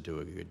resources to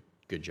do a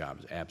good job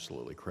is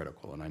absolutely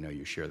critical, and I know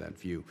you share that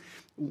view.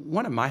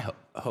 One of my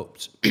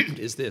hopes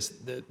is this.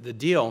 The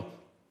deal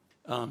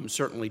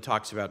certainly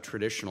talks about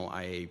traditional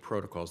IAEA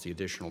protocols, the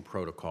additional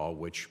protocol,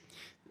 which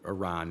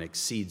Iran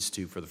accedes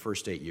to for the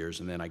first 8 years,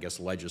 and then I guess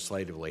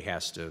legislatively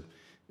has to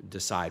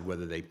decide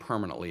whether they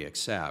permanently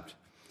accept.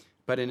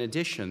 But in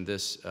addition,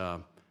 this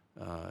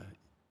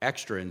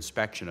extra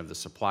inspection of the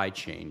supply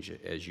chain,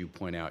 as you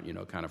point out,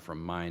 kind of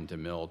from mine to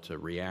mill to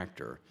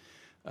reactor,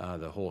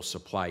 the whole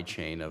supply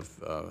chain of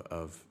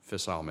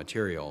fissile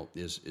material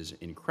is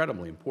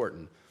incredibly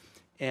important.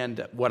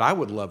 And what I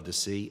would love to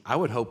see, I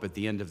would hope at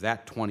the end of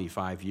that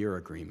 25-year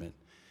agreement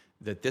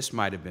that this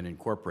might have been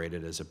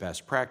incorporated as a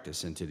best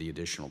practice into the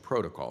additional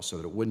protocol so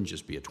that it wouldn't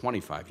just be a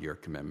 25-year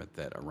commitment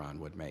that Iran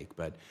would make,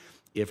 but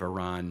if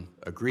Iran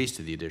agrees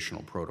to the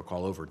additional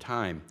protocol over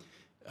time,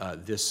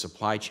 this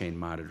supply chain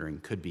monitoring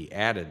could be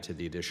added to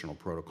the additional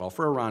protocol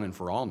for Iran and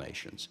for all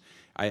nations.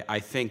 I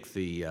think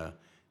the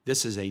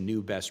This is a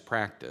new best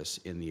practice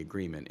in the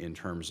agreement in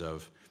terms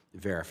of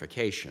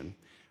verification.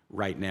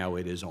 Right now,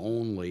 it is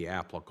only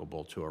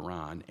applicable to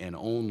Iran and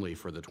only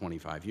for the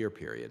 25-year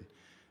period.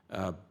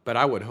 But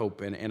I would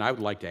hope, and I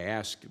would like to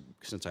ask,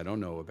 since I don't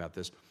know about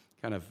this,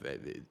 kind of,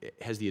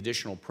 has the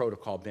additional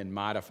protocol been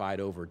modified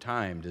over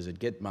time? Does it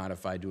get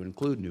modified to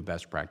include new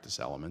best practice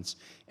elements?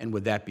 And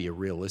would that be a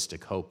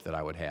realistic hope that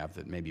I would have,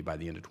 that maybe by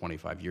the end of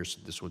 25 years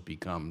this would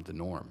become the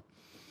norm?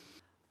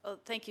 Well,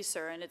 thank you,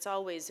 sir. And it's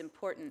always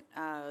important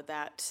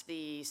that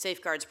the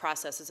safeguards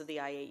processes of the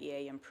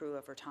IAEA improve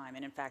over time,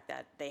 and in fact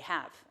that they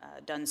have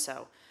done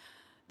so.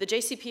 The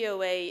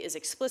JCPOA is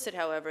explicit,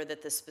 however,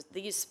 that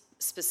these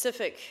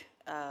specific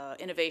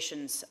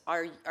innovations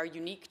are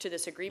unique to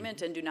this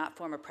agreement and do not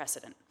form a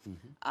precedent.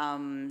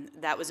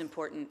 That was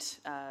important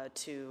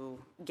to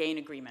gain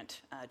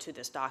agreement to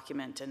this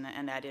document,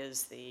 and that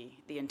is the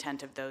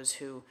intent of those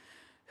who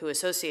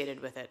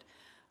associated with it.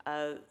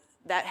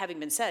 That having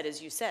been said, as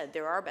you said,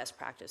 there are best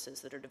practices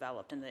that are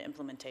developed in the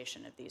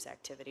implementation of these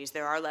activities.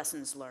 There are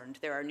lessons learned.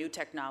 There are new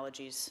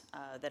technologies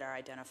that are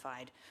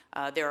identified.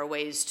 There are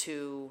ways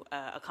to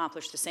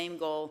accomplish the same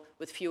goal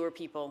with fewer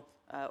people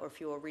or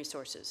fewer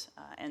resources.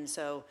 And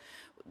so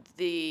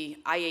the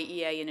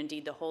IAEA and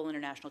indeed the whole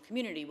international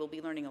community will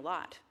be learning a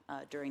lot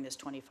during this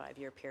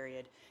 25-year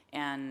period.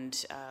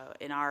 And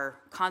in our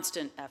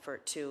constant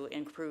effort to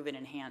improve and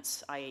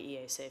enhance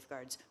IAEA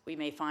safeguards, we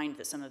may find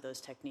that some of those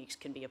techniques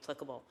can be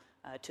applicable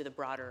to the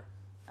broader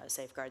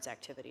safeguards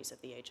activities of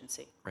the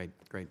agency. Great,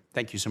 great.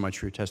 Thank you so much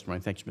for your testimony.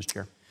 Thank you, Mr.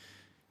 Chair.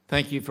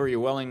 Thank you for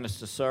your willingness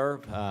to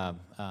serve.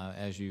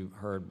 As you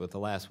heard with the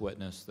last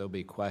witness, there'll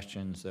be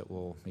questions that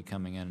will be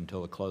coming in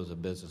until the close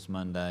of business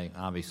Monday.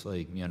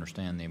 Obviously, you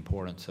understand the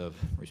importance of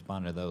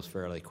responding to those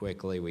fairly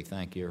quickly. We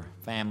thank your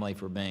family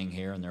for being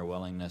here and their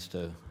willingness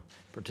to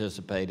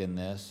participate in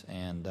this.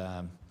 And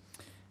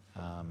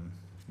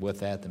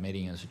with that, the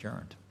meeting is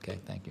adjourned. Okay,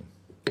 thank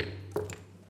you.